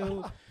down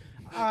to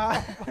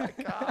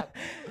God.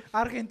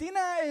 Argentina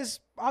is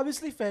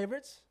obviously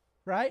favorites,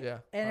 right? Yeah,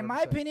 And in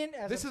my 100%. opinion,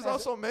 This is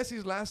also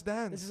Messi's last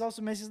dance. this is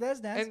also Messi's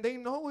last dance. and they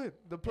know it.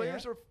 The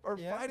players are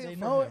Yeah, fighting they for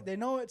know him. it. They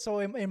know it. So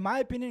in my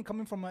opinion,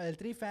 coming from a El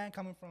Tri fan,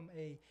 coming from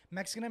a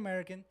Mexican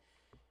American,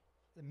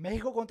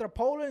 Mexico contra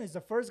Poland is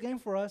the first game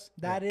for us.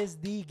 That is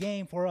the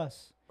game for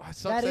us. It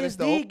sucks That that is it's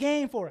the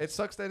game for us. It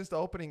sucks that it's the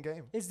opening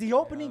game. It's the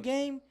opening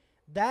game.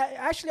 That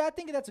actually, I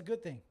think that's a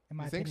good thing. In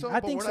my You think opinion, so? I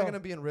But think we're so. not going to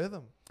be in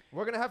rhythm.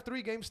 We're going to have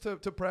 3 games to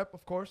prep,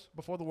 of course,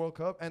 before the World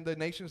Cup and the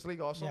Nations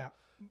League also. Yeah.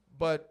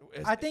 But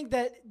I think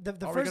that the are we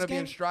going first to be in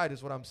game. stride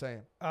is what I'm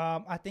saying.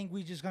 I think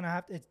we just gonna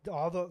have to. It's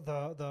all the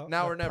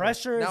Now the or never.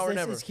 pressure. Now or is-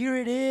 never. is here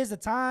it is. The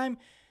time.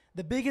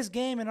 The biggest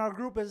game in our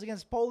group is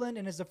against Poland,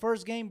 and it's the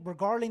first game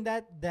regarding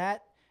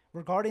that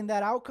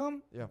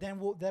outcome. Yeah. Then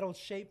that'll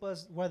shape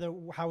us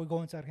how we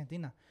go into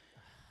Argentina.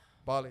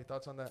 Bali,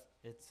 thoughts on that?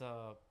 It's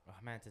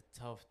man, it's a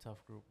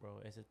tough group,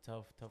 bro. It's a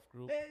tough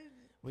group. Eh,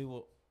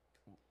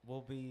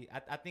 We'll be.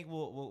 I think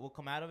we'll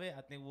come out of it.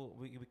 I think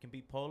we can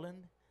beat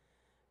Poland,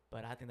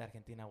 but I think that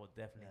Argentina will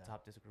definitely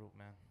top this group,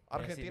 man.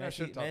 Argentina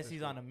should top this Messi's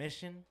group. on a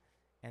mission,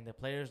 and the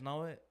players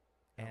know it,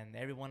 and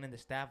everyone in the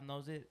staff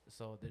knows it.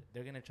 So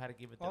they're gonna try to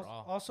give it their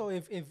all. Also,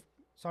 if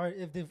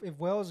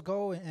Wales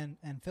go and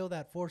fill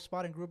that 4th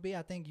spot in Group B,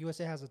 I think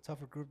USA has a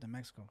tougher group than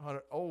Mexico.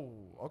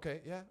 Oh,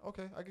 okay. Yeah,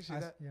 okay. I can see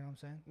that. You know what I'm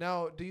saying?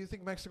 Now, do you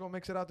think Mexico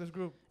makes it out this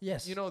group?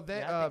 Yes. You know, they,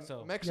 Yeah, I think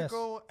so.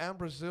 Mexico and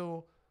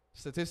Brazil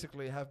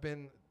statistically have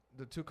been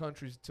the 2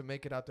 countries to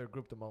make it out their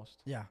group the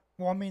most. Yeah.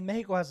 Well, I mean,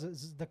 Mexico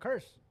has the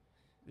curse.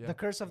 Yeah. The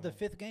curse of the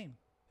 5th game.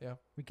 Yeah.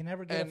 We can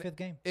never get And a 5th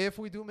game. If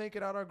we do make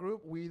it out our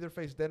group, we either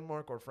face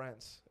Denmark or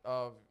France.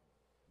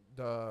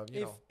 Those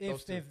two.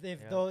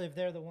 If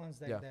they're the ones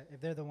that, Yeah.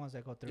 if they're the ones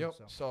that go through. Yep.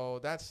 So So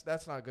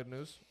that's not good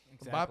news.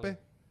 Exactly. Mbappe,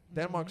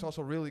 Denmark's Mhm.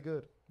 also really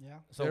good. Yeah.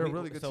 So They're a we,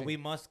 really good so team. we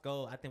must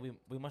go. I think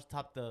we must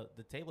top the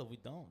table. If we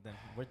don't, then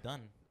we're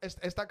done.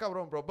 Está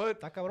cabrón, bro. But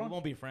Está We cabrón.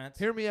 won't be France.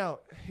 hear me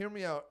out. Hear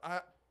me out.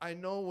 I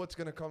know what's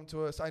gonna come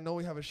to us. I know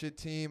we have a shit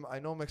team. I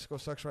know Mexico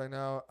sucks right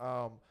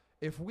now.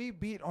 If we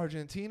beat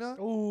Argentina,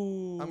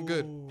 Ooh. I'm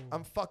good.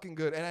 I'm fucking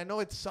good. And I know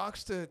it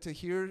sucks to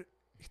hear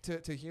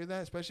to hear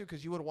that, especially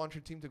because you would want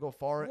your team to go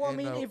far. Well, I in,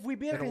 mean, if we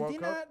beat in a World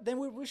Argentina, Cup.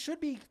 then we should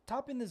be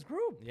top in this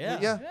group.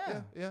 Yeah.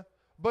 Yeah.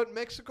 But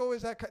Mexico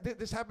is that.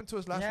 This happened to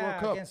us last World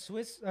Cup. Against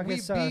Swiss, We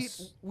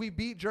against we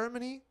beat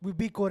Germany. we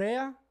beat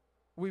Korea.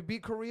 We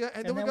beat Korea, and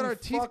And then we then got we our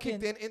teeth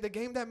fucking- kicked in the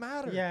game that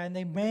mattered. Yeah, in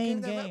the The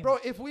main that mattered. game. Bro.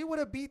 If we would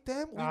have beat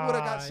them, we would have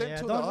got sent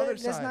to the other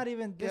Let's side. not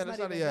even. Yeah, Let's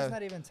let's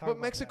not even talk. But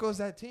about Mexico's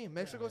that team.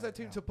 Mexico's that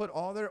team yeah. to put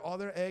all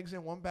their eggs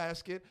in one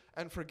basket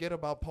and forget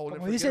about Poland,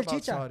 Como dice forget el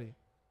about Chicha. Saudi.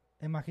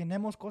 that.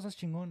 Imaginemos cosas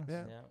chingonas.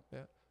 Yeah. Yeah.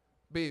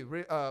 B,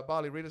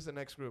 Bali, read us the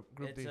next group.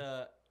 Group It's D.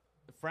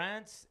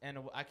 France and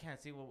I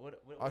can't see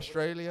what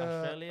Australia,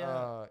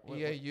 Australia,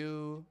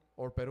 EAU,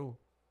 or Peru.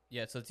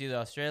 Yeah, so it's either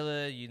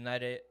Australia,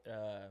 United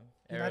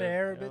United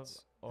Arab,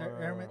 Emirates. or,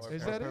 Emirates. or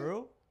Is that it?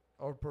 Peru?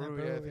 Or Peru,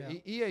 Peru, yeah.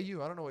 yeah.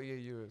 EAU, I don't know what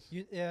EAU is.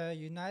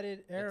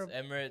 United Arab.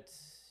 It's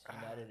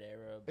Emirates, United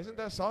Arab. Isn't or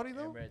that Saudi,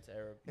 though? Emirates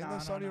Arab. Isn't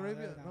that Saudi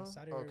Arabia? No, No?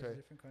 Saudi Arabia is Okay. a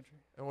different country.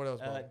 And what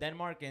else, Bali?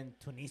 Denmark and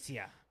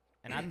Tunisia,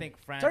 and I think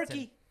France.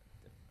 Turkey.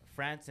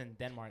 France and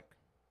Denmark,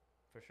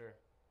 for sure.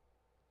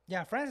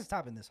 Yeah, France is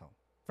top in this home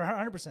for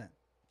 100%.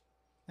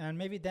 And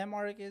maybe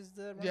Denmark is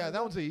the. Yeah,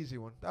 that one's an easy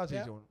one. That was an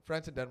Yeah. easy one.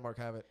 France and Denmark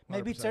have it.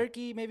 Maybe 100%.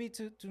 Turkey. Maybe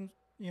to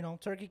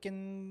Turkey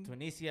can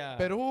Tunisia.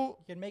 Peru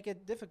make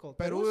it difficult.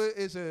 Peru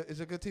Peru's- is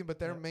a good team, but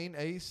their Yeah. main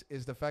ace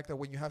is the fact that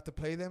when you have to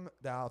play them,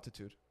 the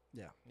altitude,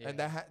 Yeah. Yeah. and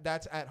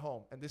that's at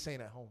home, and this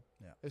ain't at home.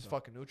 Yeah. It's So-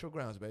 fucking neutral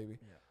grounds, baby.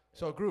 Yeah.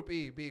 So Group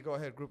E, B, go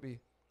ahead. Group E.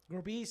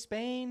 Group E: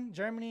 Spain,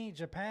 Germany,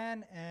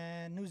 Japan,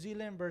 and New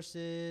Zealand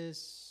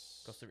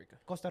versus Costa Rica.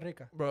 Costa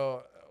Rica.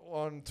 Bro,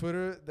 on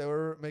Twitter they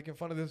were making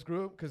fun of this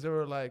group because they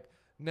were like,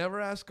 never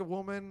ask a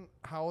woman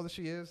how old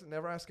she is,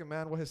 never ask a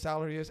man what his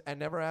salary is, and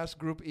never ask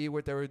Group E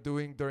what they were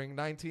doing during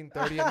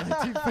 1930 and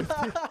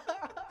 1950.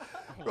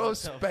 Bro, What the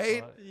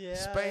Spain. fuck? Yeah.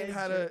 Spain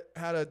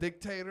had a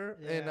dictator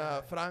in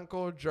Yeah.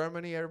 Franco.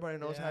 Germany, everybody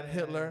knows, had Yeah,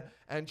 Hitler,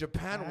 yeah. and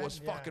Japan was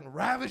Yeah. fucking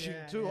ravaging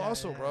Yeah, too. yeah,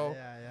 Also, yeah, bro.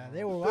 Yeah.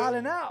 They were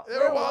wilding out. They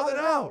were wilding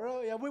out.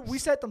 bro. Yeah, we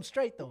set them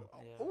straight though.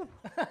 Yeah.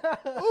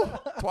 Ooh,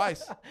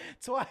 twice.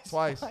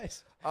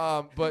 Twice.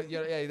 But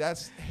yeah,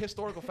 that's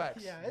historical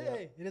facts. Yeah,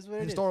 hey, it is what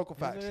it is. Historical It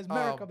is what facts. it is.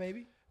 America,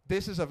 baby.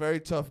 This is a very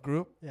tough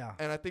group, Yeah.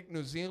 and I think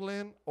New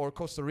Zealand or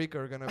Costa Rica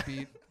are gonna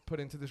be put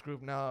into this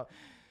group now.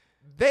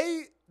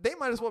 They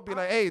might as well be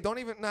like, hey, don't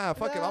even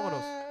fuck it,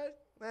 vámonos.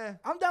 Nah.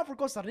 I'm down for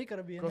Costa Rica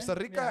to be in Costa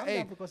there. Rica, Yeah, I'm hey.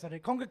 down for Costa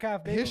Rica.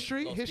 CONCACAF, baby.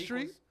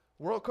 History,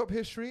 World Cup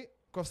history.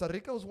 Costa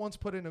Rica was once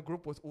put in a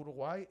group with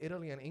Uruguay,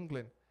 Italy, and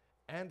England,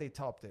 and they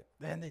topped it.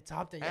 Then they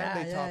topped it. And Yeah,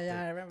 they yeah, topped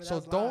yeah. it. I remember that. So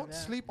was don't live, yeah.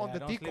 sleep on Yeah, the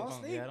don't sleep ticos.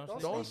 on- yeah, don't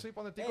sleep Don't on- sleep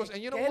on the Hey, ticos.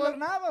 And you know Keylor what?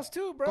 Navas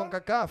too, bro.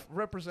 CONCACAF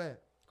represent.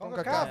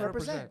 CONCACAF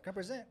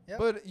represent. Yep.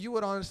 But you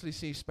would honestly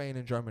see Spain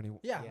and Germany.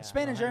 Yeah, Yeah,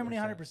 Spain and Germany,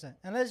 100%. 100%.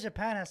 Unless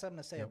Japan has something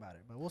to say Yep. about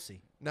it, but we'll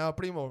see. Now,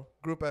 Primo,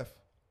 Group F.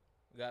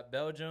 We got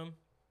Belgium,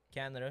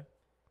 Canada,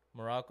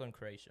 Morocco, and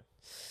Croatia.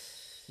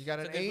 You got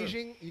It's an a good group.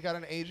 Asian. You got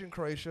an Asian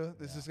Croatia.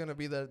 This is gonna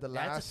be the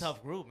last. That's a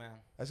tough group, man.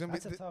 That's gonna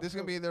That's a be. tough This is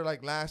gonna group. be their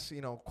like last,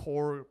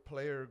 core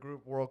player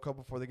group World Cup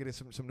before they get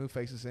some new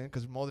faces in.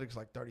 Because Modric's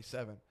like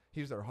 37.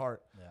 He's their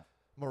heart. Yeah.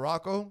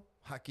 Morocco,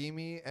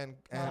 Hakimi, and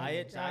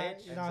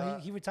Ziyech. No,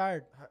 he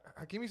retired.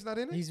 Hakimi's not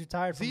in it. He's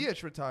retired. From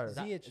Ziyech retired.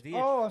 Ziyech. Ziyech.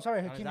 Oh, I'm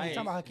sorry, No, Hakimi. You're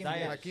talking about Hakimi. Ziyech.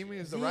 Yeah. Hakimi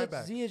is the right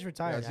back. Ziyech Yeah,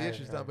 retired. Ziyech is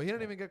retired. done, but he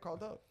didn't even get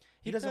called up.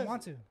 He doesn't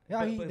want to.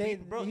 Yeah, he's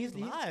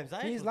live.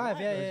 Ziyech he's was live.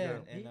 Yeah,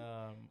 He-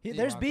 yeah.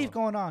 There's Morocco. beef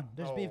going on.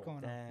 There's Oh, beef going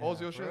on. Damn,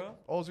 Ozil shit. bro.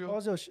 Ozil.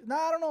 Ozil, no,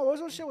 I don't know.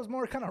 Ozil shit was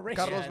more kind of racist.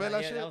 Carlos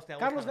Vela shit? that was Carlos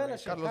kinda Vela racist.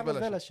 shit. Carlos Carlos Vela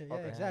Vela shit. shit. Yeah,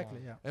 Okay.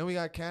 exactly. Yeah. And we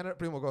got Canada.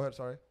 Primo, go ahead.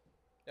 Sorry.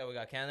 Yeah, we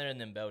got Canada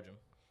and then Belgium.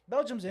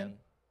 Belgium's in.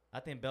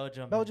 I think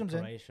Belgium. Belgium's in.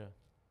 and Croatia.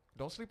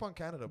 Don't sleep on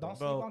Canada, bro. Don't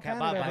sleep Bro, on bye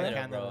Canada, bye bro.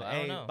 Canada. Bro, I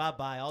don't Hey, know. bye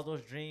bye. All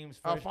those dreams.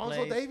 First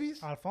Alfonso place.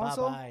 Davies.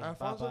 Alfonso. Bye-bye.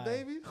 Alfonso Bye-bye. Who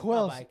Davies. Bye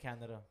else? bye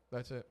Canada.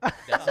 That's it.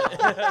 That's it.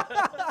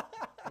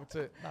 That's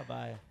it. Bye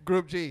bye.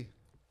 Group G,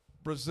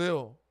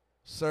 Brazil,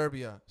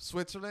 Serbia,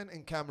 Switzerland,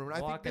 and Cameroon. I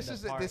think this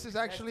is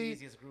actually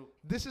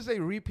this is a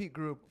repeat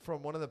group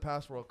from one of the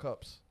past World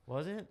Cups.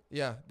 Was it?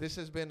 Yeah, this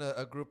has been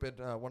a group in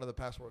one of the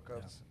past World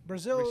Cups.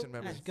 Brazil Recent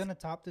memories. is gonna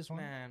top this one.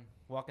 Man,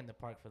 walk in the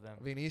park for them.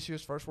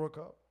 Vinicius first World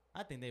Cup.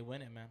 I think they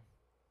win it, man.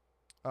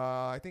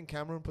 I think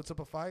Cameroon puts up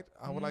a fight.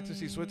 I would like to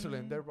see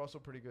Switzerland. They're also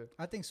pretty good.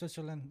 I think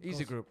Switzerland. Easy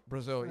goes- group.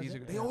 Brazil, Brazil, easy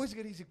group. They yeah. always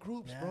get easy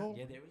groups, Yeah. bro.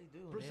 Yeah, they really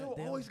do. Brazil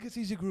They always gets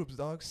easy groups,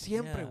 dog.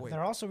 Siempre, Yeah. güey.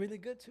 They're also really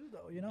good too,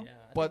 though. You know. Yeah,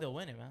 I But think they'll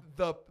win it, man.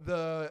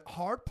 The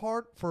hard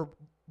part for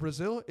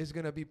Brazil is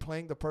gonna be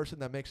playing the person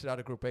that makes it out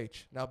of Group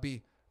H. Now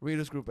B, read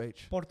us Group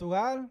H.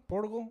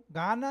 Portugal,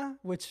 Ghana,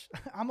 which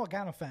I'm a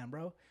Ghana fan,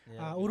 bro.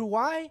 Yeah.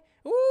 Uruguay,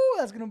 ooh,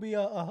 that's gonna be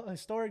a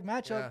historic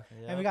matchup.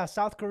 Yeah. And we got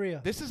South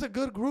Korea. This is a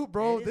good group,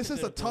 bro. It is This a is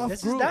a good tough This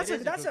is, group. that's It a,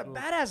 is a that's good a group.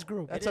 badass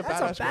group. That's It a is.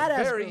 badass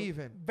group. Very group.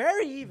 even.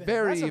 Very even.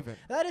 Very That's even.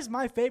 That is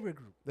my favorite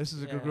group. This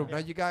is a good Yeah. group. Now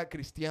you got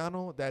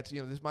Cristiano. That's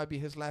this might be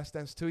his last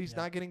dance too. He's Yeah.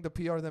 not getting the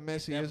PR that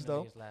Messi is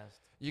though. Definitely his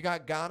last. You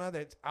got Ghana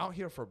that's out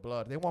here for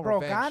blood. They want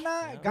Bro, revenge.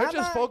 Ghana, They're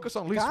just focused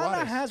on Luis Ghana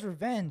Suarez. has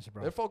revenge,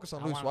 bro. They're focused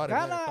on I Luis want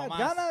Suarez.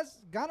 revenge.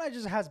 Ghana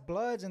just has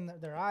bloods in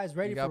their eyes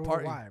ready You got for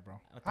party. Uruguay,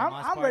 bro.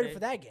 Tomas I'm ready Partey. for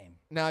that game.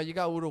 Now you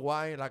got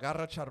Uruguay, La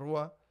Garra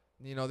Charrua.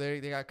 You know, they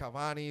got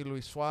Cavani,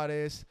 Luis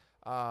Suarez,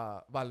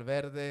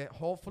 Valverde.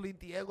 Hopefully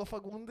Diego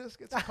Fagundes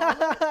gets a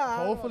call up.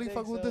 Hopefully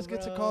Fagundes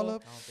gets a call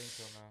up. I don't think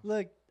so, no.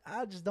 Look,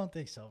 I just don't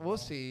think so. Bro. We'll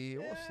see.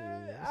 We'll see.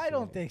 I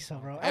don't think so,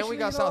 bro. And Actually, we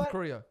got you know South what?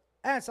 Korea.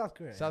 And South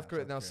Korea. South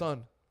Korea. Now,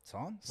 Son.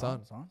 Son.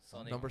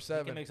 Sonny. Number He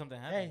 7. can make something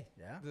happen. Hey,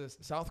 yeah. The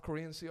South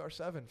Korean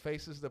CR7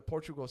 faces the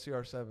Portugal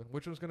CR7.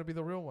 Which one's going to be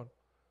the real one?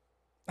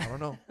 I don't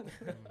know.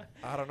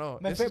 I don't know.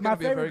 This is going to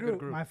be a very good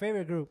group. My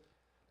favorite group.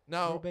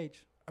 Now, Group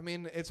H. I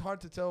mean, it's hard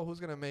to tell who's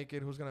going to make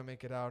it, who's going to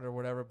make it out or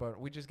whatever, but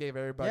we just gave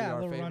everybody Yeah, a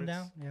our little favorites.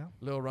 rundown. Yeah.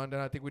 Little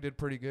rundown. I think we did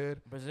pretty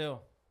good.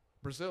 Brazil.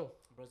 Brazil.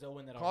 Brazil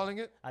win it all. Calling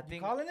it. I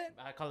think. calling it?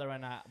 I call it right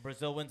now.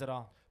 Brazil wins it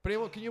all.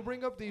 Primo, can you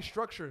bring up the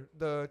structure,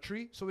 the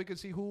tree, so we can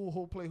see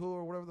who'll play who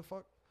or whatever the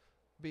fuck?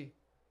 B.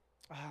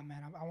 Oh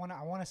man, I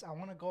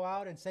wanna go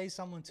out and say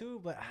someone too,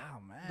 but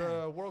man.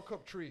 The World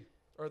Cup tree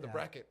or the Yeah.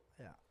 bracket.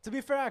 Yeah. To be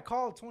fair, I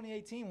called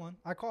 2018 one.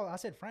 I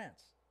said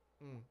France.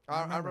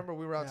 I remember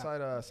we were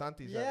outside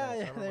Santi's. that Yeah, night. I yeah,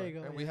 remember. there you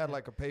go, And we yeah, had yeah.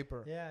 like a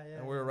paper. Yeah, yeah.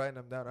 And we were writing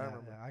them down. I Yeah,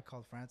 remember. yeah, I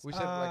called France. We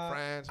said like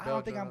France, I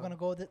don't think I'm Belgium.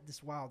 gonna go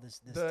this wild this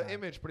The time.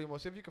 image, Primo.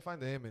 See if you can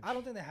find the image. I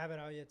don't think they have it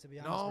out yet. To be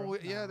honest. No, bro.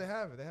 yeah, Nah. they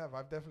have it. They have.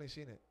 I've definitely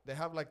seen it. They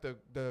have like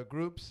the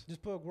groups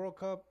Just put World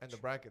Cup and the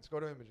brackets.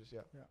 Go to images.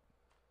 Yeah. Yeah.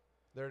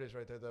 There it is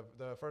right there.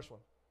 The first one.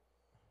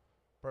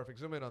 Perfect.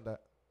 Zoom in on that.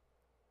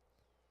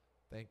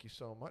 Thank you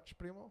so much,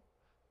 Primo.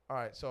 All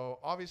right. So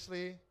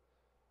obviously,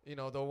 you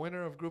know, the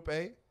winner of Group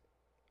A.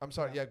 I'm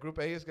sorry. Yeah, Group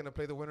A is gonna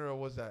play the winner. Or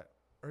was that?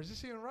 Or is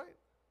this even right?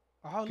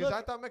 Oh, Because look.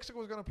 I thought Mexico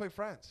was gonna play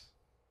France.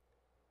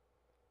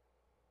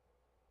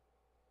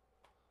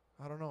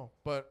 I don't know,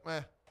 but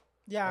I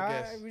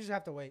guess. we just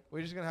have to wait.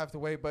 We're just gonna have to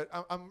wait. But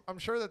I'm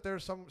sure that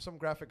there's some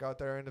graphic out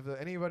there, and if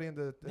anybody in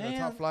the Yeah.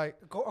 top flight,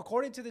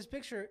 According to this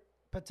picture,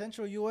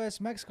 potential U.S.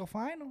 Mexico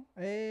final.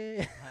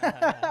 Hey.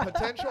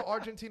 potential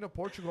Argentina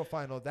Portugal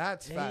final.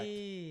 That's fact.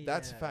 Hey,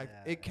 That's yeah, fact.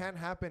 yeah, It can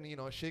happen. You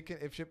know, if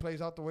shit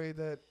plays out the way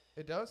that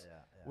it does, Yeah,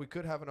 yeah. we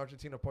could have an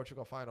Argentina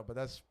Portugal final. But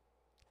that's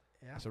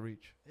Yeah. a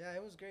reach. Yeah,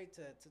 it was great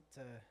to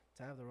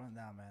have the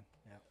rundown, man.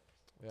 Yeah.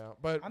 Yeah,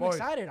 but I'm boys,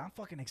 excited. I'm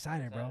fucking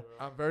excited, bro.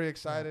 I'm very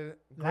excited.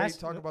 Great Last-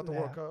 talk about the yeah.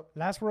 World Cup.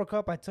 Last World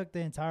Cup, I took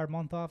the entire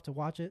month off to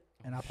watch it,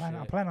 and I plan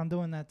Shit. on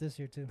doing that this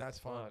year too. That's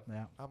fun. Fuck.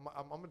 Yeah. I'm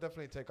gonna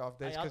definitely take off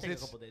days Hey, I'll because take a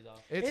it's couple days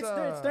off.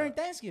 It's during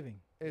Thanksgiving.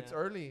 it's Yeah.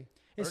 early.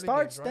 It Early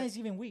starts games, right?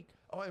 Thanksgiving week.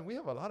 Oh, and we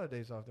have a lot of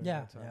days off during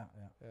Yeah, that time.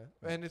 yeah.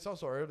 Yeah, and it's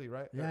also early,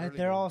 right? Yeah, Early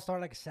they're all games.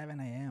 start like 7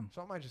 a.m.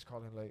 So I might just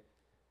call in late.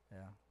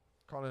 Yeah.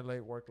 Call in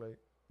late, work late.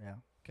 Yeah.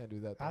 Can't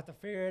do that. I have though. to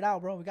figure it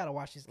out, bro. We gotta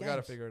watch these We games.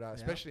 gotta figure it out,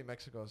 Yeah. especially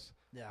Mexico's.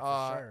 Yeah,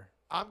 for sure.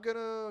 I'm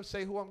gonna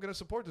say who I'm gonna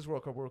support this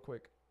World Cup real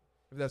quick,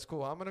 if that's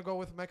cool. I'm gonna go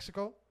with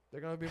Mexico. They're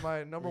gonna be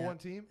my number Yeah. one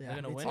team. Yeah.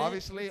 gonna me win too. it?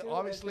 Obviously- Me too.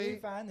 obviously-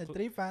 The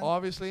three fan.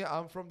 Obviously,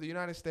 I'm from the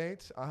United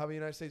States. I have a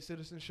United States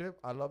citizenship.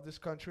 I love this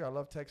country. I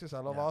love Texas. I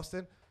love Yeah.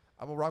 Austin.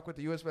 I'm gonna rock with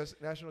the U.S.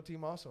 national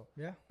team also.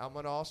 Yeah. I'm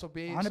gonna also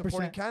be 100%.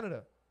 supporting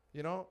Canada.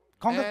 You know,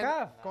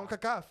 CONCACAF. And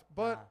CONCACAF.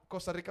 But Nah.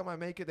 Costa Rica might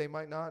make it. They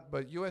might not.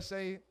 But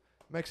USA,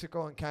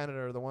 Mexico, and Canada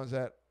are the ones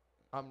that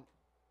I'm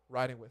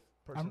riding with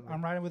personally.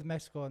 I'm riding with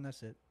Mexico, and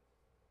that's it.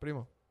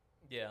 Primo.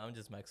 Yeah, I'm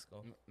just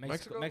Mexico.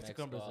 Mexico?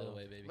 Mexico and all the Brazil.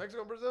 way, baby.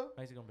 Mexico and Brazil?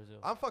 Mexico and Brazil.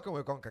 I'm fucking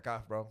with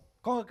CONCACAF, bro.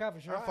 CONCACAF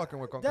for sure. I'm fucking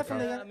with CONCACAF.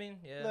 definitely. Yeah, I mean,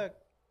 yeah. Look,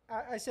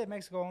 I said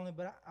Mexico only,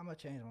 but I'm gonna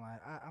change my mind.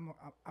 I'm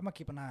gonna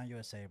keep an eye on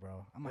USA,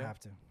 bro. I'm gonna Yeah. have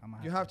to.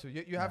 You have to.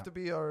 You have Yeah. to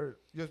be our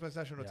U.S. men's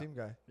national Yeah. team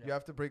guy. Yeah. You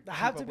have to break. I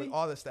have keep to up with be?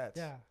 all the stats.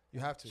 Yeah. You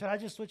have to. Should I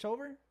just switch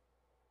over?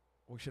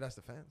 We should ask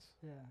the fans.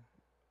 Yeah.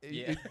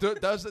 Yeah.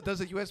 Does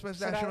the U.S. men's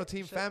Should I- national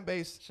team should- fan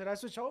base, Should I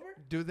switch over?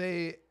 do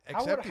they How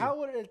accept would you? how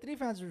would El Tri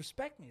fans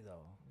respect me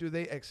though? Do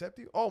they accept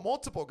you? Oh,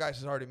 multiple guys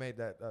has already made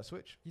that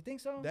switch. You think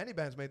so? Danny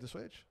Band's made the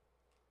switch.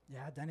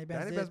 Yeah, Danny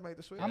Benz Danny did. Band's made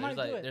the switch. I might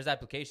there's do it. There's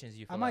applications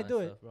you fill I might out do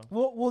and it. stuff,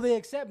 bro. Will they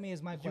accept me?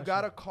 Is my question. You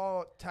gotta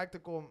call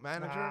tactical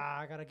manager Nah,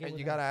 I gotta get and with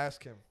you him. gotta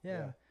ask him.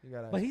 Yeah. you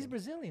gotta. But ask he's him.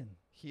 Brazilian.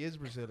 He is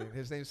Brazilian.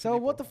 His name's. So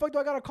what the Filippo. fuck do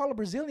I gotta call a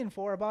Brazilian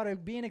for about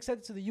it being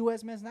accepted to the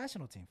U.S. men's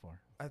national team for?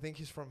 I think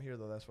he's from here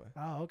though. That's why.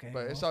 Oh, okay.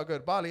 But it's all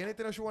good. Bali,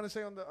 anything else you want to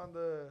say on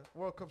the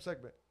World Cup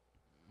segment?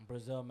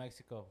 Brazil,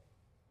 Mexico.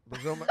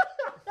 Brazil.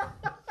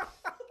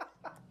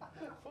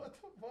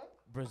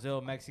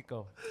 Brazil,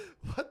 Mexico.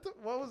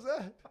 What was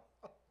that?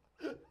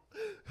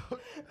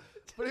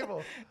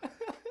 Primo.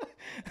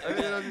 I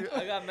mean,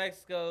 I got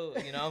Mexico.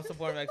 You know, I'm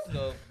supporting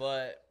Mexico,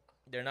 but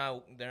they're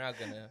not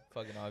gonna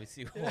fucking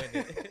obviously win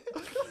it.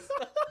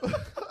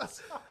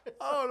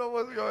 I don't know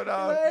what's going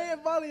on. Hey,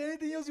 Bali,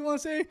 anything else you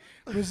want to say?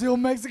 Brazil,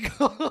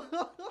 Mexico.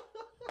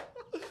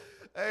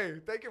 Hey,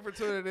 thank you for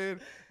tuning in.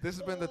 This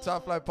has been the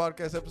Top Flight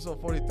Podcast, episode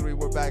 43.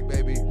 We're back,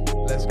 baby.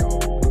 Let's go.